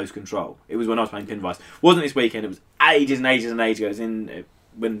had close control. It was when I was playing Pin Vice. It wasn't this weekend, it was ages and ages and ages ago. It was in...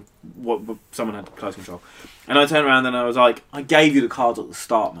 when someone had close control. And I turned around and I was like, I gave you the cards at the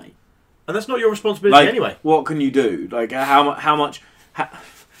start, mate. And that's not your responsibility anyway. What can you do? Like, how much...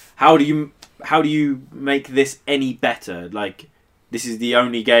 How do you make this any better? Like, this is the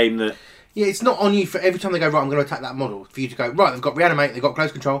only game that... Yeah, it's not on you for every time they go, right, I'm going to attack that model. For you to go, right, they've got reanimate, they've got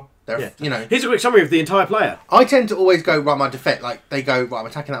close control. They're, you know. Here's a quick summary of the entire player. I tend to always go, right, my defect, like, they go, right, I'm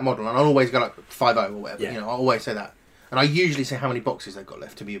attacking that model, and I'll always go, like, 5-0 or whatever. Yeah. You know, I'll always say that. And I usually say how many boxes they've got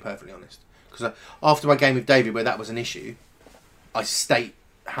left, to be perfectly honest. Because after my game with David, where that was an issue, I state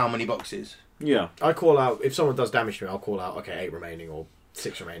how many boxes. Yeah. I call out, if someone does damage to me, I'll call out, okay, 8 remaining or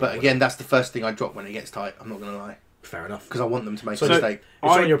 6 remaining. But again, that's the first thing I drop when it gets tight, I'm not going to lie. fair enough. Because I want them to make So- a mistake.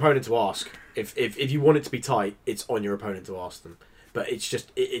 It's on your opponent to ask. If you want it to be tight, it's on your opponent to ask them. But it's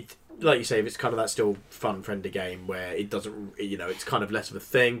just it like you say, if it's kind of that still fun, friendly game where it doesn't, you know, it's kind of less of a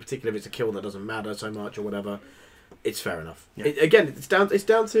thing. Particularly if it's a kill that doesn't matter so much or whatever. It's fair enough. Yeah. Again, it's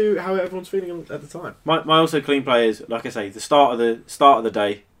down to how everyone's feeling at the time. My also clean play is, like I say, the start of the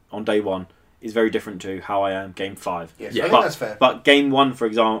day on day 1 is very different to how I am game 5. Yes, Yeah. I think that's fair. But game 1, for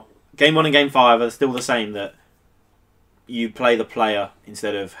example, game 1 and game 5 are still the same. That you play the player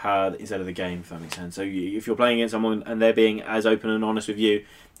instead of the game. If that makes sense. So if you're playing against someone and they're being as open and honest with you,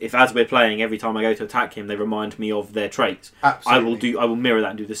 if as we're playing, every time I go to attack him, they remind me of their traits. Absolutely. I will mirror that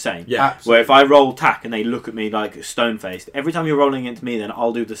and do the same. Yeah. Absolutely. Where if I roll attack and they look at me like stone faced, every time you're rolling against me, then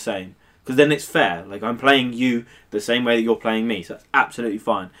I'll do the same. Because then it's fair. Like, I'm playing you the same way that you're playing me, so that's absolutely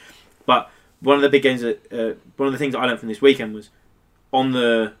fine. But one of the big games one of the things that I learned from this weekend was on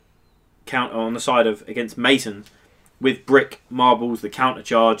the side of against Masons, with brick marbles, the counter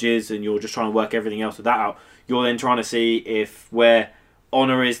charges, and you're just trying to work everything else with that out. You're then trying to see if where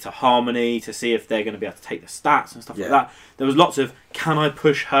honour is to harmony, to see if they're going to be able to take the stats and stuff like that. There was lots of, can I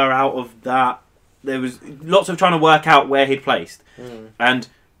push her out of that? There was lots of trying to work out where he'd placed. And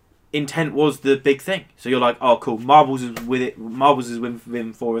intent was the big thing. So you're like, oh cool, marbles is with it. Marbles is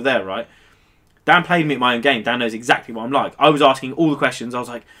within 4 of there, right? Dan played me at my own game. Dan knows exactly what I'm like. I was asking all the questions. I was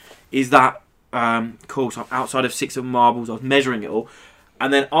like, is that cool? So I'm outside of 6 of marbles. I was measuring it all.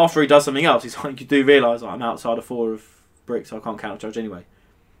 And then after he does something else, he's like, you do realise I'm outside of 4 of bricks, so I can't counter charge anyway.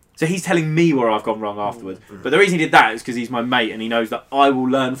 So he's telling me where I've gone wrong afterwards. But the reason he did that is because he's my mate and he knows that I will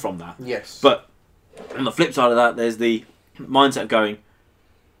learn from that. Yes. But on the flip side of that, there's the mindset of going,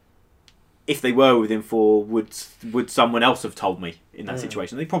 if they were within 4, would someone else have told me in that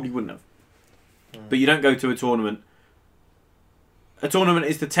situation? They probably wouldn't have. But you don't go to a tournament. A tournament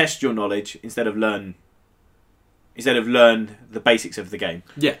is to test your knowledge instead of learn the basics of the game.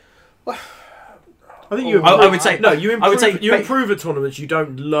 Yeah. I think I would say no. You improve, I would say you improve at tournaments. You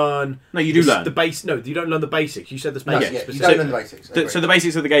don't learn. No, you do learn the base. No, you don't learn the basics. You said the No, basics. yeah, you don't learn the basics. So the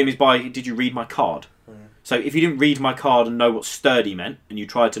basics of the game is by, did you read my card? So if you didn't read my card and know what sturdy meant, and you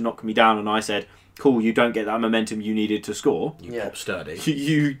tried to knock me down, and I said, "Cool, you don't get that momentum you needed to score," You pop sturdy.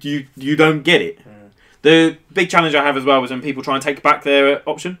 you don't get it. The big challenge I have as well was when people try and take back their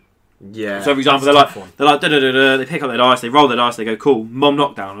option. Yeah. So for example, they're like da da da da. They pick up their dice, they roll their dice, they go, "Cool, mom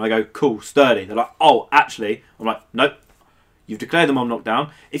knockdown." And I go, "Cool, sturdy." They're like, "Oh, actually," I'm like, "Nope, you've declared the mom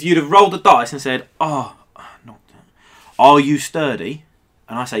knockdown. If you'd have rolled the dice and said, oh, knockdown, are you sturdy?"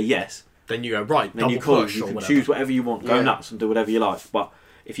 And I say yes. Then you go right. Then you call. you can choose whatever you want, go nuts and do whatever you like. But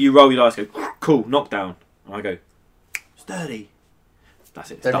if you roll your dice, go cool, knockdown, and I go sturdy.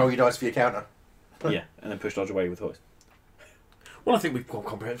 That's it. Then roll your dice for your counter. Yeah, and then push dodge away with hoist. Well, I think we've got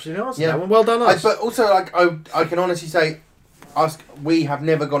comprehensively answered Yeah. that one. Well done, us. But also, like, I can honestly say, we have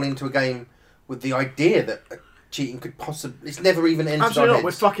never gone into a game with the idea that cheating could possibly. It's never even entered Absolutely our not. We're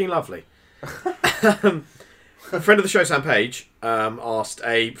heads. fucking lovely. A friend of the show, Sam Page, asked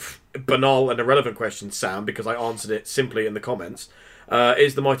a banal and irrelevant question, Sam, because I answered it simply in the comments.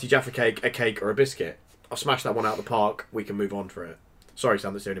 Is the Mighty Jaffa cake a cake or a biscuit? I've smashed that one out of the park. We can move on for it. Sorry,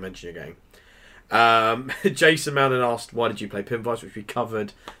 Sam, that's the only mention you're getting. Jason Mountain asked, why did you play Pinvice, which we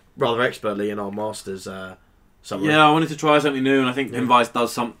covered rather expertly in our Masters summary. Yeah, I wanted to try something new, and I think Pinvice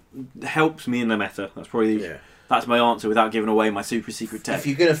does helps me in the meta. That's probably that's my answer without giving away my super secret tech. If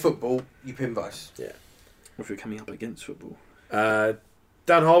you're going to football, you Pinvice. Yeah. Or if you're coming up against football.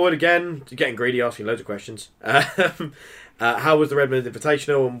 Dan Harwood, again, getting greedy, asking loads of questions. How was the Redmond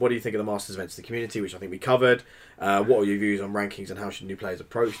Invitational, and what do you think of the Masters events to the community, which I think we covered? What are your views on rankings, and how should new players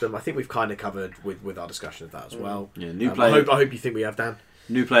approach them? I think we've kind of covered with our discussion of that as well. Yeah, new players. I hope you think we have, Dan.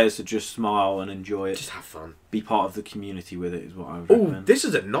 New players to just smile and enjoy it. Just have fun. Be part of the community with it is what I would Oh, recommend. this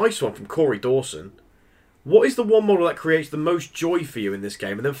is a nice one from Corey Dawson. What is the one model that creates the most joy for you in this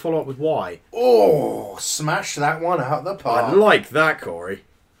game? And then follow up with why. Oh, smash that one out the I park. like that, Corey.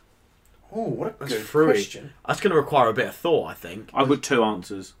 Oh, what a That's good fruity. question. That's going to require a bit of thought, I think. I've got 2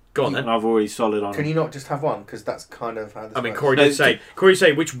 answers. Go on And then. I've already solid on Can them. you not just have one? Because that's kind of how this I mean, works. Corey No, did say. Corey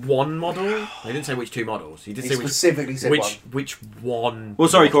say which one model? He didn't say which 2 models. He did He say specifically said one. which one. Well,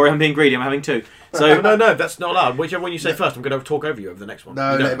 sorry, Corey, I'm being greedy. I'm having 2. So No, that's not allowed. Whichever one you say first, I'm going to talk over you over the next one.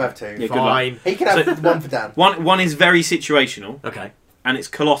 No, You let don't him have 2. Yeah, good Fine. He can have So- one for Dan. one is very situational, Okay. and it's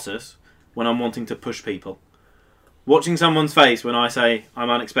Colossus when I'm wanting to push people. Watching someone's face when I say I'm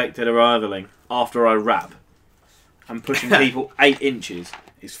unexpected arrivaling after I rap and pushing people 8 inches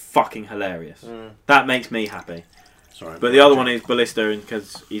is fucking hilarious. That makes me happy. Sorry. But the other one is Ballista,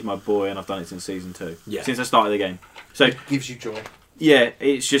 because he's my boy and I've done it since season 2. Yeah. Since I started the game. So Gives you joy. yeah,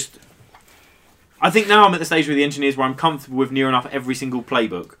 it's just. I think now I'm at the stage with the engineers where I'm comfortable with near enough every single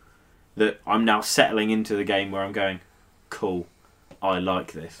playbook that I'm now settling into the game where I'm going, cool, I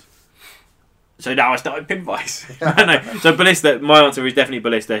like this. So now I started Pinvice. No. So Ballista, my answer is definitely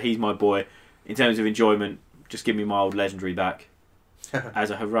Ballista. He's my boy. In terms of enjoyment, just give me my old legendary back. As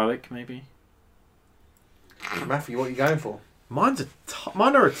a heroic, maybe. Matthew, what are you going for? Mine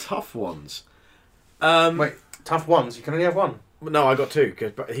are tough ones. Wait, tough ones. You can only have one. No, I got 2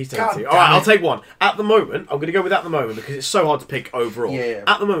 because he's taking God 2. damn All right, I'll it. take one. At the moment, I'm going to go with at the moment because it's so hard to pick overall. Yeah.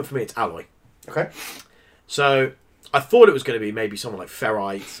 At the moment, for me, it's Alloy. Okay. So I thought it was going to be maybe someone like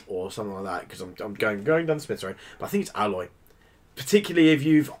Ferrite or something like that because I'm going down the Smith's Road. But I think it's Alloy. Particularly if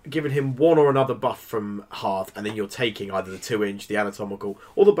you've given him one or another buff from Hearth and then you're taking either the 2-inch, the anatomical,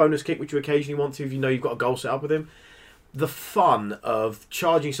 or the bonus kick, which you occasionally want to if you know you've got a goal set up with him. the fun of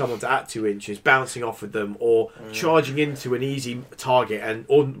charging someone to at 2 inches, bouncing off with them, or charging into an easy target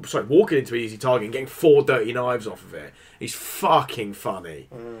walking into an easy target and getting 4 dirty knives off of it is fucking funny.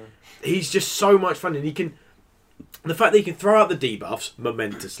 He's just so much fun, and the fact that he can throw out the debuffs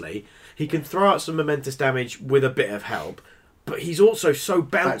momentously, he can throw out some momentous damage with a bit of help, but he's also so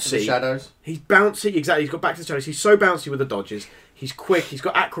bouncy. Back to the shadows. He's bouncy, exactly. He's got back to the shadows. He's so bouncy with the dodges. He's quick. He's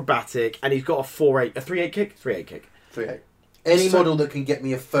got acrobatic, and he's got a 3/8 kick. 3/8 kick. 3-8. Any model that can get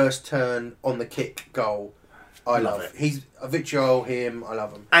me a first turn on the kick goal, I love it. He's a vitriol. Him, I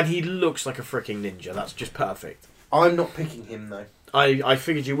love him. And he looks like a freaking ninja. That's just perfect. I'm not picking him though. I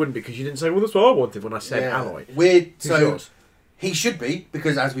figured you wouldn't because you didn't say, well, that's what I wanted when I said Alloy. Weird. Who's So yours? he should be,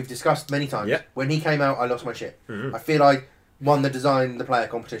 because as we've discussed many times, Yeah. when he came out, I lost my shit. Mhm. I feel I won the design the player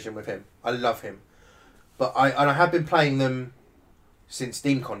competition with him. I love him, but I have been playing them since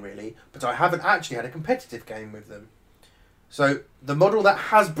SteamCon really, but I haven't actually had a competitive game with them. So the model that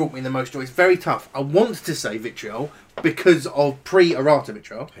has brought me the most joy is very tough. I want to say Vitriol because of pre-errata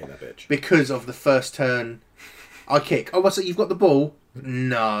Vitriol, Hate that bitch. because of the first turn I kick. Oh, what's it? You've got the ball?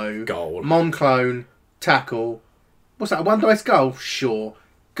 No. Goal. Mon clone, tackle. What's that? A 1 dice goal? Sure.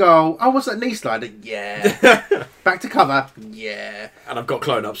 Goal. Oh, what's that? Knee slider? Yeah. Back to cover? Yeah. And I've got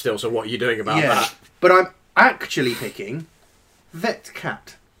clone up still, so what are you doing about that? But I'm actually picking Vet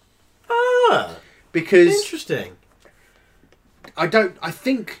Cat Ah, because interesting. I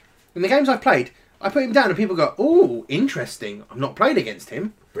think in the games I've played, I put him down and people go, "Oh, interesting." I've not played against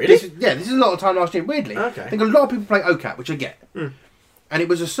him. Really? This is a lot of time last year. Weirdly, Okay. I think a lot of people play OCAT, which I get, Mm. and it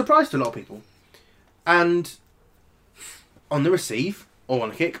was a surprise to a lot of people. And on the receive or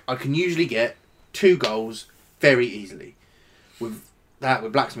on a kick, I can usually get 2 goals very easily. With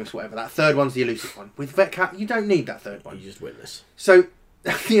blacksmiths, whatever. That third one's the elusive one. With Vet Cat, you don't need that third one. You just witness. So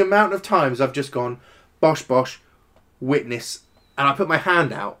the amount of times I've just gone bosh bosh, witness, and I put my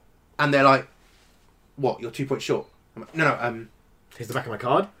hand out, and they're like, "What? You're 2 points short." I'm like, no. Here's the back of my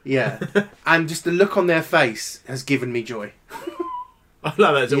card. Yeah. And just the look on their face has given me joy. I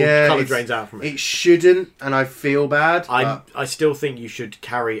love that. It's all colour drains out from it. It shouldn't, and I feel bad. I still think you should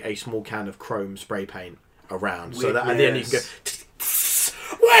carry a small can of chrome spray paint around, so that at the end you can go.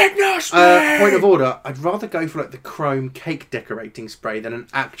 Witness me! Point of order, I'd rather go for like the chrome cake decorating spray than an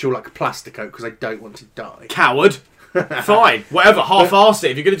actual like Plasticoat because I don't want to die. Coward. Fine, whatever. Half-assed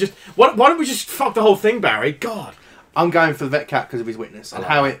it. If you're gonna just, why don't we just fuck the whole thing, Barry? God. I'm going for the Vet Cat because of his witness and like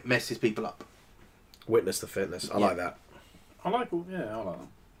how that. it messes people up. Witness the fitness. I like that. I like all. Yeah, I like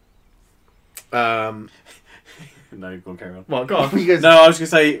Um, that. No, go on, carry on. well, go on. You guys- No, I was going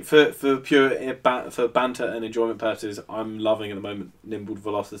to say for pure for banter and enjoyment purposes, I'm loving at the moment Nimbled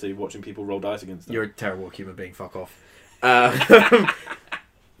Velocity, watching people roll dice against them. You're a terrible human being. Fuck off.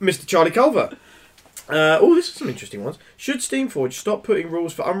 Mr. Charlie Culver. This is some interesting ones. Should Steamforge stop putting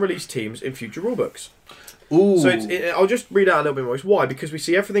rules for unreleased teams in future rulebooks? Ooh. So I'll just read out a little bit more. It's why? Because we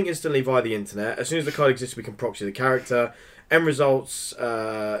see everything instantly via the internet. As soon as the card exists, we can proxy the character. End results,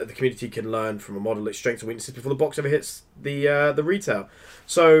 the community can learn from a model its strengths and weaknesses before the box ever hits the retail.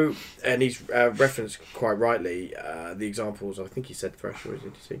 So, and he's referenced quite rightly the examples. I think he said Thresher, did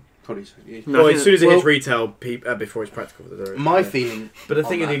you see? Probably so, yeah. No, I Well, think as soon as it well- hits retail, before it's practical. My feeling. But the on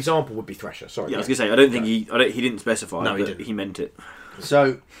thing of the that- example would be Thresher. Sorry. Yeah, I was gonna say I don't think he didn't specify. No, he but didn't. He meant it.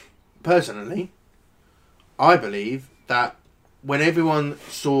 So, personally, I believe that when everyone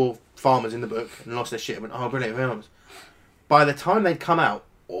saw farmers in the book and lost their shit and went, "Oh, brilliant farmers," by the time they'd come out,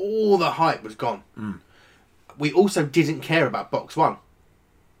 all the hype was gone. We also didn't care about box 1.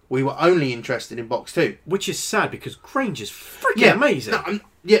 We were only interested in box 2. Which is sad because Grange is freaking amazing. No,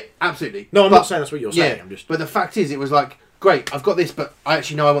 yeah, absolutely. No, I'm But- not saying that's what you're saying. Yeah, I'm just. but the fact is, it was like, great, I've got this, but I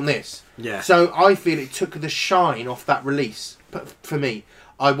actually know I want this. Yeah. So I feel it took the shine off that release. But for me,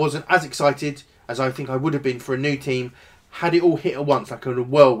 I wasn't as excited as I think I would have been for a new team had it all hit at once, like on a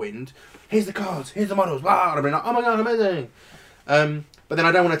whirlwind. Here's the cards, here's the models, blah, I've been like, oh my god, amazing. But then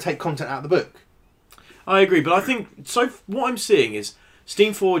I don't want to take content out of the book. I agree, but I think so. What I'm seeing is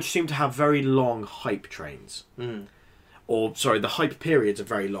Steamforge seem to have very long hype trains, or sorry, the hype periods are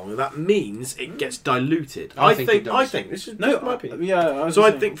very long, and that means it gets diluted. I think it does. I think this is No, just my opinion. Yeah. So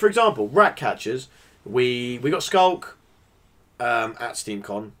I think, for example, Rat Catchers, we got Skulk at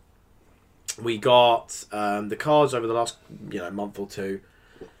SteamCon. We got the cards over the last month or two,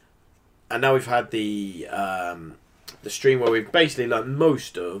 and now we've had the stream where we've basically learned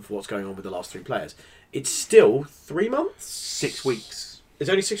most of what's going on with the last 3 players. It's still 3 months, 6 weeks. It's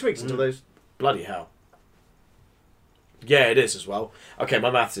only 6 weeks until those bloody hell. Yeah, it is as well. Okay,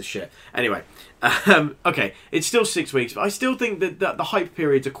 my maths is shit. Anyway, okay, it's still 6 weeks, but I still think that the hype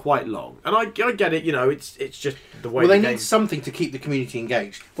periods are quite long. And I get it, it's just the way Well, they the need game... something to keep the community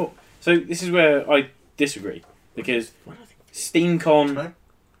engaged. So this is where I disagree, because SteamCon No?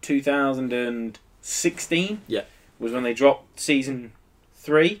 2016 Yeah. was when they dropped Season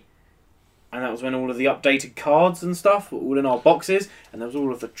 3, and that was when all of the updated cards and stuff were all in our boxes, and there was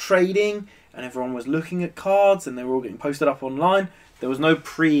all of the trading, and everyone was looking at cards, and they were all getting posted up online. There was no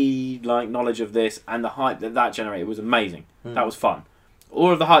knowledge of this, and the hype that generated was amazing. That was fun.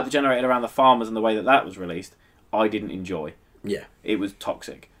 All of the hype that generated around the farmers and the way that was released, I didn't enjoy. Yeah. It was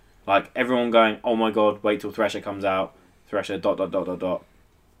toxic. Like, everyone going, oh my god, wait till Thresher comes out. Thresher ...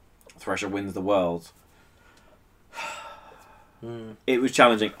 Thresher wins the world. It was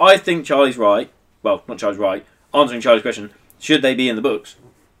challenging. I think Charlie's right. Well, not Charlie's right. Answering Charlie's question, should they be in the books?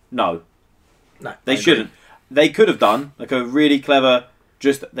 No. No, They shouldn't. They could have done like a really clever.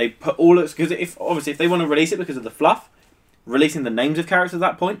 They put all of, because if they want to release it because of the fluff, releasing the names of characters at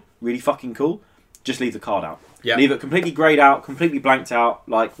that point really fucking cool. Just leave the card out. Yeah. Leave it completely greyed out, completely blanked out,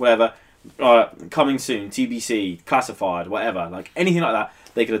 like whatever. Coming soon, TBC, classified, whatever, like anything like that.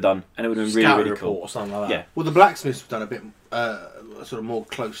 They could have done, and it would have been really, Scouting really report cool. or something like that. Yeah. Well, the blacksmiths have done a bit sort of more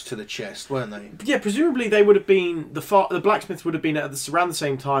close to the chest, weren't they? Yeah, presumably they would have been the blacksmiths would have been at around the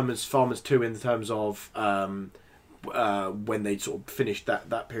same time as Farmers 2 in terms of when they sort of finished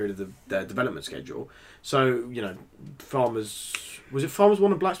that period of their development schedule. So Farmers 1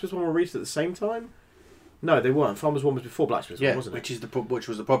 and Blacksmiths 1 were released at the same time. No, they weren't. Farmers 1 was before Blacksmiths 1, wasn't it? Which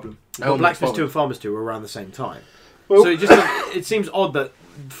was the problem. Well, Blacksmiths 2 and Farmers 2 were around the same time. Well, So it seems odd that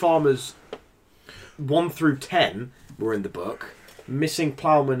Farmers 1 through 10 were in the book, missing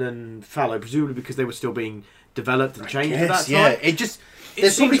Ploughman and Fallow, presumably because they were still being developed and changed at that time. yeah. It just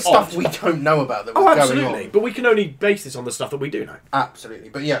there's probably seems stuff odd. we don't know about that was Oh, going absolutely. on. But we can only base this on the stuff that we do know. Absolutely,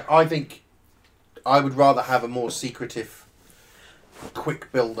 but yeah, I think I would rather have a more secretive, quick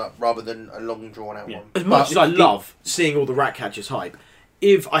build-up rather than a long drawn-out one. As much But as I love seeing all the Ratcatchers hype,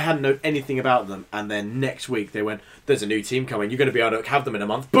 if I hadn't known anything about them and then next week they went, there's a new team coming, you're going to be able to have them in a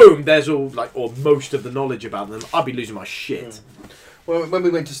month, boom, there's all, or most of the knowledge about them, I'd be losing my shit. Well, when we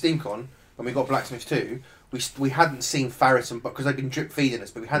went to SteamCon and we got Blacksmiths 2, we hadn't seen Faris and Bolt because they'd been drip feeding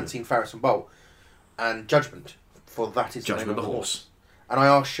us, but we hadn't seen Faris and Bolt and Judgment. For that is Judgment the name the of the horse. And I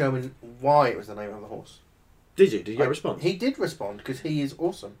asked Sherman why it was the name of the horse. Did you? Did you get a response? He did respond because he is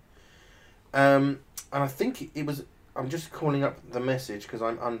awesome. And I think it was. I'm just calling up the message because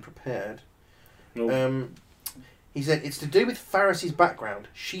I'm unprepared. No. He said it's to do with Faris's background.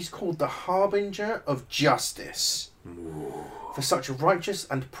 She's called the Harbinger of Justice. For such a righteous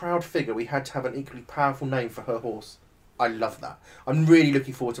and proud figure, we had to have an equally powerful name for her horse. I love that. I'm really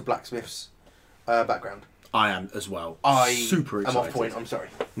looking forward to Blacksmith's background. I am as well. I Super am excited. off point. I'm sorry.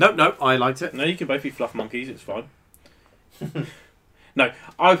 No, I liked it. No, you can both be fluff monkeys. It's fine. No,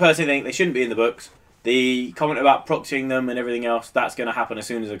 I personally think they shouldn't be in the books. The comment about proxying them and everything else, that's going to happen as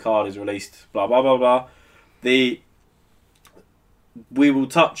soon as a card is released. Blah blah blah blah. We will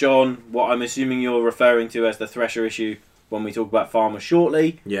touch on what I'm assuming you're referring to as the Thresher issue when we talk about Farmers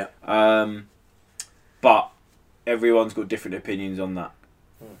shortly. Yeah. But everyone's got different opinions on that.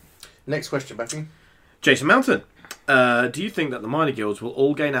 Next question, Matthew. Jason Mountain. Do you think that the minor guilds will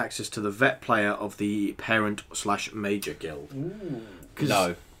all gain access to the vet player of the parent/major guild?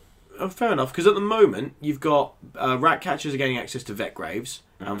 No. Oh, fair enough, because at the moment you've got Ratcatchers are getting access to Vet Graves,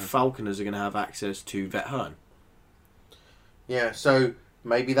 and Falconers are going to have access to Vet Hearn. Yeah, so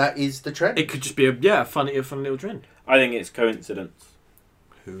maybe that is the trend. It could just be a fun little trend. I think it's coincidence.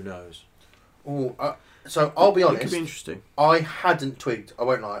 Who knows? Ooh, so I'll be It honest. could be interesting. I hadn't twigged. I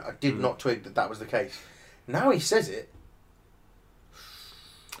won't lie. I did not twig that was the case. Now he says it.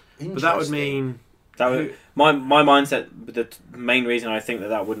 But that would Interesting. mean My mindset, the main reason I think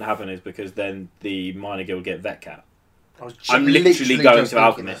that wouldn't happen is because then the minor guild get vet cap. I'm literally going just to thinking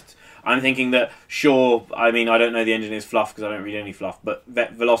Alchemist. I'm thinking that, sure, I mean, I don't know the engineer's fluff because I don't read any fluff, but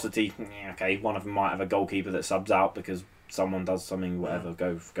vet velocity, okay, one of them might have a goalkeeper that subs out because someone does something, whatever,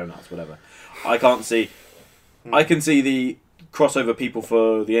 go nuts, whatever. I can't see. I can see the crossover people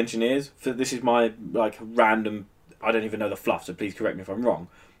for the engineers. This is my random. I don't even know the fluff, so please correct me if I'm wrong.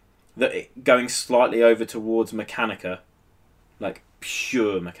 That going slightly over towards Mechanica, like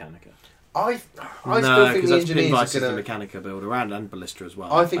pure Mechanica. I no, still think because the that's Pin engineers Vice are is the going to. Mechanica build around and Ballista as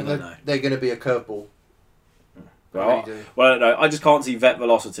well. I think don't know. they're going to be a curveball. I Well, really do. no, I just can't see vet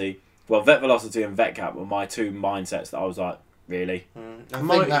velocity. Well, vet velocity and vet cap were my two mindsets that I was like, really. I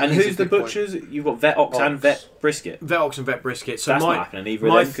My- think that And is a who's the good point. butchers? You've got Vet Ox and Ox. Vet Brisket. Vet Ox and Vet Brisket. So That's my not happening either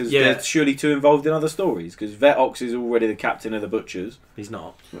of my- them because yeah. there's surely two involved in other stories. Because Vet Ox is already the captain of the butchers. he's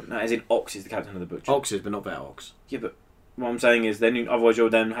not No, as in Ox is the captain of the butchers. Oxes, but not Vet Ox. Yeah, but what I'm saying is then otherwise you're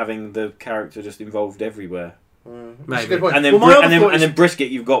then having the character just involved everywhere. That's Maybe. a good point. And then Well, my other thought and is- then Brisket,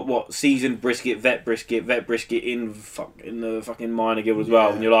 you've got what seasoned Brisket, Vet Brisket in the fucking minor guild as well,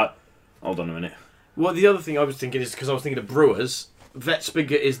 Yeah. and you're like, hold on a minute. Well, the other thing I was thinking is because I was thinking of brewers. Vet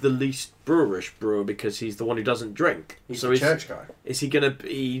Spigot is the least brewerish brewer because he's the one who doesn't drink. He's so the is church guy. he going to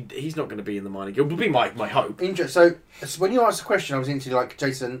be? He's not going to be in the minor guild. Would be my hope. So when you asked the question, I was into like,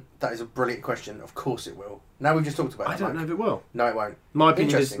 Jason, that is a brilliant question. Of course it will. Now we've just talked about it. I don't know if it will. No, it won't. My opinion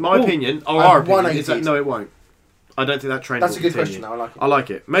is Interesting. my Ooh. opinion or I our have opinion is that 180. no, it won't. I don't think that trend. That's will a good continue. question, though. I like it. I like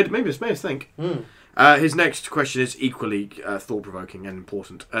it. Maybe it's made us think. His next question is equally thought-provoking and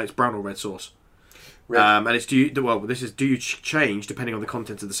important. It's brown or red sauce. Red. And it's do you change depending on the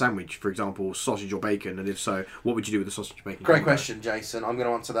content of the sandwich? For example, sausage or bacon, and if so, what would you do with the sausage or bacon? Great combo? question, Jason. I'm going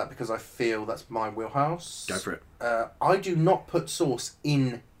to answer that because I feel that's my wheelhouse. Go for it. I do not put sauce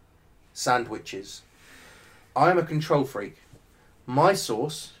in sandwiches. I am a control freak. My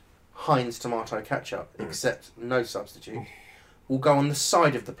sauce, Heinz tomato ketchup, except no substitute, will go on the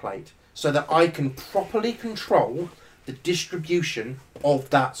side of the plate so that I can properly control the distribution of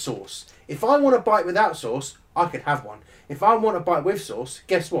that sauce. If I want a bite without sauce, I could have one. If I want a bite with sauce,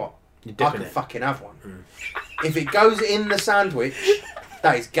 guess what? You I dip in can it. fucking have one. If it goes in the sandwich,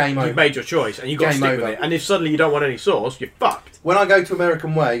 that is game over. You've made your choice, and you've got to Game stick over. with it. And if suddenly you don't want any sauce, you're fucked. When I go to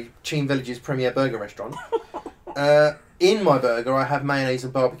American Way, Cheam Village's premier burger restaurant, in my burger I have mayonnaise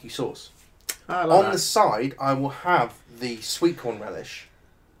and barbecue sauce. I like On that. the side, I will have the sweet corn relish,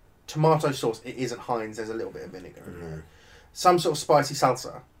 tomato sauce. It isn't Heinz. There's a little bit of vinegar in there. Some sort of spicy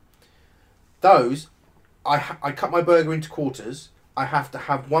salsa. Those, I cut my burger into quarters. I have to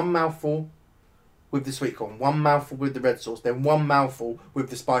have one mouthful with the sweet corn, one mouthful with the red sauce, then one mouthful with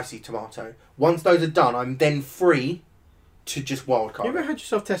the spicy tomato. Once those are done, I'm then free to just wild You card. ever had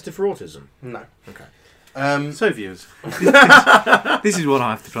yourself tested for autism? No. Okay. So viewers, This is what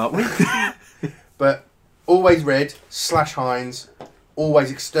I have to put up with. But always red / Heinz, always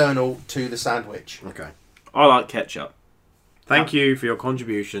external to the sandwich. Okay. I like ketchup. Thank you for your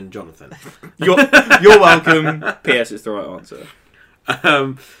contribution, Jonathan. You're welcome. P.S. It's the right answer.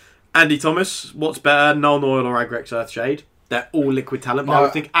 Andy Thomas, what's better, Null Oil or Agrax Earthshade? They're all liquid talent, but I No,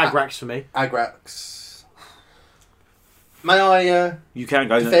 would think Agrax for me. Agrax. May I You can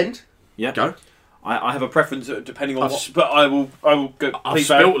go. defend? Yeah. Go. I have a preference depending on I've what, but I will go. I've please,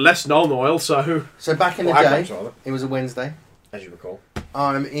 spilt less Null Oil, so... So back in the Or day, Agrax, rather, it was a Wednesday. as you recall.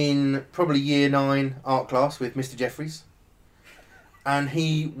 I'm in probably year 9 art class with Mr. Jeffries. And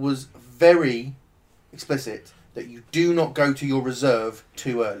he was very explicit that you do not go to your reserve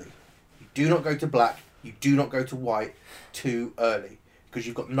too early. You do not go to black. You do not go to white too early. Because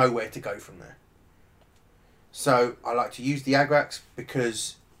you've got nowhere to go from there. So I like to use the Agrax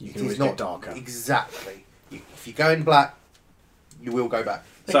because You it can is always not get darker. Exactly. If you go in black, you will go back.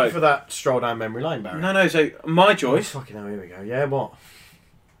 Thank So- you for that stroll down memory lane, Barry. No. So my Oh, choice. fucking hell, here we go. Yeah, what?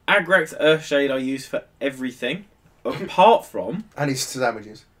 Agrax Earthshade I use for everything, apart from And it's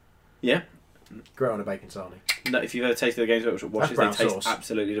sandwiches. Great on a bacon sarnie. no. If you've ever tasted the Games Workshop washes, they brown taste sauce.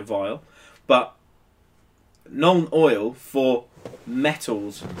 absolutely vile. But Null Oil for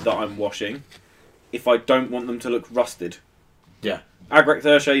metals that I'm washing, if I don't want them to look rusted. Yeah. Agrax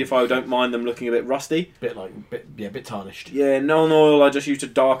Earthshade if I don't mind them looking a bit rusty. Bit tarnished. Yeah, Null Oil I just use to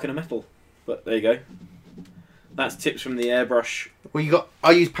darken a metal. But there you go. That's tips from the airbrush. Well,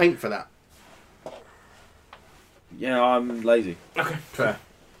 I use paint for that. Yeah, I'm lazy. Okay, fair.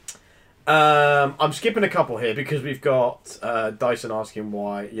 I'm skipping a couple here because we've got Dyson asking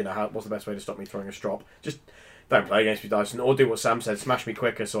why, what's the best way to stop me throwing a strop. Just don't play against me, Dyson, or do what Sam said, smash me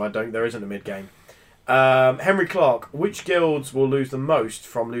quicker so there isn't a mid-game. Henry Clark, which guilds will lose the most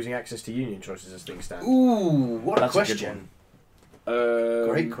from losing access to union choices as things stand? Ooh, what That's a a good question. Great.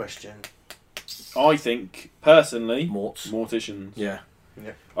 Great question. I think, personally, Morts. Morticians. Yeah.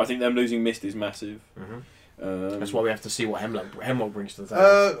 I think them losing Mist is massive. That's why we have to see what Hemlock brings to the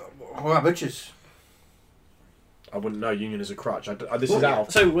table. What about butchers? I wouldn't know union is a crutch. This is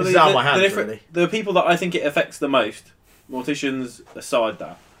out. So This is out of my hands, different- really. the people that I think it affects the most, Morticians aside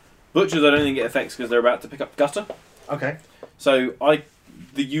that. Butchers I don't think it affects because they're about to pick up Gutter. Okay. So a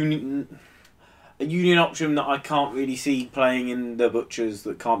union option that I can't really see playing in the Butchers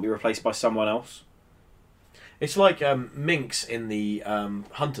that can't be replaced by someone else. It's like Minx in the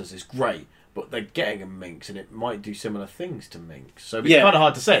Hunters is great, but they're getting a Minx, and it might do similar things to Minx. So it's Yeah. kind of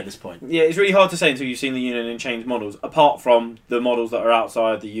hard to say at this point. Yeah, it's really hard to say until you've seen the Union and Chains models, apart from the models that are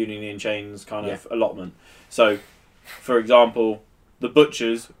outside the Union and Chains kind of allotment. So, for example, the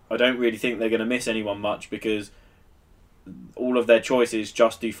Butchers, I don't really think they're going to miss anyone much because all of their choices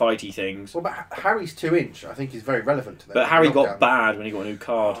just do fighty things. Well, but Harry's 2-inch, I think, is very relevant to that. But Harry Knockdown. got bad when he got a new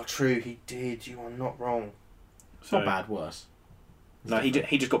card. Oh, true, he did. You are not wrong. It's not bad, worse. No, he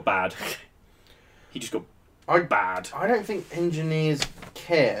just got bad. He just got bad. I don't think engineers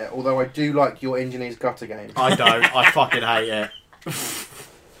care, although I do like your engineers gutter game. I don't. I fucking hate it.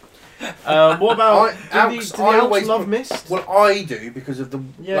 What about do the Alps love Mist? Well, I do because of the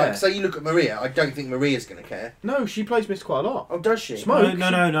Yeah. like. Say you look at Maria, I don't think Maria's going to care. No, she plays Mist quite a lot. Oh, does she? Smoke. No,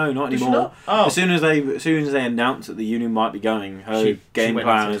 not Does she anymore. not? Oh. As soon as they announced that the Union might be going, her She game went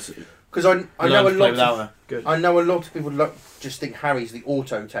plan into is Because I know a lot. without her. Good. I know a lot of people just think Harry's the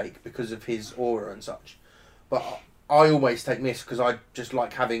auto take because of his aura and such, but I always take Mist because I just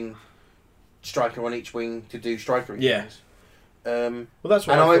like having striker on each wing to do striker things. Well, that's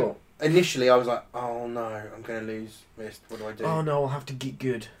what and I thought. Initially, I was like, oh no, I'm going to lose Mist. What do I do? Oh no, I'll have to get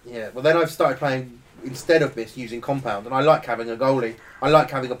good. Yeah, well then I've started playing, instead of Mist, using Compound, and I like having a goalie. I like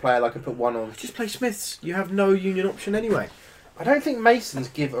having a player I can put one on. Just play Smiths. You have no Union option anyway. I don't think Masons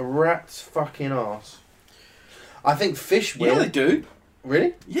give a rat's fucking arse. I think Fish will. Yeah, they do.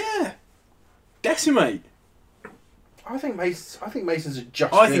 Really? Yeah. Decimate. I think Masons are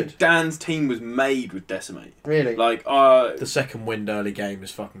just I good. think Dan's team was made with Decimate. Really? Like, The second wind early game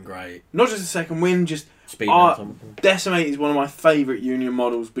is fucking great. not just the second win, just Speed and something. Decimate is one of my favourite Union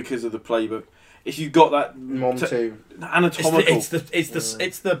models because of the playbook. If you've got that Mom too. anatomical, It's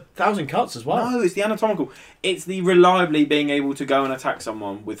the 1,000 cuts as well. no, it's the anatomical. It's the reliably being able to go and attack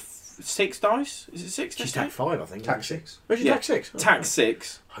someone with 6 dice. Is it 6? She's dice? tack 5, I think. Tack isn't she? 6. Oh, she's Yeah. tack 6. Oh, Tack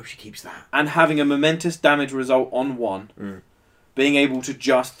 6, I hope she keeps that. and having a momentous damage result on 1. Mm. Being able to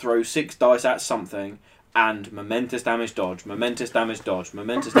just throw 6 dice at something and momentous damage dodge, momentous damage dodge,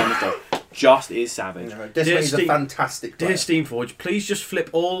 momentous damage dodge, just is savage. No, Decimate is a Steve- fantastic player. Dear Steamforge, please just flip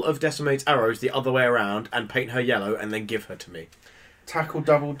all of Decimate's arrows the other way around and paint her yellow and then give her to me. Tackle,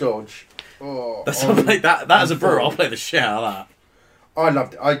 double, dodge. Oh, That's like that as a brewer, I'll play the shit out of that. I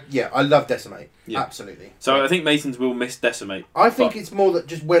loved it. I love Decimate. Yeah. Absolutely. So I think Masons will miss Decimate. I think but- it's more that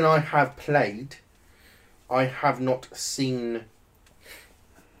just when I have played, I have not seen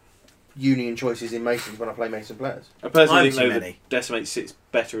Union choices in Masons when I play Mason players. I personally I think haven't though seen that many. Decimate sits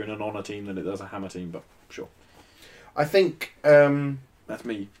better in an honour team than it does a hammer team, but sure. I think That's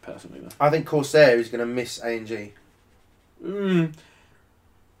me personally though. Corsair is going to miss A&G. Mm,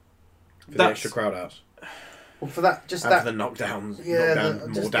 For the That's- extra crowd outs. Well, for that, just And that. for the knockdown, just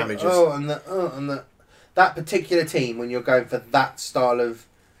more the- damages. and the that particular team when you're going for that style of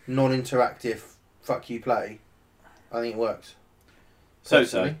non-interactive fuck you play, I think it works. so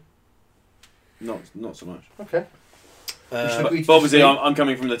Personally. not so much. Okay. Uh, Agree to But obviously, disagree. I'm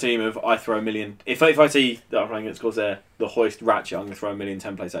coming from the team of I throw a million. If I see that I'm playing against Corsair, the hoist ratchet, I'm going to throw a million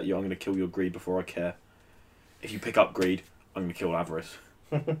templates at you. I'm going to kill your greed before I care. If you pick up greed, I'm going to kill avarice.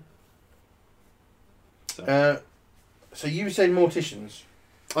 So you said Morticians.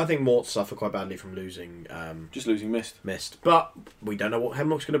 I think Morts suffer quite badly from losing Just losing Mist. Mist. But we don't know what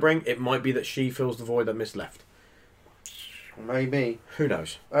Hemlock's going to bring. It might be that she fills the void that Mist left. Maybe. Who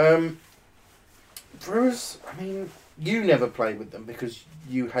knows? Brewers, I mean, you never play with them because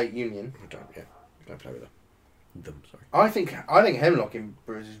you hate Union. I don't play with them. Sorry. I think Hemlock in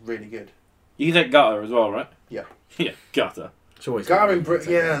Brewers is really good. You can take Gutter as well, right? Yeah. Yeah, Gutter. It's always Gar in Brewers,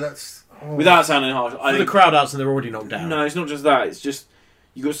 yeah, that's... Oh. Without sounding harsh, I For the think... crowd outs and they're already knocked down. No, it's not just that. It's just...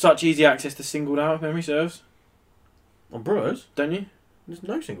 You've got such easy access to singled out, if memory serves. On Brewers, Don't you? there's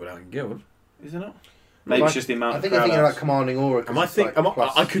no single out in Guild. Is there not? Maybe it's just the amount I of think crowd I'm thinking outs. like Commanding Aura. 'cause it's like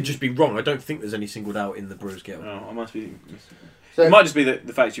plus- I could just be wrong. I don't think there's any singled out in the Brewers Guild. No, I must be... So, It might just be the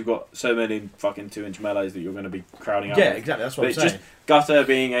fact you've got so many fucking 2-inch melees that you're going to be crowding out. Yeah, with. exactly. That's But what I'm it's saying. just Gutter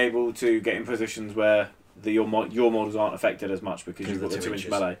being able to get in positions where your models aren't affected as much because you've got the 2 2-inch inches.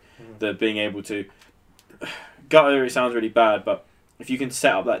 melee. Mhm. The being able to... Gutter, it sounds really bad, but if you can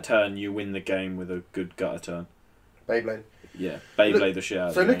set up that turn, you win the game with a good Gutter turn. Beyblade. Yeah, Beyblade the shit out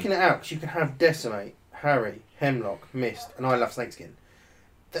of So the looking at Alps, you can have Decimate, Harry, Hemlock, Mist, and I love Snakeskin.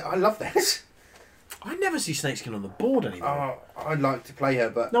 I love this. I never see Snakeskin on the board anymore. I'd like to play her,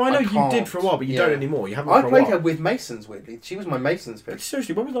 but No, I know you can't. did for a while, but you Yeah. don't anymore. You haven't I for a played while. her with Masons, weirdly. She was my Masons But pick.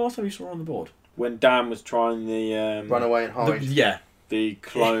 seriously, when was the last time you saw her on the board? when Dan was trying the Run away and hide. Yeah. the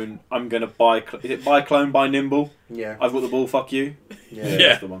clone. I'm gonna buy. Is it buy clone buy nimble? Yeah. I've got the ball. Fuck you. Yeah. Yeah.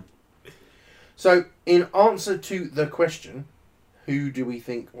 That's the one. So, in answer to the question, Who do we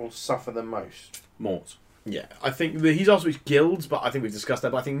think will suffer the most? Mort. Yeah, I think he's also his guilds, but I think we've discussed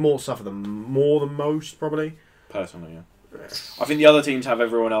that. But I think more suffer more than most, probably. Personally, yeah. I think the other teams have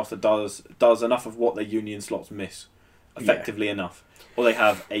everyone else that does enough of what their union slots miss, effectively enough, or they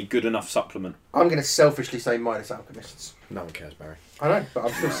have a good enough supplement. I'm going to selfishly say Midas Alchemists. No one cares, Barry. I know, but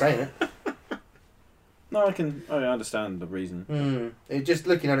I'm still saying it. No, I understand the reason. Just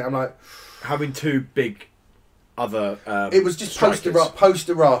looking at it, I'm like, Having two big other. it was just post strikers.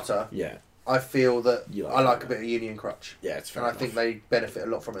 errata. Yeah, I feel that You like I like that. a bit of Union Crutch, yeah, it's fair and I enough. think they benefit a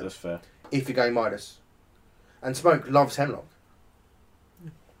lot from it That's fair. if you're going Midas. And Smoke loves Hemlock,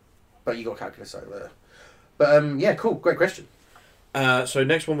 but you got Calculus over there. But yeah, cool, great question. So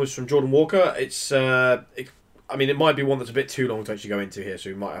next one was from Jordan Walker. I mean, it might be one that's a bit too long to actually go into here, so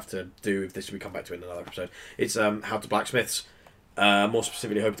we might have to do if this we come back to it in another episode. It's how to blacksmiths. More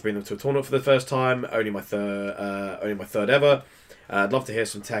specifically, hope to bring them to a tournament for the first time. Only my third ever. I'd love to hear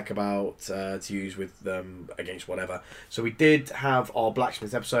some tech about to use with them against whatever. So we did have our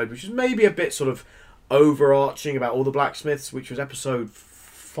blacksmith episode, which is maybe a bit sort of overarching about all the blacksmiths, which was episode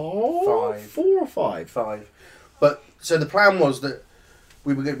 4 or 5. 5. But so the plan was that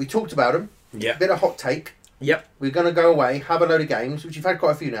we talked about them. Yeah. A bit of hot take. Yep. We're going to go away, have a load of games, which you've had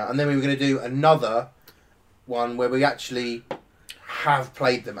quite a few now, and then we were going to do another one where we actually have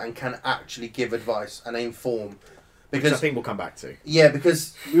played them and can actually give advice and inform. Which Because I think we'll come back to. yeah,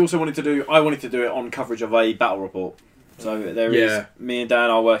 because We also wanted to do. I wanted to do it on coverage of a battle report. So there is. Yeah. Me and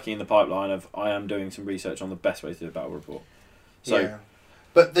Dan are working in the pipeline of. I am doing some research on the best way to do a battle report. So yeah.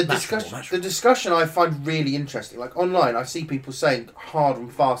 But the Natural. discussion I find really interesting. Like online, I see people saying hard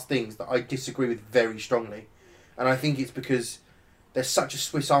and fast things that I disagree with very strongly, and I think it's because there's such a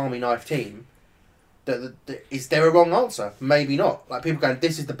Swiss Army knife team. Is there a wrong answer? Maybe not. Like people going,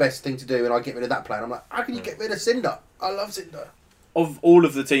 this is the best thing to do, and I get rid of that plan. I'm like, how can you get rid of Cinder? I love Cinder. of all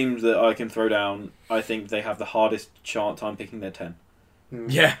of the teams that I can throw down, I think they have the hardest time picking their 10.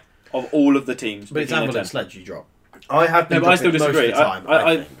 Yeah. Of all of the teams, But it's picking their Ambulance 10. Sledge you drop. I have No, been but I still dropping- most of disagree. the time,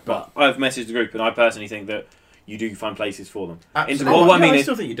 I think, but- I've messaged the group, and I personally think that you do find places for them. Absolutely. What I Yeah, mean I is,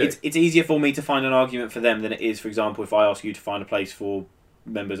 still think you do. it's easier for me to find an argument for them than it is, for example, if I ask you to find a place for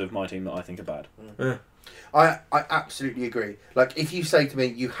members of my team that I think are bad. I absolutely agree. Like if you say to me,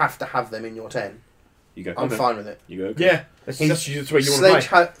 you have to have them in your 10, You go. I'm okay. fine with it. You go. Okay. Yeah. That's where you want to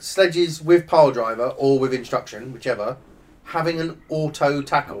play. Sledges with pile driver or with instruction, whichever, having an auto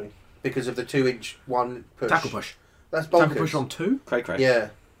tackle because of the 2-inch one push. Tackle push. That's bonkers. Tackle push on 2? Cray cray. Yeah,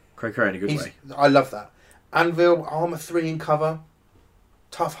 Cray in a good way. I love that. Anvil, armor 3 in cover,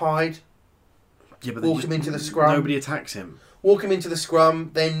 tough hide. Yeah, but Walk him into the scrum. Nobody attacks him. Walk him into the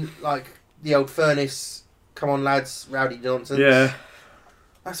scrum, then like the old furnace. Come on, lads, rowdy nonsense. Yeah.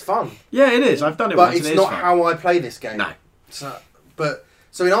 That's fun. Yeah, it is. I've done it But once. it's and it is not fun. how I play this game. No.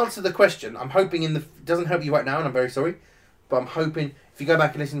 So in answer to the question, I'm hoping it doesn't help you right now, and I'm very sorry, but I'm hoping if you go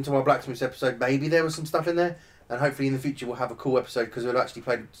back and listen to my Blacksmiths episode, maybe there was some stuff in there, and hopefully in the future we'll have a cool episode because we'll actually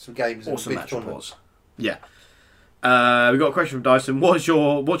play some games and Awesome big match tournaments. reports. Yeah. We got a question from Dyson. What's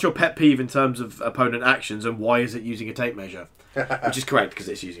your pet peeve in terms of opponent actions, and why is it using a tape measure? Which is correct because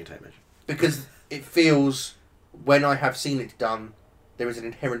it's using a tape measure. Because it feels, when I have seen it done, there is an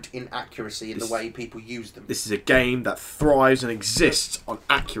inherent inaccuracy in the way people use them. This is a game that thrives and exists on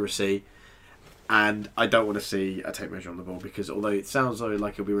accuracy, and I don't want to see a tape measure on the board because although it sounds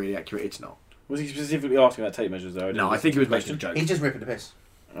like it'll be really accurate, it's not. Was he specifically asking about tape measures though? No, I think he was making a joke. He's just ripping the piss.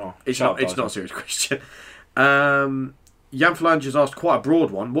 Oh, It's shut not. up, It's Dyson. not a serious question. Jan Phalange has asked quite a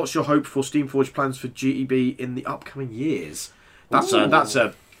broad one. What's your hope for Steamforge plans for GEB in the upcoming years? That's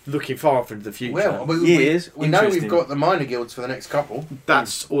a looking far into the future. Well, we know Interesting. we've got the minor guilds for the next couple.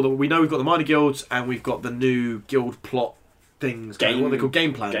 That's all. We know we've got the minor guilds and we've got the new guild plot things. What are they called?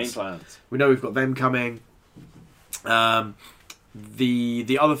 Game plans. Game plans. We know we've got them coming.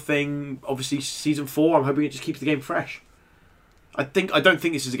 The other thing, obviously, season 4. I'm hoping it just keeps the game fresh. I don't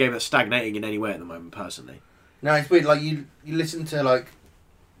think this is a game that's stagnating in any way at the moment, personally. No, it's weird. Like you listen to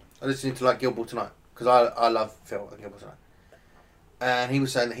I listened to Guild Ball tonight because I love Phil and Guild Ball tonight, and he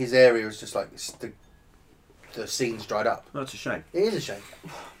was saying that his area is just like the scene's dried up. That's a shame. It is a shame,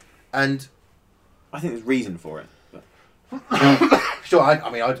 and I think there's reason for it. But sure, I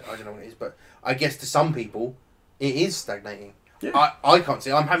don't know what it is, but I guess to some people it is stagnating. Yeah. I can't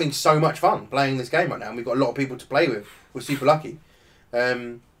see. I'm having so much fun playing this game right now, and we've got a lot of people to play with. We're super lucky.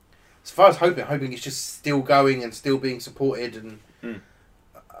 As far as hoping it's just still going and still being supported, and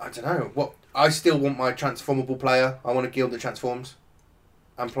I don't know what. I still want my transformable player. I want a guild that transforms,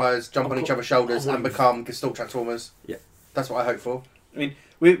 and players jump on each other's shoulders and become Gestalt transformers. Yeah, that's what I hope for. I mean,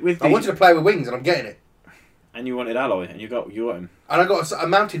 with I wanted to play with wings, and I'm getting it. and you wanted Alloy, and you got him. And I got a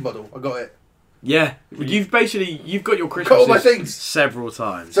mounted model. I got it. Yeah, you've got your Got all my Christmases things. several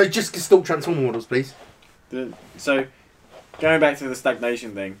times. So just Gestalt Transformer models, please. So, going back to the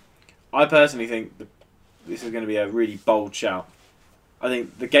stagnation thing, I personally think this is going to be a really bold shout. I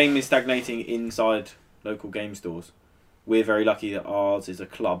think the game is stagnating inside local game stores. We're very lucky that ours is a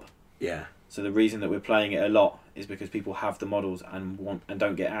club. Yeah. So the reason that we're playing it a lot is because people have the models and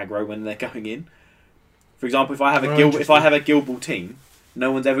don't get aggro when they're going in. For example, if I have a Guild Ball team,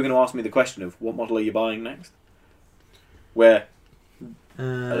 no one's ever going to ask me the question of what model are you buying next. Where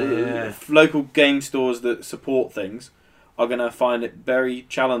local game stores that support things are going to find it very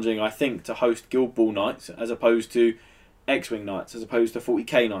challenging, I think, to host Guild Ball nights as opposed to X-Wing nights, as opposed to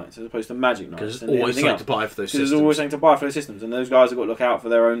 40k nights, as opposed to Magic nights. Because there's always something to buy for those systems. There's always something to buy for those systems, and those guys have got to look out for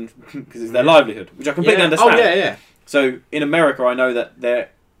their own, because it's their livelihood, which I completely understand. Oh, yeah. So in America, I know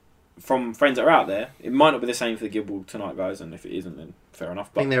that from friends that are out there, it might not be the same for the Guild Ball tonight guys, and if it isn't, then fair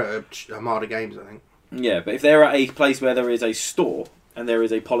enough. But I think they're at Armada Games, I think. Yeah, but if they're at a place where there is a store, and there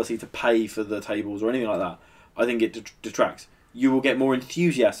is a policy to pay for the tables or anything like that, I think it detracts. You will get more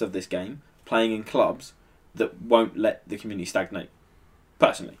enthusiasts of this game playing in clubs that won't let the community stagnate.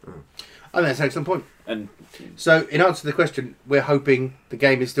 Personally. I think that's an excellent point. And so, in answer to the question, we're hoping the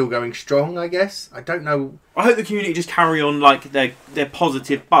game is still going strong, I guess. I don't know. I hope the community just carry on like their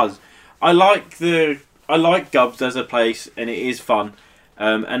positive buzz. I like Gubs as a place, and it is fun.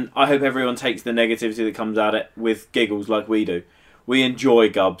 And I hope everyone takes the negativity that comes at it with giggles like we do. We enjoy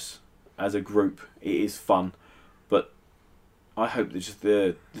Gubs as a group. It is fun. But I hope that just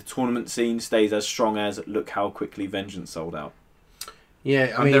the tournament scene stays as strong as look how quickly Vengeance sold out.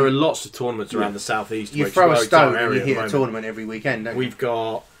 Yeah, I mean, there are lots of tournaments around the southeast. You throw a stone and you hit a tournament every weekend, don't you? We've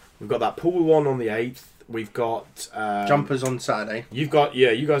got that pool one on the 8th. We've got Jumpers on Saturday. You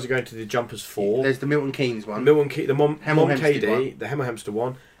guys are going to the Jumpers 4. There's the Milton Keynes one. The Hemel Hempstead KD, one. the Hemel Hempstead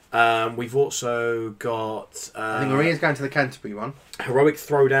one. We've also got I think Maria's going to the Canterbury one. Heroic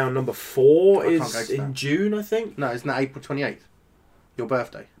Throwdown number 4 I can't is go to in that. June, I think. No, isn't that April 28th? Your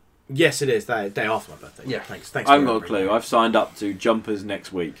birthday. Yes, it is. That day after my birthday. Yeah. Thanks. I haven't got a clue. I've signed up to Jumpers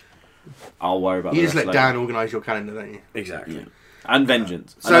next week. I'll worry about You the just rest let later. Dan organise your calendar, don't you? Exactly. Yeah. And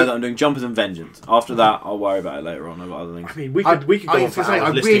Vengeance. I So- know that I'm doing Jumpers and Vengeance. After that, I'll worry about it later on. I've got other things. I mean, we could go on for I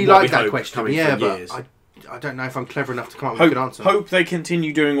hours listing really what like we that hope question. coming Yeah, from but years. I don't know if I'm clever enough to come up with a good answer. Hope they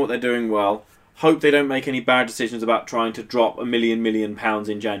continue doing what they're doing well. Hope they don't make any bad decisions about trying to drop £1 million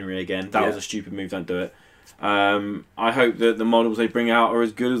in January again. That was a stupid move. Don't do it. I hope that the models they bring out are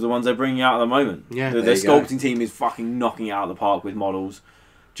as good as the ones they're bringing out at the moment. Yeah, the there you go. sculpting team is fucking knocking it out of the park with models.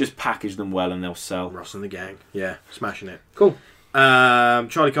 Just package them well and they'll sell. Ross and the gang. Yeah, smashing it. Cool.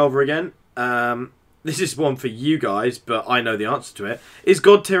 Charlie Culver again. This is one for you guys, but I know the answer to it. Is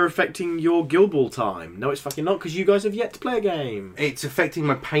God Tier affecting your Guild Ball time? No, it's fucking not, because you guys have yet to play a game. It's affecting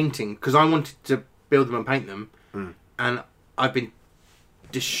my painting because I wanted to build them and paint them, and I've been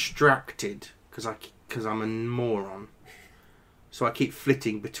distracted because I'm a moron. So I keep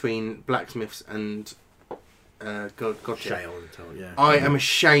flitting between blacksmiths and God Tier. Shale until, yeah. I am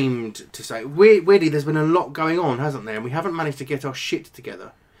ashamed to say. Weirdly, there's been a lot going on, hasn't there? And we haven't managed to get our shit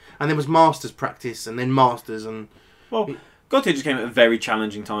together. And there was Masters practice, and then Masters, and... Well, God Tier just came at a very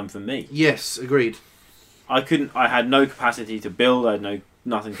challenging time for me. Yes, agreed. I had no capacity to build. I had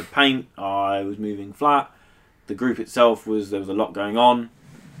nothing to paint. I was moving flat. The group itself there was a lot going on.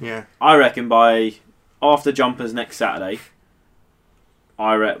 Yeah. I reckon after Jumpers next Saturday,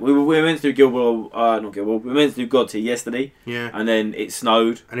 we went to do Guild Ball, not Guild Ball, we went to do God Tier yesterday, Yeah. and then it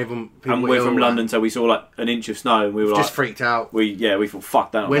snowed, And and people we're were from ill, London, so we saw like an inch of snow, and we were just like, freaked out. we thought,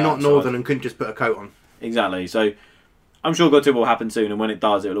 fuck that. We're not outside. northern and couldn't just put a coat on. Exactly, so I'm sure God Tier will happen soon, and when it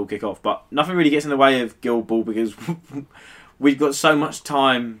does, it'll all kick off. But nothing really gets in the way of Guild Ball because we've got so much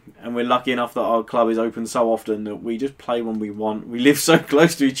time, and we're lucky enough that our club is open so often that we just play when we want. We live so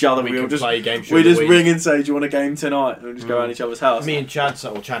close to each other. We We'll can just play games we during the just week. ring and say, "Do you want a game tonight?" And we'll just go around each other's house. Me and Chad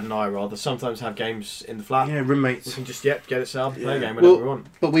and I rather, sometimes have games in the flat. Yeah, We roommates. can just, get it set up and play a Yeah. game whenever Well- we want.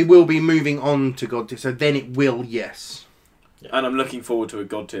 But we will be moving on to God Tier, so then it will, yes. And I'm looking forward to a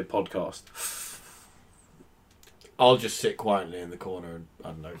God Tier podcast. I'll just sit quietly in the corner and, I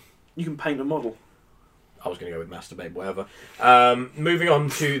don't know, You can paint a model. I was going to go with masturbate, whatever. Moving on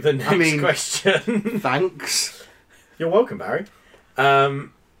to the next question. Thanks. You're welcome, Barry.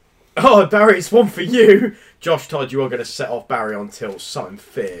 Barry, it's one for you. Josh Todd, you are going to set off Barry on till something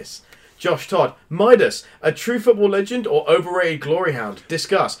fierce. Josh Todd, Midas, a true football legend or overrated glory hound?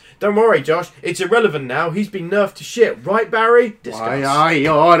 Discuss. Don't worry, Josh, it's irrelevant now. He's been nerfed to shit. Right, Barry? Discuss. I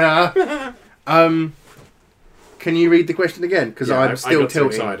order. Can you read the question again? Because I'm I still got too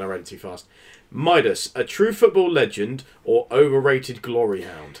tilting. excited. I read it too fast. Midas, a true football legend or overrated glory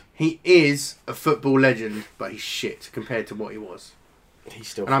hound? He is a football legend, but he's shit compared to what he was. He's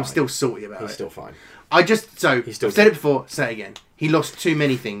still And fine. I'm still salty about He's it. still fine. I just, so, He's still I've said good. it before, say it again. He lost too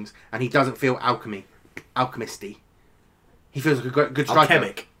many things, and he doesn't feel alchemisty. He feels like a good striker.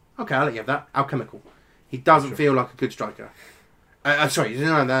 Alchemic. Okay, I'll let you have that. Alchemical. He doesn't feel like a good striker. Sorry,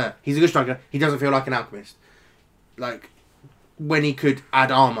 no. He's a good striker. He doesn't feel like an alchemist. Like, when he could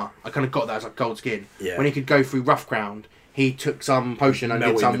add armour, I kind of got that as like gold skin. Yeah. When he could go through rough ground, he took some potion and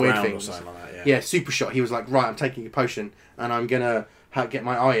Melting did some the weird ground or things. something like that, yeah. Yeah, super shot. He was like, right, I'm taking a potion and I'm going to get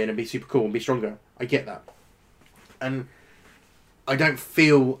my eye in and be super cool and be stronger. I get that. And I don't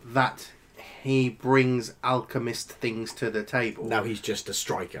feel that he brings alchemist things to the table. Now he's just a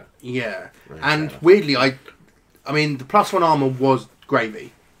striker. Yeah. Right, And fair enough. weirdly, I mean, the +1 armour was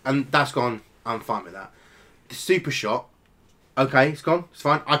gravy. And that's gone. I'm fine with that. The super shot, okay, it's gone. It's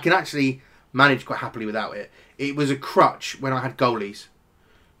fine. I can actually manage quite happily without it. It was a crutch when I had goalies.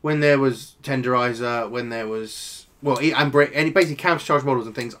 When there was tenderizer, when there was... Well, and basically counter-charge models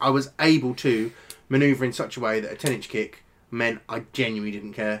and things, I was able to manoeuvre in such a way that a 10-inch kick meant I genuinely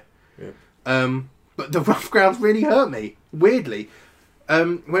didn't care. Yeah. But the rough grounds really hurt me, weirdly.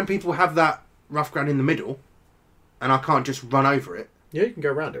 When people have that rough ground in the middle, and I can't just run over it, Yeah, you can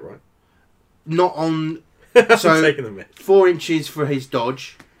go around it, right? not on... I'm So, taking the myth. 4 inches for his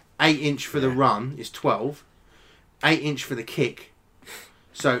dodge, 8 inch for the run is 12, 8 inch for the kick,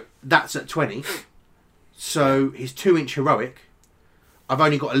 so that's at 20. So his 2 inch heroic, I've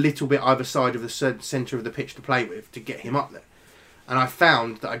only got a little bit either side of the centre of the pitch to play with to get him up there. And I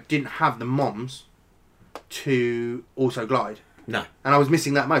found that I didn't have the moms to also glide. No. And I was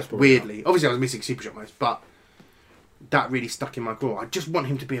missing that most, Probably weirdly. Obviously I was missing super shot most, but that really stuck in my craw. I just want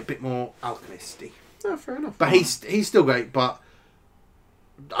him to be a bit more alchemisty. Oh, fair enough. But he's still great, but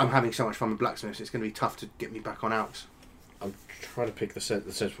I'm having so much fun with blacksmiths, it's going to be tough to get me back on Alks. I'm trying to pick the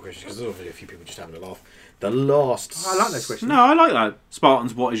sensible questions because there's obviously a few people just having a laugh. The last... I like those questions. No, I like that.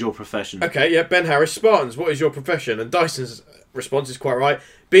 Spartans, what is your profession? Okay, yeah, Ben Harris, Spartans, what is your profession? And Dyson's response is quite right.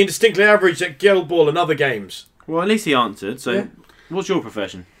 Being distinctly average at Guild Ball and other games. Well, at least he answered. So, Yeah. what's your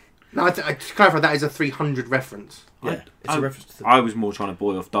profession? No, to clarify, that is a 300 reference. Yeah, it's a reference to... I was more trying to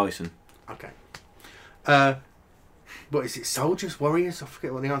boy off Dyson. Okay. What is it? Soldiers? Warriors? I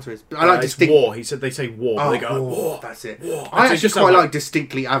forget what the answer is. But I like it's distinct... war. He said they say war, but Oh, they go, war. That's it. War. I So it actually just quite sounds like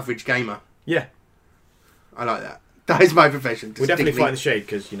distinctly average gamer. Yeah, I like that. That is my profession. we definitely distinctly- fight in the shade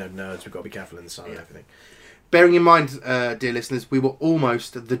because, you know, nerds, we've got to be careful in the sun and Yeah. everything. Bearing in mind, dear listeners, we were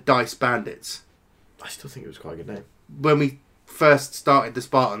almost the Dice Bandits. I still think it was quite a good name. When we first started the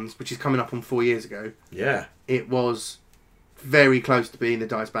Spartans, which is coming up on 4 years ago, Yeah. it was very close to being the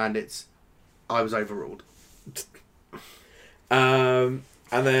Dice Bandits. I was overruled. And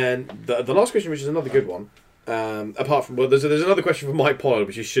then the last question, which is another good one. Apart from, well, there's another question from Mike Poyle,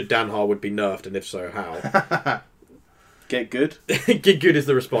 which is, should Dan Harwood be nerfed, and if so, how? Get good. Get good is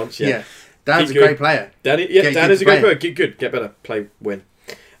the response. Yeah. Dan's Get a great good. player. Dan Get is good a great to player. Get good. Get better. Play. Win.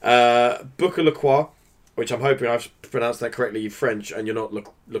 Booker Lacroix, which I'm hoping I've pronounced that correctly, French, and you're not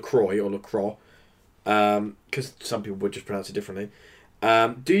Lacroix or Lacroix, because some people would just pronounce it differently.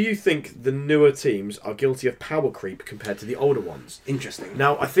 Do you think the newer teams are guilty of power creep compared to the older ones? Interesting.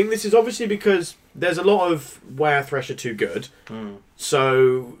 Now, I think this is obviously because there's a lot of Ware Thresher too good.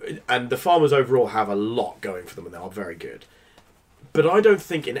 So, and the Farmers overall have a lot going for them and they are very good. But I don't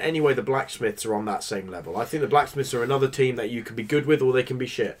think in any way the Blacksmiths are on that same level. I think the Blacksmiths are another team that you can be good with or they can be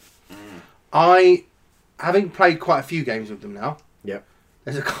shit. Having played quite a few games with them now, Yep.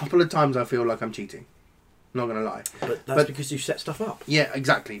 there's a couple of times I feel like I'm cheating. Not going to lie. But that's because you set stuff up. Yeah,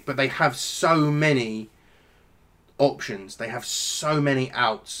 exactly. But they have so many options. They have so many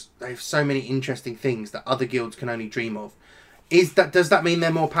outs. They have so many interesting things that other guilds can only dream of. Does that mean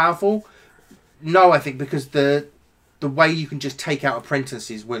they're more powerful? No, I think because the way you can just take out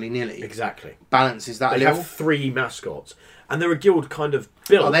apprentices willy-nilly Exactly. balances that a They little. have 3 mascots. And they're a guild kind of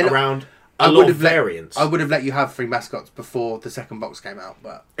built they're not- around a lot of variants. I would have let you have 3 mascots before the second box came out,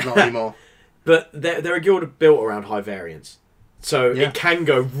 but not anymore. But they're a guild built around high variance. So Yeah. it can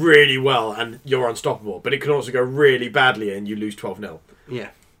go really well and you're unstoppable. But it can also go really badly and you lose 12-0. Yeah.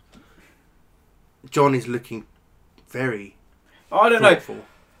 John is looking very I don't know. thoughtful.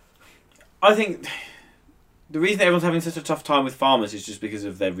 I think the reason everyone's having such a tough time with farmers is just because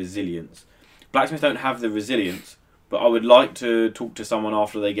of their resilience. Blacksmiths don't have the resilience, but I would like to talk to someone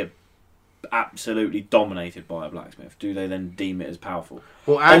after they get absolutely dominated by a blacksmith. Do they then deem it as powerful?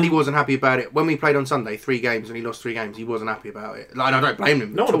 Well, Andy wasn't happy about it. When we played on Sunday, 3 games, and he lost 3 games, he wasn't happy about it. Like, I don't blame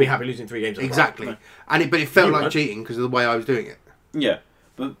him. No at one would be all. happy losing 3 games. in a row. Exactly. No. But it felt You like weren't. cheating because of the way I was doing it. Yeah,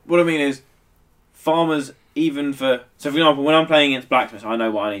 but what I mean is, farmers, even for example, when I'm playing against blacksmiths, I know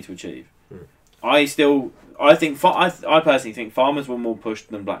what I need to achieve. I personally think farmers were more pushed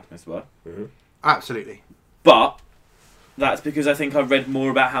than blacksmiths were. Absolutely. But that's because I think I've read more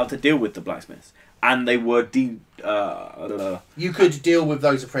about how to deal with the blacksmiths, and they were You could deal with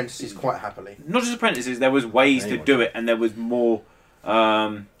those apprentices quite happily. not just apprentices. There was ways to do it, and there was more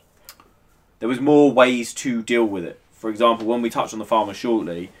ways to deal with it. For example, when we touch on the farmers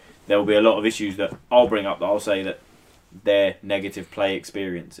shortly, there will be a lot of issues that I'll bring up that I'll say that they're negative play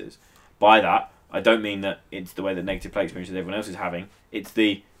experiences. By that, I don't mean that it's the way that negative play experiences everyone else is having. It's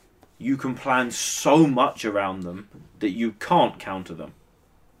you can plan so much around them that you can't counter them.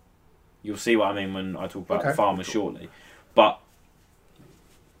 You'll see what I mean when I talk about the farmers shortly. But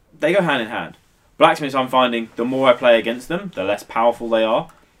they go hand in hand. Blacksmiths, I'm finding, the more I play against them, the less powerful they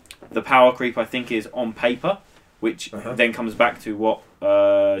are. The power creep, I think, is on paper, which then comes back to what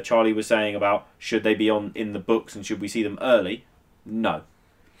Charlie was saying about should they be in the books and should we see them early? No.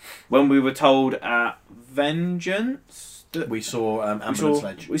 When we were told at Vengeance... We saw Ambulance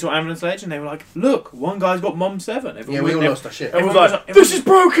Sledge. We saw Ambulance Sledge and they were like, look, one guy's got Mom 7. We all lost our shit. Everyone's like, this is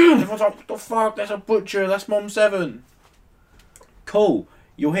broken! Everyone's like, what the fuck, there's a butcher, that's Mom 7. Cool,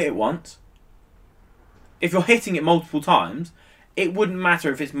 you'll hit it once. If you're hitting it multiple times, it wouldn't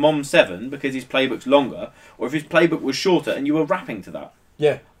matter if it's Mom 7 because his playbook's longer, or if his playbook was shorter and you were rapping to that.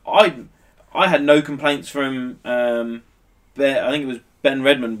 Yeah. I had no complaints from, I think it was Ben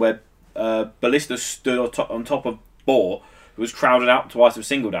Redmond, where Ballista stood on top of Boar, who was crowded out twice, was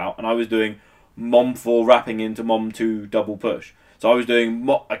singled out, and I was doing Mom 4 wrapping into Mom 2 double push. So I was doing,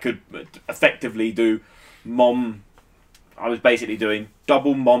 I could effectively do Mom, I was basically doing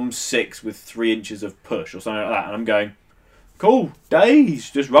double Mom 6 with 3 inches of push or something like that, and I'm going, cool, days,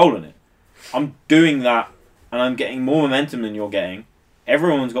 just rolling it. I'm doing that, and I'm getting more momentum than you're getting.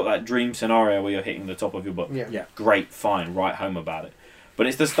 Everyone's got that dream scenario where you're hitting the top of your book. Yeah. Great, fine, write home about it. But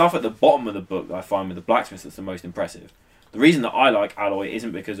it's the stuff at the bottom of the book that I find with the blacksmith that's the most impressive. The reason that I like Alloy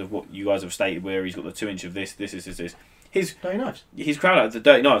isn't because of what you guys have stated, where he's got the 2 inch of this. His Dirty Knives. His crowd out, the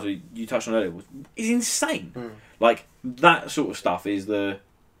Dirty Knives, you touched on earlier, is insane. Like, that sort of stuff is the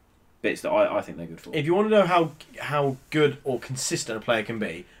bits that I think they're good for. If you want to know how good or consistent a player can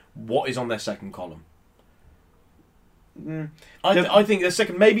be, what is on their second column? I think their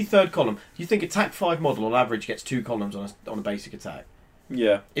second, maybe third column. You think attack 5 model on average gets 2 columns on a basic attack.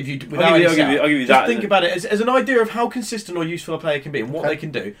 Yeah. If you I'll give you just that. think about it as an idea of how consistent or useful a player can be and what they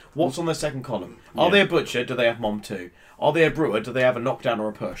can do. What's on their second column? Are they a butcher? Do they have Mom 2? Are they a brewer? Do they have a knockdown or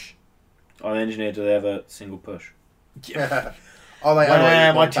a push? Are they engineer? Do they have a single push? Are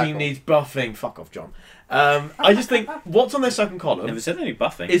they? My team needs buffing. Fuck off, John. I just think what's on their second column. Never said any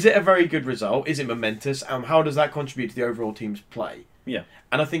buffing. Is it a very good result? Is it momentous? How does that contribute to the overall team's play? Yeah.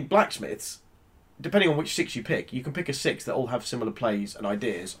 And I think blacksmiths, depending on which 6 you pick, you can pick a 6 that all have similar plays and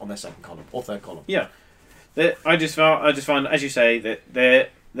ideas on their second column or third column. Yeah. I just find, as you say, that they're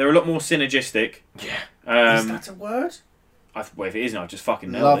a lot more synergistic. Yeah. Is that a word? Well, if it isn't, I've just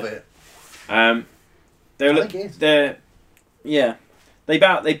fucking nailed Love it. it.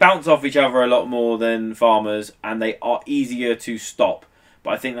 They bounce off each other a lot more than farmers, and they are easier to stop.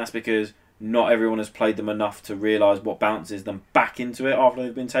 But I think that's because not everyone has played them enough to realise what bounces them back into it after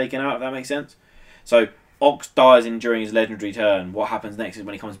they've been taken out, if that makes sense. So, Ox dies during his legendary turn. What happens next is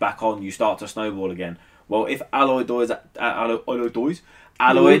when he comes back on, you start to snowball again. Well, if Alloy dies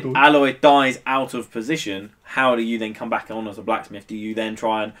out of position, how do you then come back on as a blacksmith? Do you then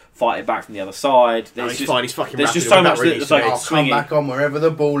try and fight it back from the other side? He's fine. He's fucking. There's just so much that's like I'll swinging. come back on wherever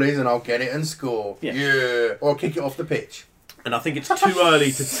the ball is and I'll get it and score. Yeah. Or kick it off the pitch. And I think it's too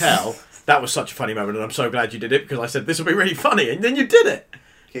early to tell. That was such a funny moment, and I'm so glad you did it because I said this will be really funny, and then you did it.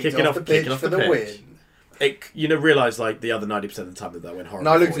 Kicking off the pitch for the win. Realise like the other 90% of the time that went horrible.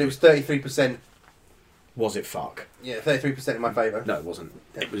 No, I looked at it. It was 33%. Was it fuck? Yeah, 33% in my favour. No, it wasn't.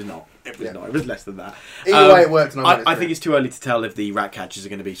 It was not. It was not. It was less than that. Either way, it worked. And I think it's too early to tell if the rat catchers are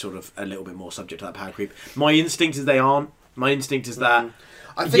going to be sort of a little bit more subject to that power creep. My instinct is they aren't. My instinct is that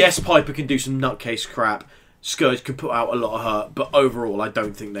yes, Piper can do some nutcase crap. Scourge can put out a lot of hurt, but overall, I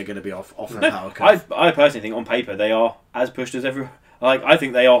don't think they're going to be off the power curve. I personally think on paper they are as pushed as everyone. Like, I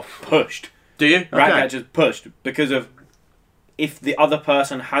think they are pushed. Do you? Rat catchers pushed because of if the other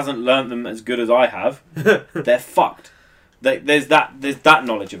person hasn't learnt them as good as I have, they're fucked. There's that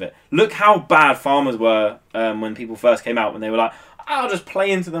knowledge of it. Look how bad farmers were when people first came out, when they were like, I'll just play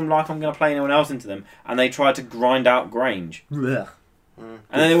into them like I'm going to play anyone else into them, and they tried to grind out Grange. And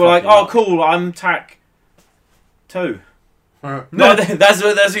then they were like, oh cool, I'm tack 2. No, that's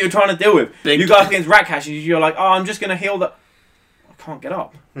what you're trying to deal with. You go up against rat catchers, you're like, oh, I'm just going to heal that. can't get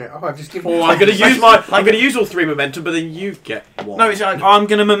up. Yeah, I've just given. Or I'm going to use all 3 momentum, but then you get 1. No, it's like I'm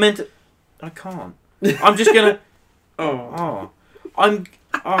gonna momentum. I can't. I'm just gonna. And then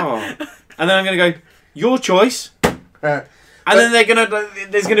I'm gonna go. Your choice. And then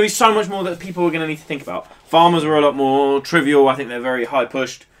there's going to be so much more that people are going to need to think about. Farmers are a lot more trivial. I think they're very high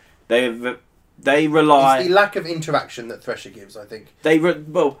pushed. They rely. It's the lack of interaction that Thresher gives, I think.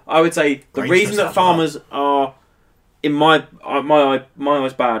 I would say the Grange reason does that farmers are, in my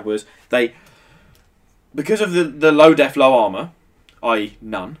eyes, bad was because of the low def, low armor, i.e.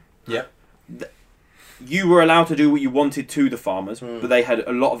 none. Yep. You were allowed to do what you wanted to the farmers, but they had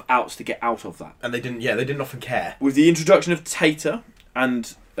a lot of outs to get out of that. And they didn't often care. With the introduction of Tater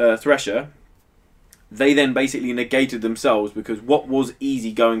and Thresher, they then basically negated themselves because what was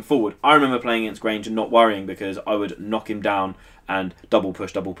easy going forward. I remember playing against Grange and not worrying because I would knock him down and double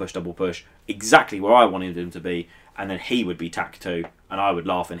push, exactly where I wanted him to be, and then he would be tack 2 and I would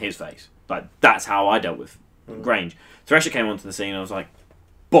laugh in his face. Like, that's how I dealt with Grange. Thresher came onto the scene and I was like,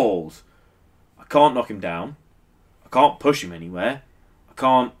 balls. I can't knock him down. I can't push him anywhere. I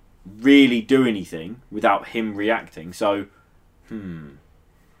can't really do anything without him reacting. So, then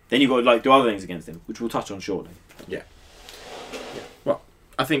you've got to do other things against him, which we'll touch on shortly. Yeah. Well,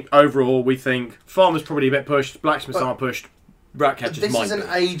 I think overall we think Farmers probably a bit pushed, Blacksmiths aren't pushed, Ratcatchers This might is an be.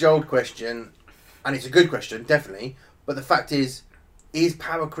 age-old question, and it's a good question, definitely. But the fact is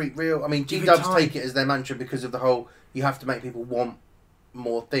power creep real? I mean, Give it G-Dubs time. take it as their mantra because of the whole, you have to make people want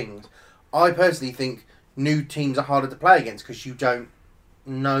more things. I personally think new teams are harder to play against because you don't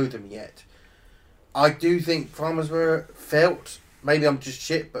know them yet. I do think Farmers felt, maybe I'm just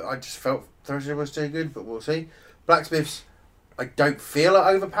shit, but I just felt Thresher was too good, but we'll see. Blacksmiths, I don't feel are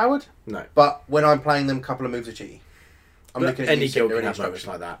overpowered, No. but when I'm playing them, a couple of moves are cheaty. I'm But looking at any you, guild Cinder, can and have moments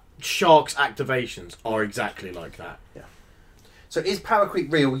instruction. like that. Shark's activations are exactly like that. So is power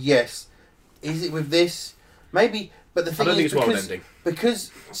creep real? Yes. Is it with this? Maybe, but the I thing don't think is it's world ending. because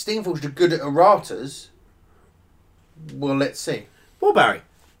Steamforged are good at erratas. Well, let's see. Well, Barry,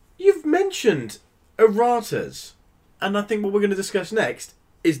 you've mentioned erratas, and I think what we're going to discuss next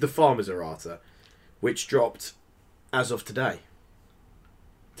is the Farmers errata, which dropped as of today.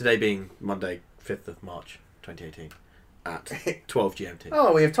 Today being Monday, 5th of March, 2018, at 12 GMT.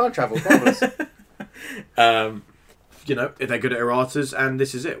 Oh, we have time travel. Marvelous. They're good at erratas, and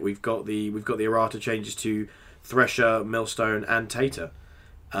this is it. We've got the errata changes to Thresher, Millstone, and Tater.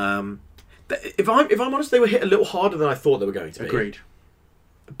 If I'm honest, they were hit a little harder than I thought they were going to be. Agreed.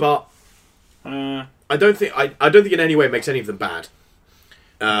 But I don't think in any way it makes any of them bad.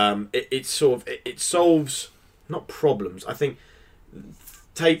 It solves not problems. I think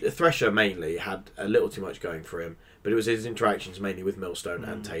Thresher mainly had a little too much going for him, but it was his interactions mainly with Millstone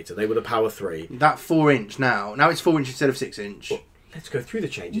and Tater. They were the power 3. That 4-inch now it's 4-inch instead of 6-inch. Well, let's go through the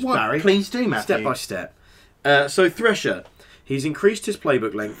changes, What? Barry. Please do, Matthew. Step by step. So Thresher, he's increased his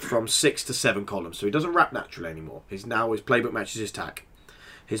playbook length from 6 to 7 columns, so he doesn't wrap naturally anymore. His playbook matches his tack.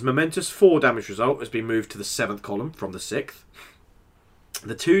 His momentous 4 damage result has been moved to the 7th column from the 6th.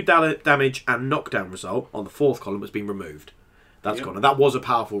 The 2 damage and knockdown result on the 4th column has been removed. That's gone, and that was a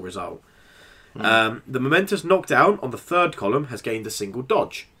powerful result. The momentous knockdown on the 3rd column has gained a single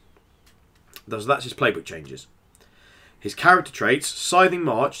dodge. That's his playbook changes. His character traits, Scything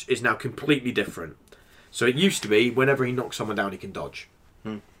March, is now completely different. So it used to be whenever he knocks someone down, he can dodge.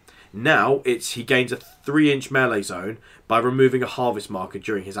 Now he gains a 3-inch melee zone by removing a harvest marker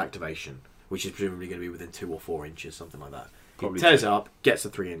during his activation, which is presumably going to be within 2 or 4 inches, something like that. Probably He tears it up, gets a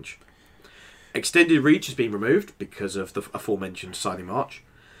 3-inch. Extended reach has been removed because of the aforementioned Scything March.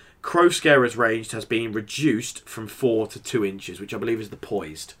 Crow Scarer's range has been reduced from 4 to 2 inches, which I believe is the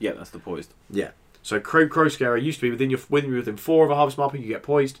poised. Yeah, that's the poised. Yeah. So Crow Scarer used to be within 4 of a harvest marker, you get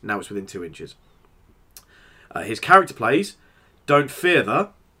poised. Now it's within 2 inches. His character plays, Don't Fear The,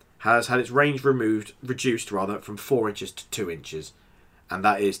 has had its range reduced from 4 inches to 2 inches. And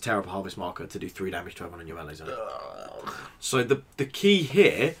that is tear up a harvest marker to do 3 damage to everyone in your melee zone. So the key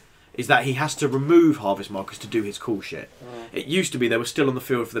here is that he has to remove harvest markers to do his cool shit. It used to be they were still on the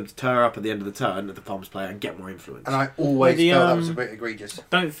field for them to tear up at the end of the turn at the Farmers player and get more influence. And I always The, felt that was a bit egregious.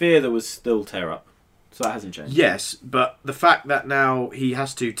 Don't fear there was still tear up, so that hasn't changed. Yes, but the fact that now he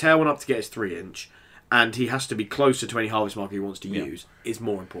has to tear one up to get his 3-inch, and he has to be closer to any harvest marker he wants to use, is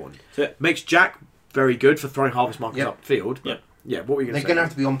more important. So, Makes Jack very good for throwing harvest markers upfield. Yeah. Yeah, what were you They're going to say? going to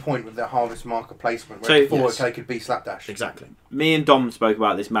have to be on point with their harvest marker placement, So, where before yes. they could be slapdash. Exactly. me and Dom spoke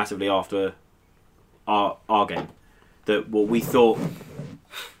about this massively after our game. That what we thought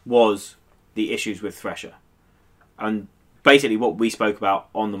was the issues with Thresher. And basically what we spoke about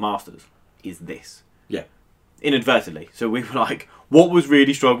on the Masters is this. Yeah. inadvertently. So we were like, what was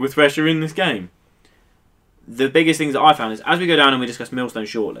really strong with Thresher in this game? The biggest things that I found is, as we go down and we discuss Millstone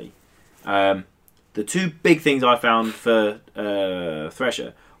shortly, the two big things I found for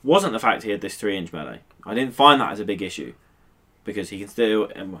Thresher wasn't the fact he had this 3-inch melee. I didn't find that as a big issue, because he can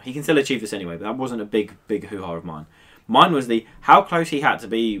still achieve this anyway, but that wasn't a big hoo-ha of mine. Mine was how close he had to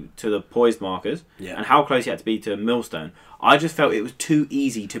be to the poised markers, and how close he had to be to Millstone. I just felt it was too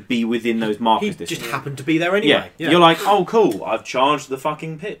easy to be within those markers. He just happened to be there anyway. Yeah. You're like, oh cool, I've charged the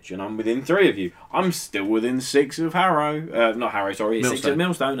fucking pitch and I'm within 3 of you. I'm still within 6 of Harrow. Not Harrow, sorry. 6 of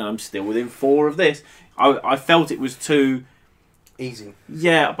Millstone, and I'm still within 4 of this. I felt it was too... easy.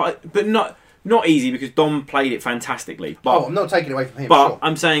 Yeah, but not easy, because Dom played it fantastically. But, I'm not taking it away from him, but sure.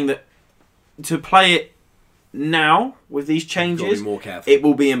 I'm saying that to play it now, with these changes, be more careful. it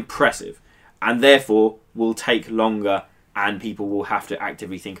will be impressive. And therefore, will take longer, and people will have to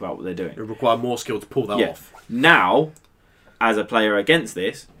actively think about what they're doing. It would require more skill to pull that off. Now, as a player against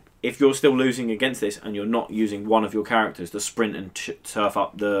this, if you're still losing against this and you're not using one of your characters to sprint and turf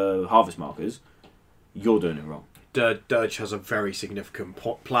up the harvest markers, you're doing it wrong. Dirge has a very significant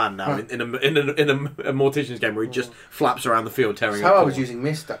plan now in a Mortician's game where he just flaps around the field tearing That's up. how I was using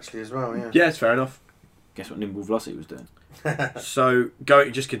Mist actually as well, yeah. Yeah, it's fair enough. Guess what Nimble Velocity was doing? So,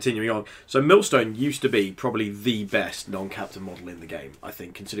 just continuing on. So, Millstone used to be probably the best non-captain model in the game, I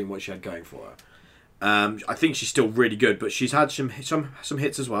think, considering what she had going for her. I think she's still really good, but she's had some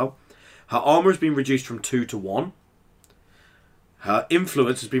hits as well. Her armour has been reduced from 2 to 1. Her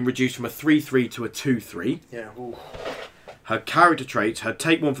influence has been reduced from a 3-3 to a 2-3. Yeah. Ooh. Her character traits, her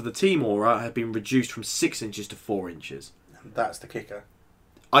take 1 for the team aura, have been reduced from 6 inches to 4 inches. That's the kicker.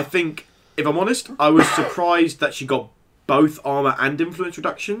 I think, if I'm honest, I was surprised that she got both armour and influence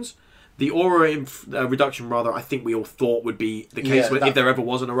reductions. The aura reduction, rather, I think we all thought would be the case if there ever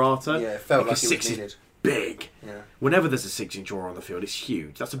was an errata. Yeah, it felt like it was 6 needed. is big. Yeah. Whenever there's a 6-inch aura on the field, it's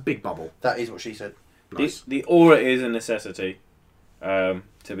huge. That's a big bubble. That is what she said. Nice. The aura is a necessity to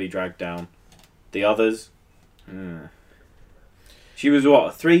be dragged down. The others... She was what, a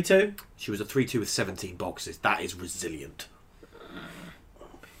 3-2? She was a 3-2 with 17 boxes. That is resilient.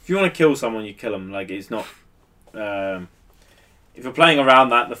 If you want to kill someone, you kill them. Like, it's not... if you're playing around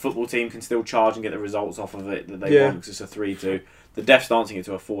that, the football team can still charge and get the results off of it that they want, because it's a 3-2. The Death Stancing it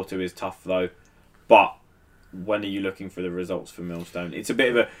to a 4-2 is tough, though. But when are you looking for the results for Millstone? It's a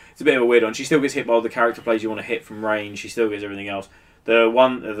bit of a weird one. She still gets hit by all the character plays you want to hit from range. She still gets everything else.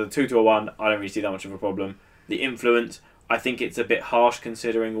 The 2 to a 1, I don't really see that much of a problem. The influence, I think it's a bit harsh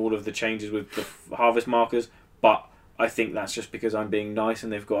considering all of the changes with the harvest markers, but I think that's just because I'm being nice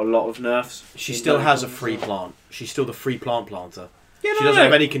and they've got a lot of nerfs. She still has a free plant. She's still the free plant planter. Yeah, she doesn't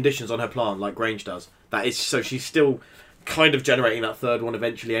have any conditions on her plant like Grange does. That is, so she's still kind of generating that third one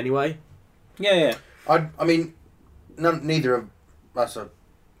eventually anyway. Yeah. I mean, neither of us are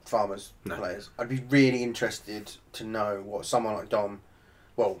farmers players. I'd be really interested to know what someone like Dom,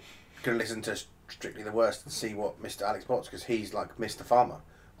 can listen to Strictly the Worst and see what Mr. Alex Potts, because he's like Mr. Farmer.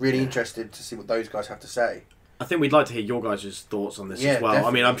 Really interested to see what those guys have to say. I think we'd like to hear your guys' thoughts on this as well. Definitely.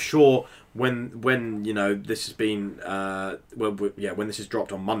 I mean, I'm sure when this has been when this is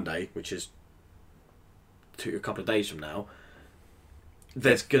dropped on Monday, which is a couple of days from now,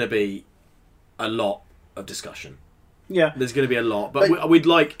 there's going to be a lot of discussion. Yeah, there's going to be a lot, but we'd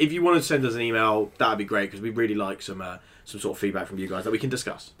like, if you want to send us an email, that'd be great, because we'd really like some sort of feedback from you guys that we can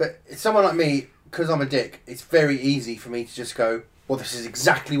discuss. But someone like me, because I'm a dick, it's very easy for me to just go, well, this is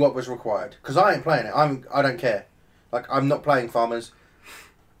exactly what was required, because I ain't playing it. I don't care. Like, I'm not playing farmers.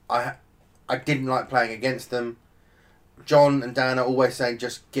 I didn't like playing against them. John and Dan are always saying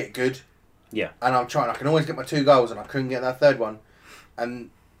just get good. Yeah. And I'm trying. I can always get my 2 goals, and I couldn't get that third one. And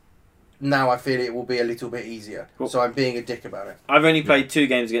now I feel it will be a little bit easier. Cool. So I'm being a dick about it. I've only played 2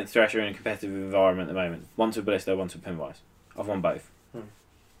 games against Thresher in a competitive environment at the moment. Once with Ballista, once with Pinwise. I've won both.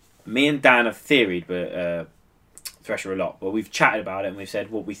 Me and Dan have theoried Thresher a lot, but we've chatted about it and we've said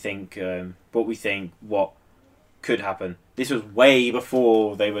what we think, what could happen. This was way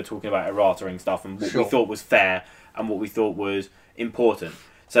before they were talking about errata stuff and what we thought was fair and what we thought was important.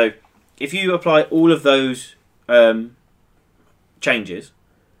 So if you apply all of those changes,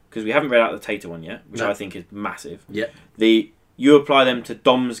 because we haven't read out the Tater one yet, which I think is massive. Yeah. You apply them to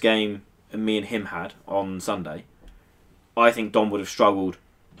Dom's game and me and him had on Sunday, I think Dom would have struggled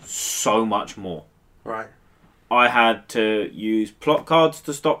so much more. Right. I had to use plot cards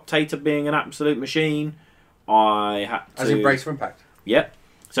to stop Tater being an absolute machine. I had to... As in Brace for Impact? Yep.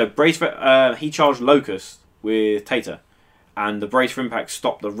 So Brace for... he charged Locust with Tater. And the Brace for Impact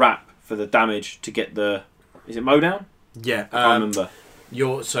stopped the wrap for the damage to get the... Is it Mowdown? Yeah. I can't remember.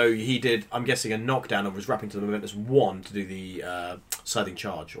 So he did, I'm guessing, a knockdown and was wrapping to the Momentous 1 to do the scything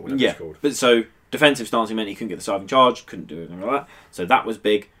charge, or whatever Yeah, it's called. but so defensive stancing meant he couldn't get the scything charge, couldn't do anything like that. So that was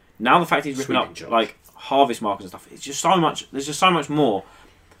big. Now the fact he's ripping Sweeping up charge. like harvest markers and stuff, it's just so much. There's just so much more.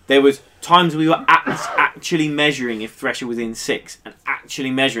 There was times we were actually measuring if Thresher was in 6 and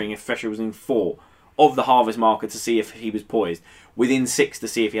actually measuring if Thresher was in 4 of the harvest marker to see if he was poised. Within 6 to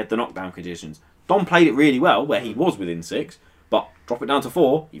see if he had the knockdown conditions. Dom played it really well where he was within 6, but drop it down to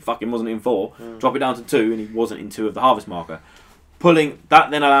 4, he fucking wasn't in 4. Drop it down to 2 and he wasn't in 2 of the harvest marker. Pulling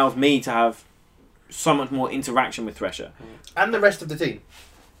that then allows me to have so much more interaction with Thresher. And the rest of the team.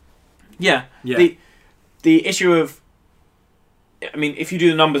 Yeah. Yeah. The issue of, I mean, if you do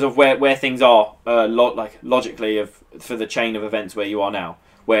the numbers of where things are, logically for the chain of events where you are now,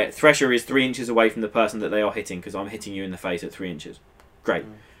 where Thresher is 3 inches away from the person that they are hitting, because I'm hitting you in the face at 3 inches. Great.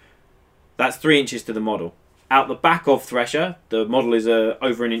 That's 3 inches to the model. Out the back of Thresher, the model is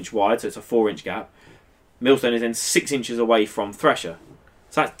over an inch wide, so it's a 4-inch gap. Millstone is then 6 inches away from Thresher.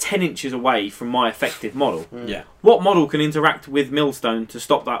 So that's 10 inches away from my effective model. Yeah. What model can interact with Millstone to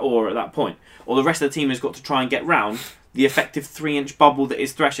stop that aura at that point? Or the rest of the team has got to try and get round the effective 3-inch bubble that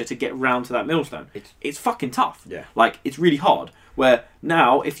is Thresher to get round to that Millstone. It's fucking tough. Yeah. Like, it's really hard. Where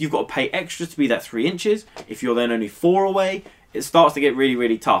now, if you've got to pay extra to be that 3 inches, if you're then only 4 away, it starts to get really,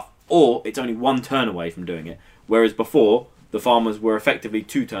 really tough. Or it's only 1 turn away from doing it. Whereas before, the farmers were effectively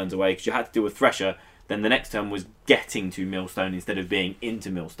 2 turns away because you had to deal with Thresher. Then the next turn was getting to Millstone instead of being into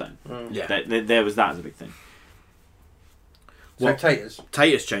Millstone. Yeah. There was that as a big thing. So Well, Taters.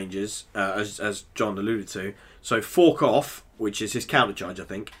 Tatus changes, as John alluded to. So Fork Off, which is his counter charge, I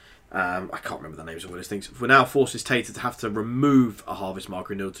think. I can't remember the names of all those things. For now, forces Tater to have to remove a harvest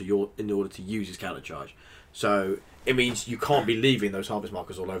marker in order to use his counter charge. So it means you can't be leaving those harvest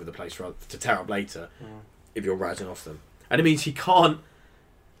markers all over the place to tear up later if you're rising off them. And it means he can't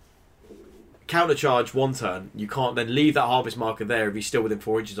counter charge 1 turn. You can't then leave that harvest marker there if he's still within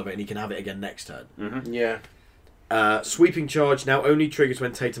 4 inches of it, and he can have it again next turn. Yeah. Sweeping charge now only triggers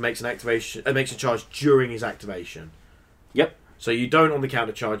when Tater makes makes a charge during his activation. Yep. So you don't on the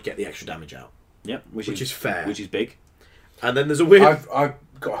counter charge get the extra damage out, Yep. which is fair. Which is big. And then there's a weird, I've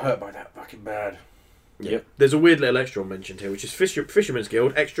got hurt by that fucking bad. Yep. There's a weird little extra mentioned here, which is Fisherman's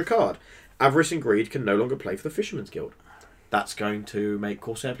Guild extra card. Avarice and Greed can no longer play for the Fisherman's Guild. That's going to make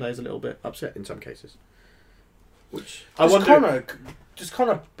Corsair players a little bit upset in some cases. Which I wonder.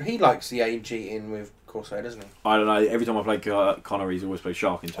 Connor, he likes the aim cheating with Corsair, doesn't he? I don't know. Every time I play Connor, he's always played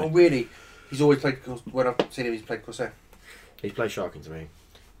Shark into Oh, me. really? He's always played. When I've seen him, he's played Corsair. He's played Sharking to me.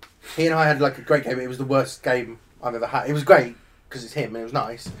 He and I had like a great game. It was the worst game I've ever had. It was great because it's him and it was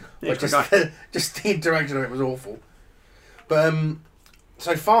nice. Yeah, But he's a great just the interaction of it was awful. But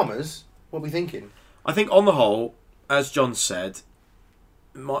so farmers, what are we thinking? I think on the whole, as John said,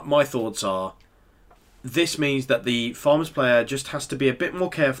 my thoughts are this means that the farmers player just has to be a bit more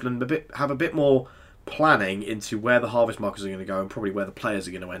careful and have a bit more planning into where the harvest markers are going to go and probably where the players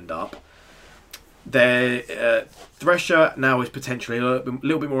are going to end up. Their Thresher now is potentially a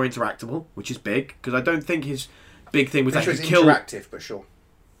little bit more interactable, which is big because I don't think his big thing was Which actually was kill. interactive, but sure.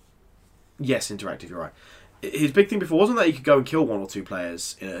 Yes, interactive. You're right. His big thing before wasn't that he could go and kill 1 or 2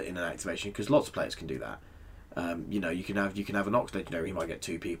 players in an activation because lots of players can do that. You can have an Ox Legendary. He might get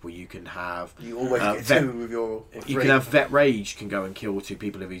 2 people. You can have. You always get Vet- 2 with your. You can have Vet Rage can go and kill 2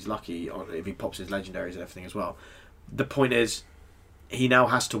 people if he's lucky, or if he pops his legendaries and everything as well. The point is, he now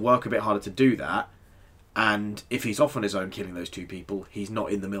has to work a bit harder to do that, and if he's off on his own killing those 2 people, he's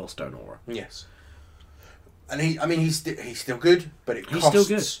not in the Millstone aura. Yes. And he's still good, but it He's costs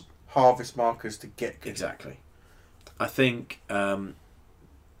still good. harvest markers to get good. Exactly. I think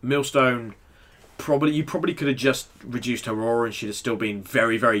Millstone you probably could have just reduced her aura and she'd have still been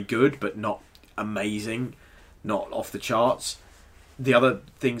very, very good, but not amazing, not off the charts. The other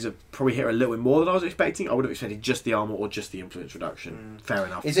things have probably hit her a little bit more than I was expecting. I would have expected just the armor or just the influence reduction. Fair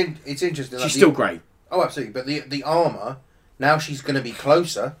enough. It's interesting. She's still great. Oh, absolutely. But the armor, now she's going to be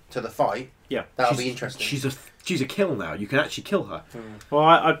closer to the fight. Yeah. That'll be interesting. She's a kill now. You can actually kill her. Well,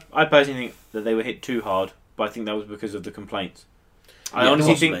 I personally think that they were hit too hard, but I think that was because of the complaints. I Yeah,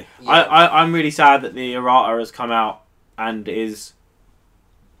 honestly possibly. think I'm really sad that the errata has come out and is.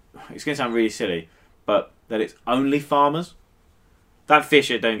 It's going to sound really silly, but that it's only farmers. That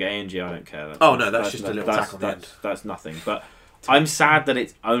Fisher don't get ANG, I don't care. Oh, no, that's just a little tack on the end. That's nothing. But I'm sad that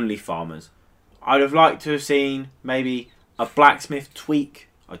it's only farmers. I'd have liked to have seen maybe a blacksmith tweak.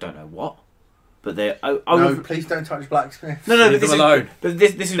 I don't know what, but they're. No, please don't touch blacksmith. No, Leave but this them is alone. But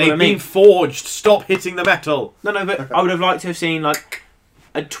this is what They've I mean. been forged. Stop hitting the metal. No, but I would have liked to have seen like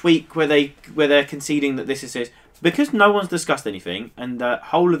a tweak where they're conceding that this is because no one's discussed anything, and the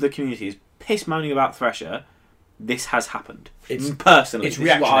whole of the community is piss moaning about Thresher. This has happened. Personally, it's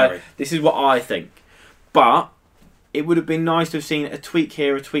reactionary. This is what I think. But it would have been nice to have seen a tweak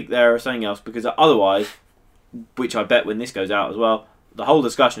here, a tweak there, or something else, because otherwise, which I bet when this goes out as well, the whole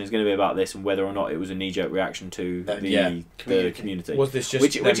discussion is going to be about this and whether or not it was a knee-jerk reaction to the community. Was this just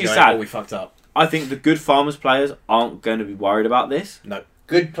which them is going, sad? "Oh, we fucked up"? I think the good Farmers players aren't going to be worried about this. No.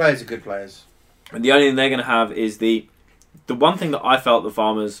 Good players are good players. And the only thing they're going to have is the one thing that I felt the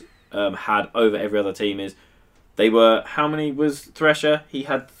Farmers had over every other team is they were... How many was Thresher? He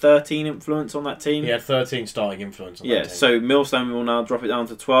had 13 influence on that team. He had 13 starting influence on that team. So Millstone will now drop it down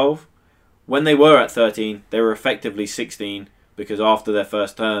to 12. When they were at 13, they were effectively 16 because after their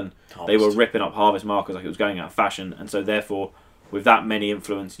first turn, they were ripping up Harvest Markers like it was going out of fashion. And so therefore, with that many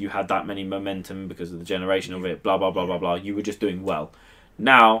influence, you had that many momentum because of the generation of it, blah, blah, blah, blah, blah. You were just doing well.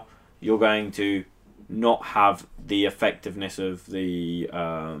 Now, you're going to not have the effectiveness of the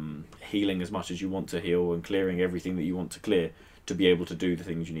healing as much as you want to heal and clearing everything that you want to clear to be able to do the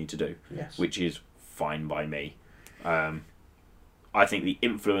things you need to do, Yes. which is fine by me. I think the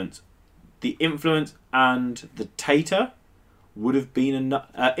influence and the Tater would have been enough.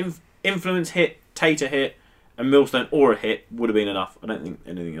 Influence hit, Tater hit, and Millstone Aura hit would have been enough. I don't think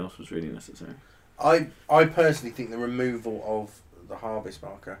anything else was really necessary. I personally think the removal of the Harvest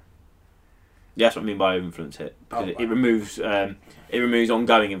Marker. Yeah, that's what I mean by influence hit. Because Oh, it removes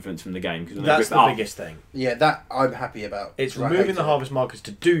ongoing influence from the game. Because That's the biggest thing. Yeah, that I'm happy about. It's I removing hate the it. harvest markers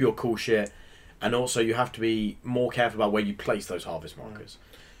to do your cool shit, and also you have to be more careful about where you place those harvest markers.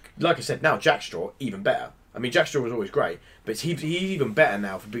 Like I said, now Jackstraw even better. I mean, Jackstraw was always great, but he's even better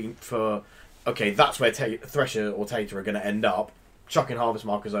now for okay, that's where Thresher or Tater are going to end up. Chucking harvest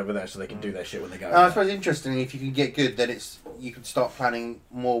markers over there so they can do their shit when they go. I suppose interestingly, if you can get good, then you can start planning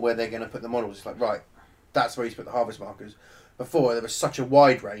more where they're going to put the models. It's like, right, that's where you put the harvest markers. Before there was such a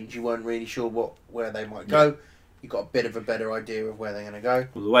wide range, you weren't really sure where they might go. You got a bit of a better idea of where they're going to go.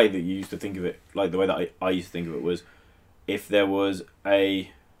 Well, the way that you used to think of it, like the way that I used to think of it was, if there was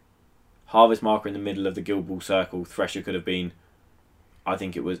a harvest marker in the middle of the Guild Ball circle, Thresher could have been, I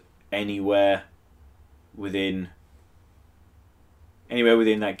think it was anywhere within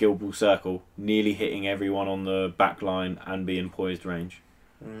that Guild Ball circle, nearly hitting everyone on the back line and being poised range.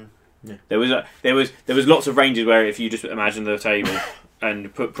 Yeah. There was lots of ranges where if you just imagine the table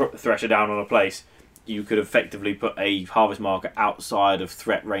and put Thresher down on a place, you could effectively put a harvest marker outside of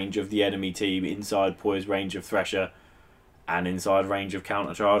threat range of the enemy team, inside poised range of Thresher, and inside range of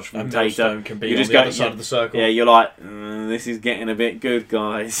counter charge from And Tater. Millstone can be You on just the go- other side of the circle. Yeah, you're like, this is getting a bit good,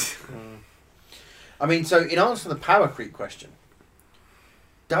 guys. I mean, so in answer to the power creep question,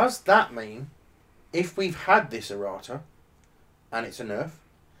 does that mean if we've had this errata and it's a nerf,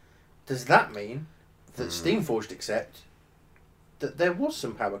 does that mean that Steamforged accept that there was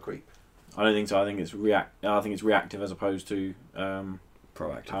some power creep? I don't think so. I think it's reactive as opposed to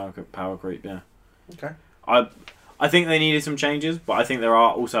Proactive. power creep. Yeah. Okay. I think they needed some changes, but I think there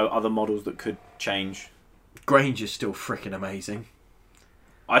are also other models that could change. Grange is still freaking amazing.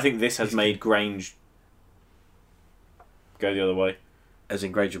 I think this has made Grange go the other way. As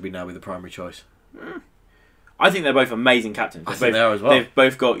in, Grange will be now with the primary choice. I think they're both amazing captains. I think they are as well. They've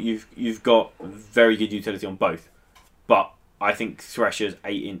both got you've got very good utility on both, but I think Thresher's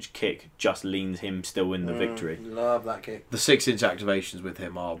 8-inch kick just leans him still in the victory. Love that kick. The 6-inch activations with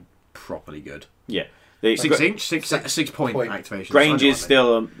him are properly good. Yeah, 6-inch, 6-point activations.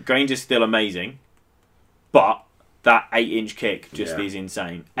 Grange is still amazing, but that 8-inch kick just is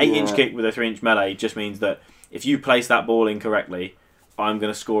insane. 8-inch kick with a 3-inch melee just means that if you place that ball incorrectly, I'm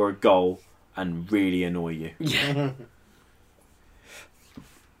going to score a goal and really annoy you. Yeah.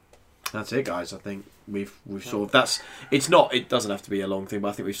 That's it, guys. I think we've sort of it doesn't have to be a long thing, but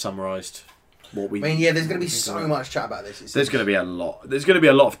I think we've summarised what we. I mean, yeah, there's going to be so much chat about this. There's going to be a lot. There's going to be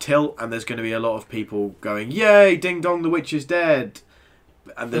a lot of tilt, and there's going to be a lot of people going, "Yay, ding dong, the witch is dead."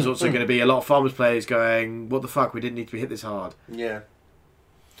 And there's also going to be a lot of Farmers players going, "What the fuck? We didn't need to be hit this hard." Yeah.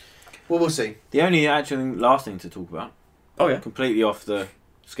 Well, we'll see. The only actual last thing to talk about, Oh yeah. completely off the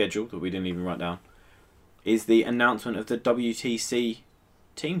schedule that we didn't even write down, is the announcement of the WTC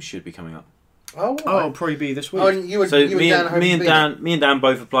teams should be coming up. Oh, Oh, it'll probably be this week. Oh, and you and Dan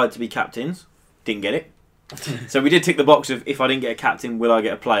both applied to be captains. Didn't get it. So we did tick the box of if I didn't get a captain, will I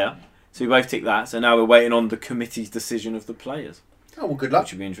get a player? So we both ticked that. So now we're waiting on the committee's decision of the players, Oh, well, good luck.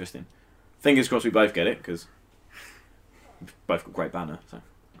 which would be interesting. Fingers crossed we both get it because we've both got great banner. So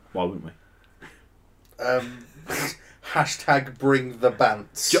why wouldn't we? Hashtag bring the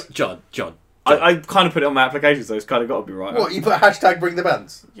bants. John. I kind of put it on my application, so it's kind of got to be right. What, you put hashtag bring the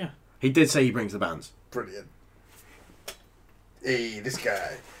bants? He did say he brings the bands. Brilliant. This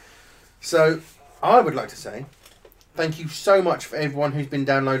guy. So, I would like to say thank you so much for everyone who's been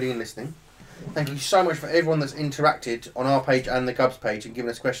downloading and listening. Thank you so much for everyone that's interacted on our page and the Cubs page and given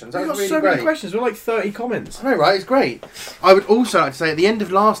us questions. That We've was got really so great. many questions. We're like 30 comments. I know, right? It's great. I would also like to say at the end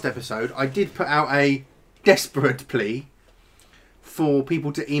of last episode, I did put out a desperate plea for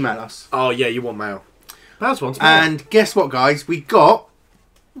people to email us. Oh, yeah, you want mail. That's one. And guess what, guys? We got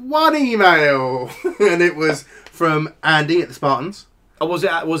one email. And it was from Andy at the Spartans. Oh, was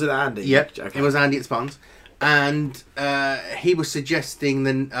it Andy? Yep, Okay. it was Andy at Spartans. And he was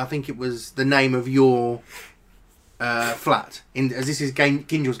suggesting, I think it was the name of your flat. As this is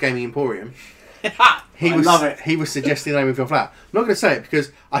Kingel's Gaming Emporium. Love it. He was suggesting the name of your flat. I'm not going to say it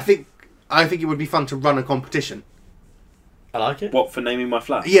because I think it would be fun to run a competition. I like it. What, for naming my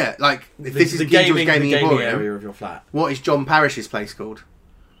flat? Yeah, like if this is the Kingel's Gaming Emporium. area of your flat. What is John Parrish's place called?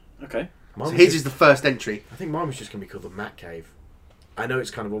 Okay. Mine So was his just- is the first entry. I think mine was just going to be called the Matt Cave. I know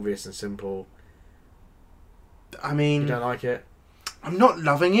it's kind of obvious and simple. I You mean, don't like it? I'm not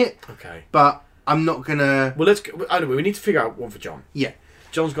loving it, Okay. but I'm not gonna. Well, anyway, we need to figure out one for John. Yeah.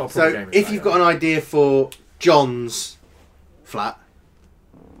 John's got a proper So game. if you've got an idea for John's flat,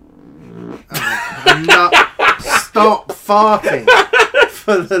 no, stop farting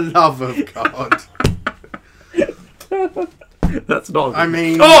for the love of God. That's not. I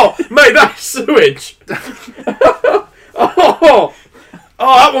mean, Oh, mate, that's sewage. Oh,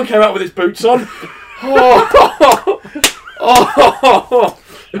 that one came out with its boots on. Oh,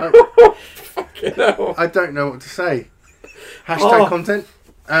 fucking hell. I don't know what to say. Hashtag Oh. content.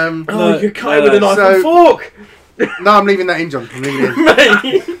 Oh, you cut it with a knife So- and fork, No, I'm leaving that in, John. I'm leaving it in.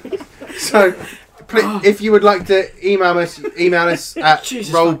 mate. So, if you would like to email us at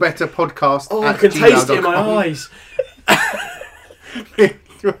Jesus rollbetterpodcast Oh, I at can taste it in my gmail.com. eyes.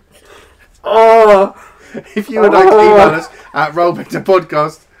 Oh, If you would like to email us at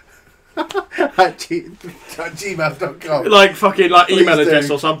rollbetterpodcast at gmail.com. like fucking Please email do. address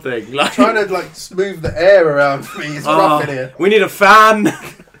or something. Like, Trying to smooth the air around me. It's rough in here. we need a fan.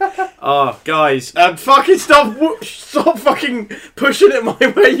 Oh, guys, fucking stop fucking pushing it my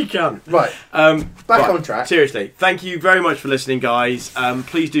way, you can. Right, Back back on track. Seriously, thank you very much for listening, guys.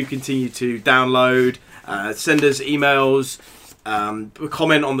 Please do continue to download, send us emails,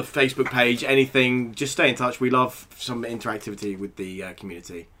 comment on the Facebook page, anything. Just stay in touch. We love some interactivity with the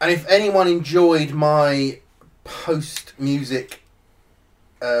community. And if anyone enjoyed my post-music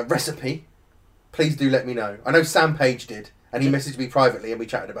recipe, please do let me know. I know Sam Page did, and he messaged me privately and we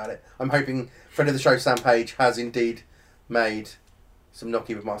chatted about it. I'm hoping friend of the show Sam Page has indeed made some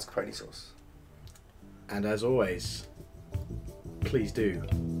gnocchi with mascarpone sauce. And as always, please do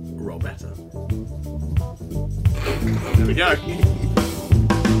roll better. There we go.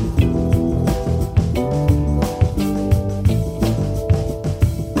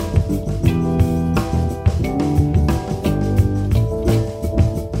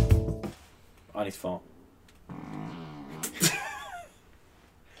 I need to fart.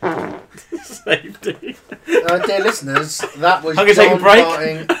 Safety. Dear listeners, that was I'm gonna take a John break.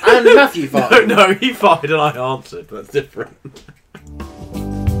 farting and Matthew farting. No, he fired and I answered. That's different.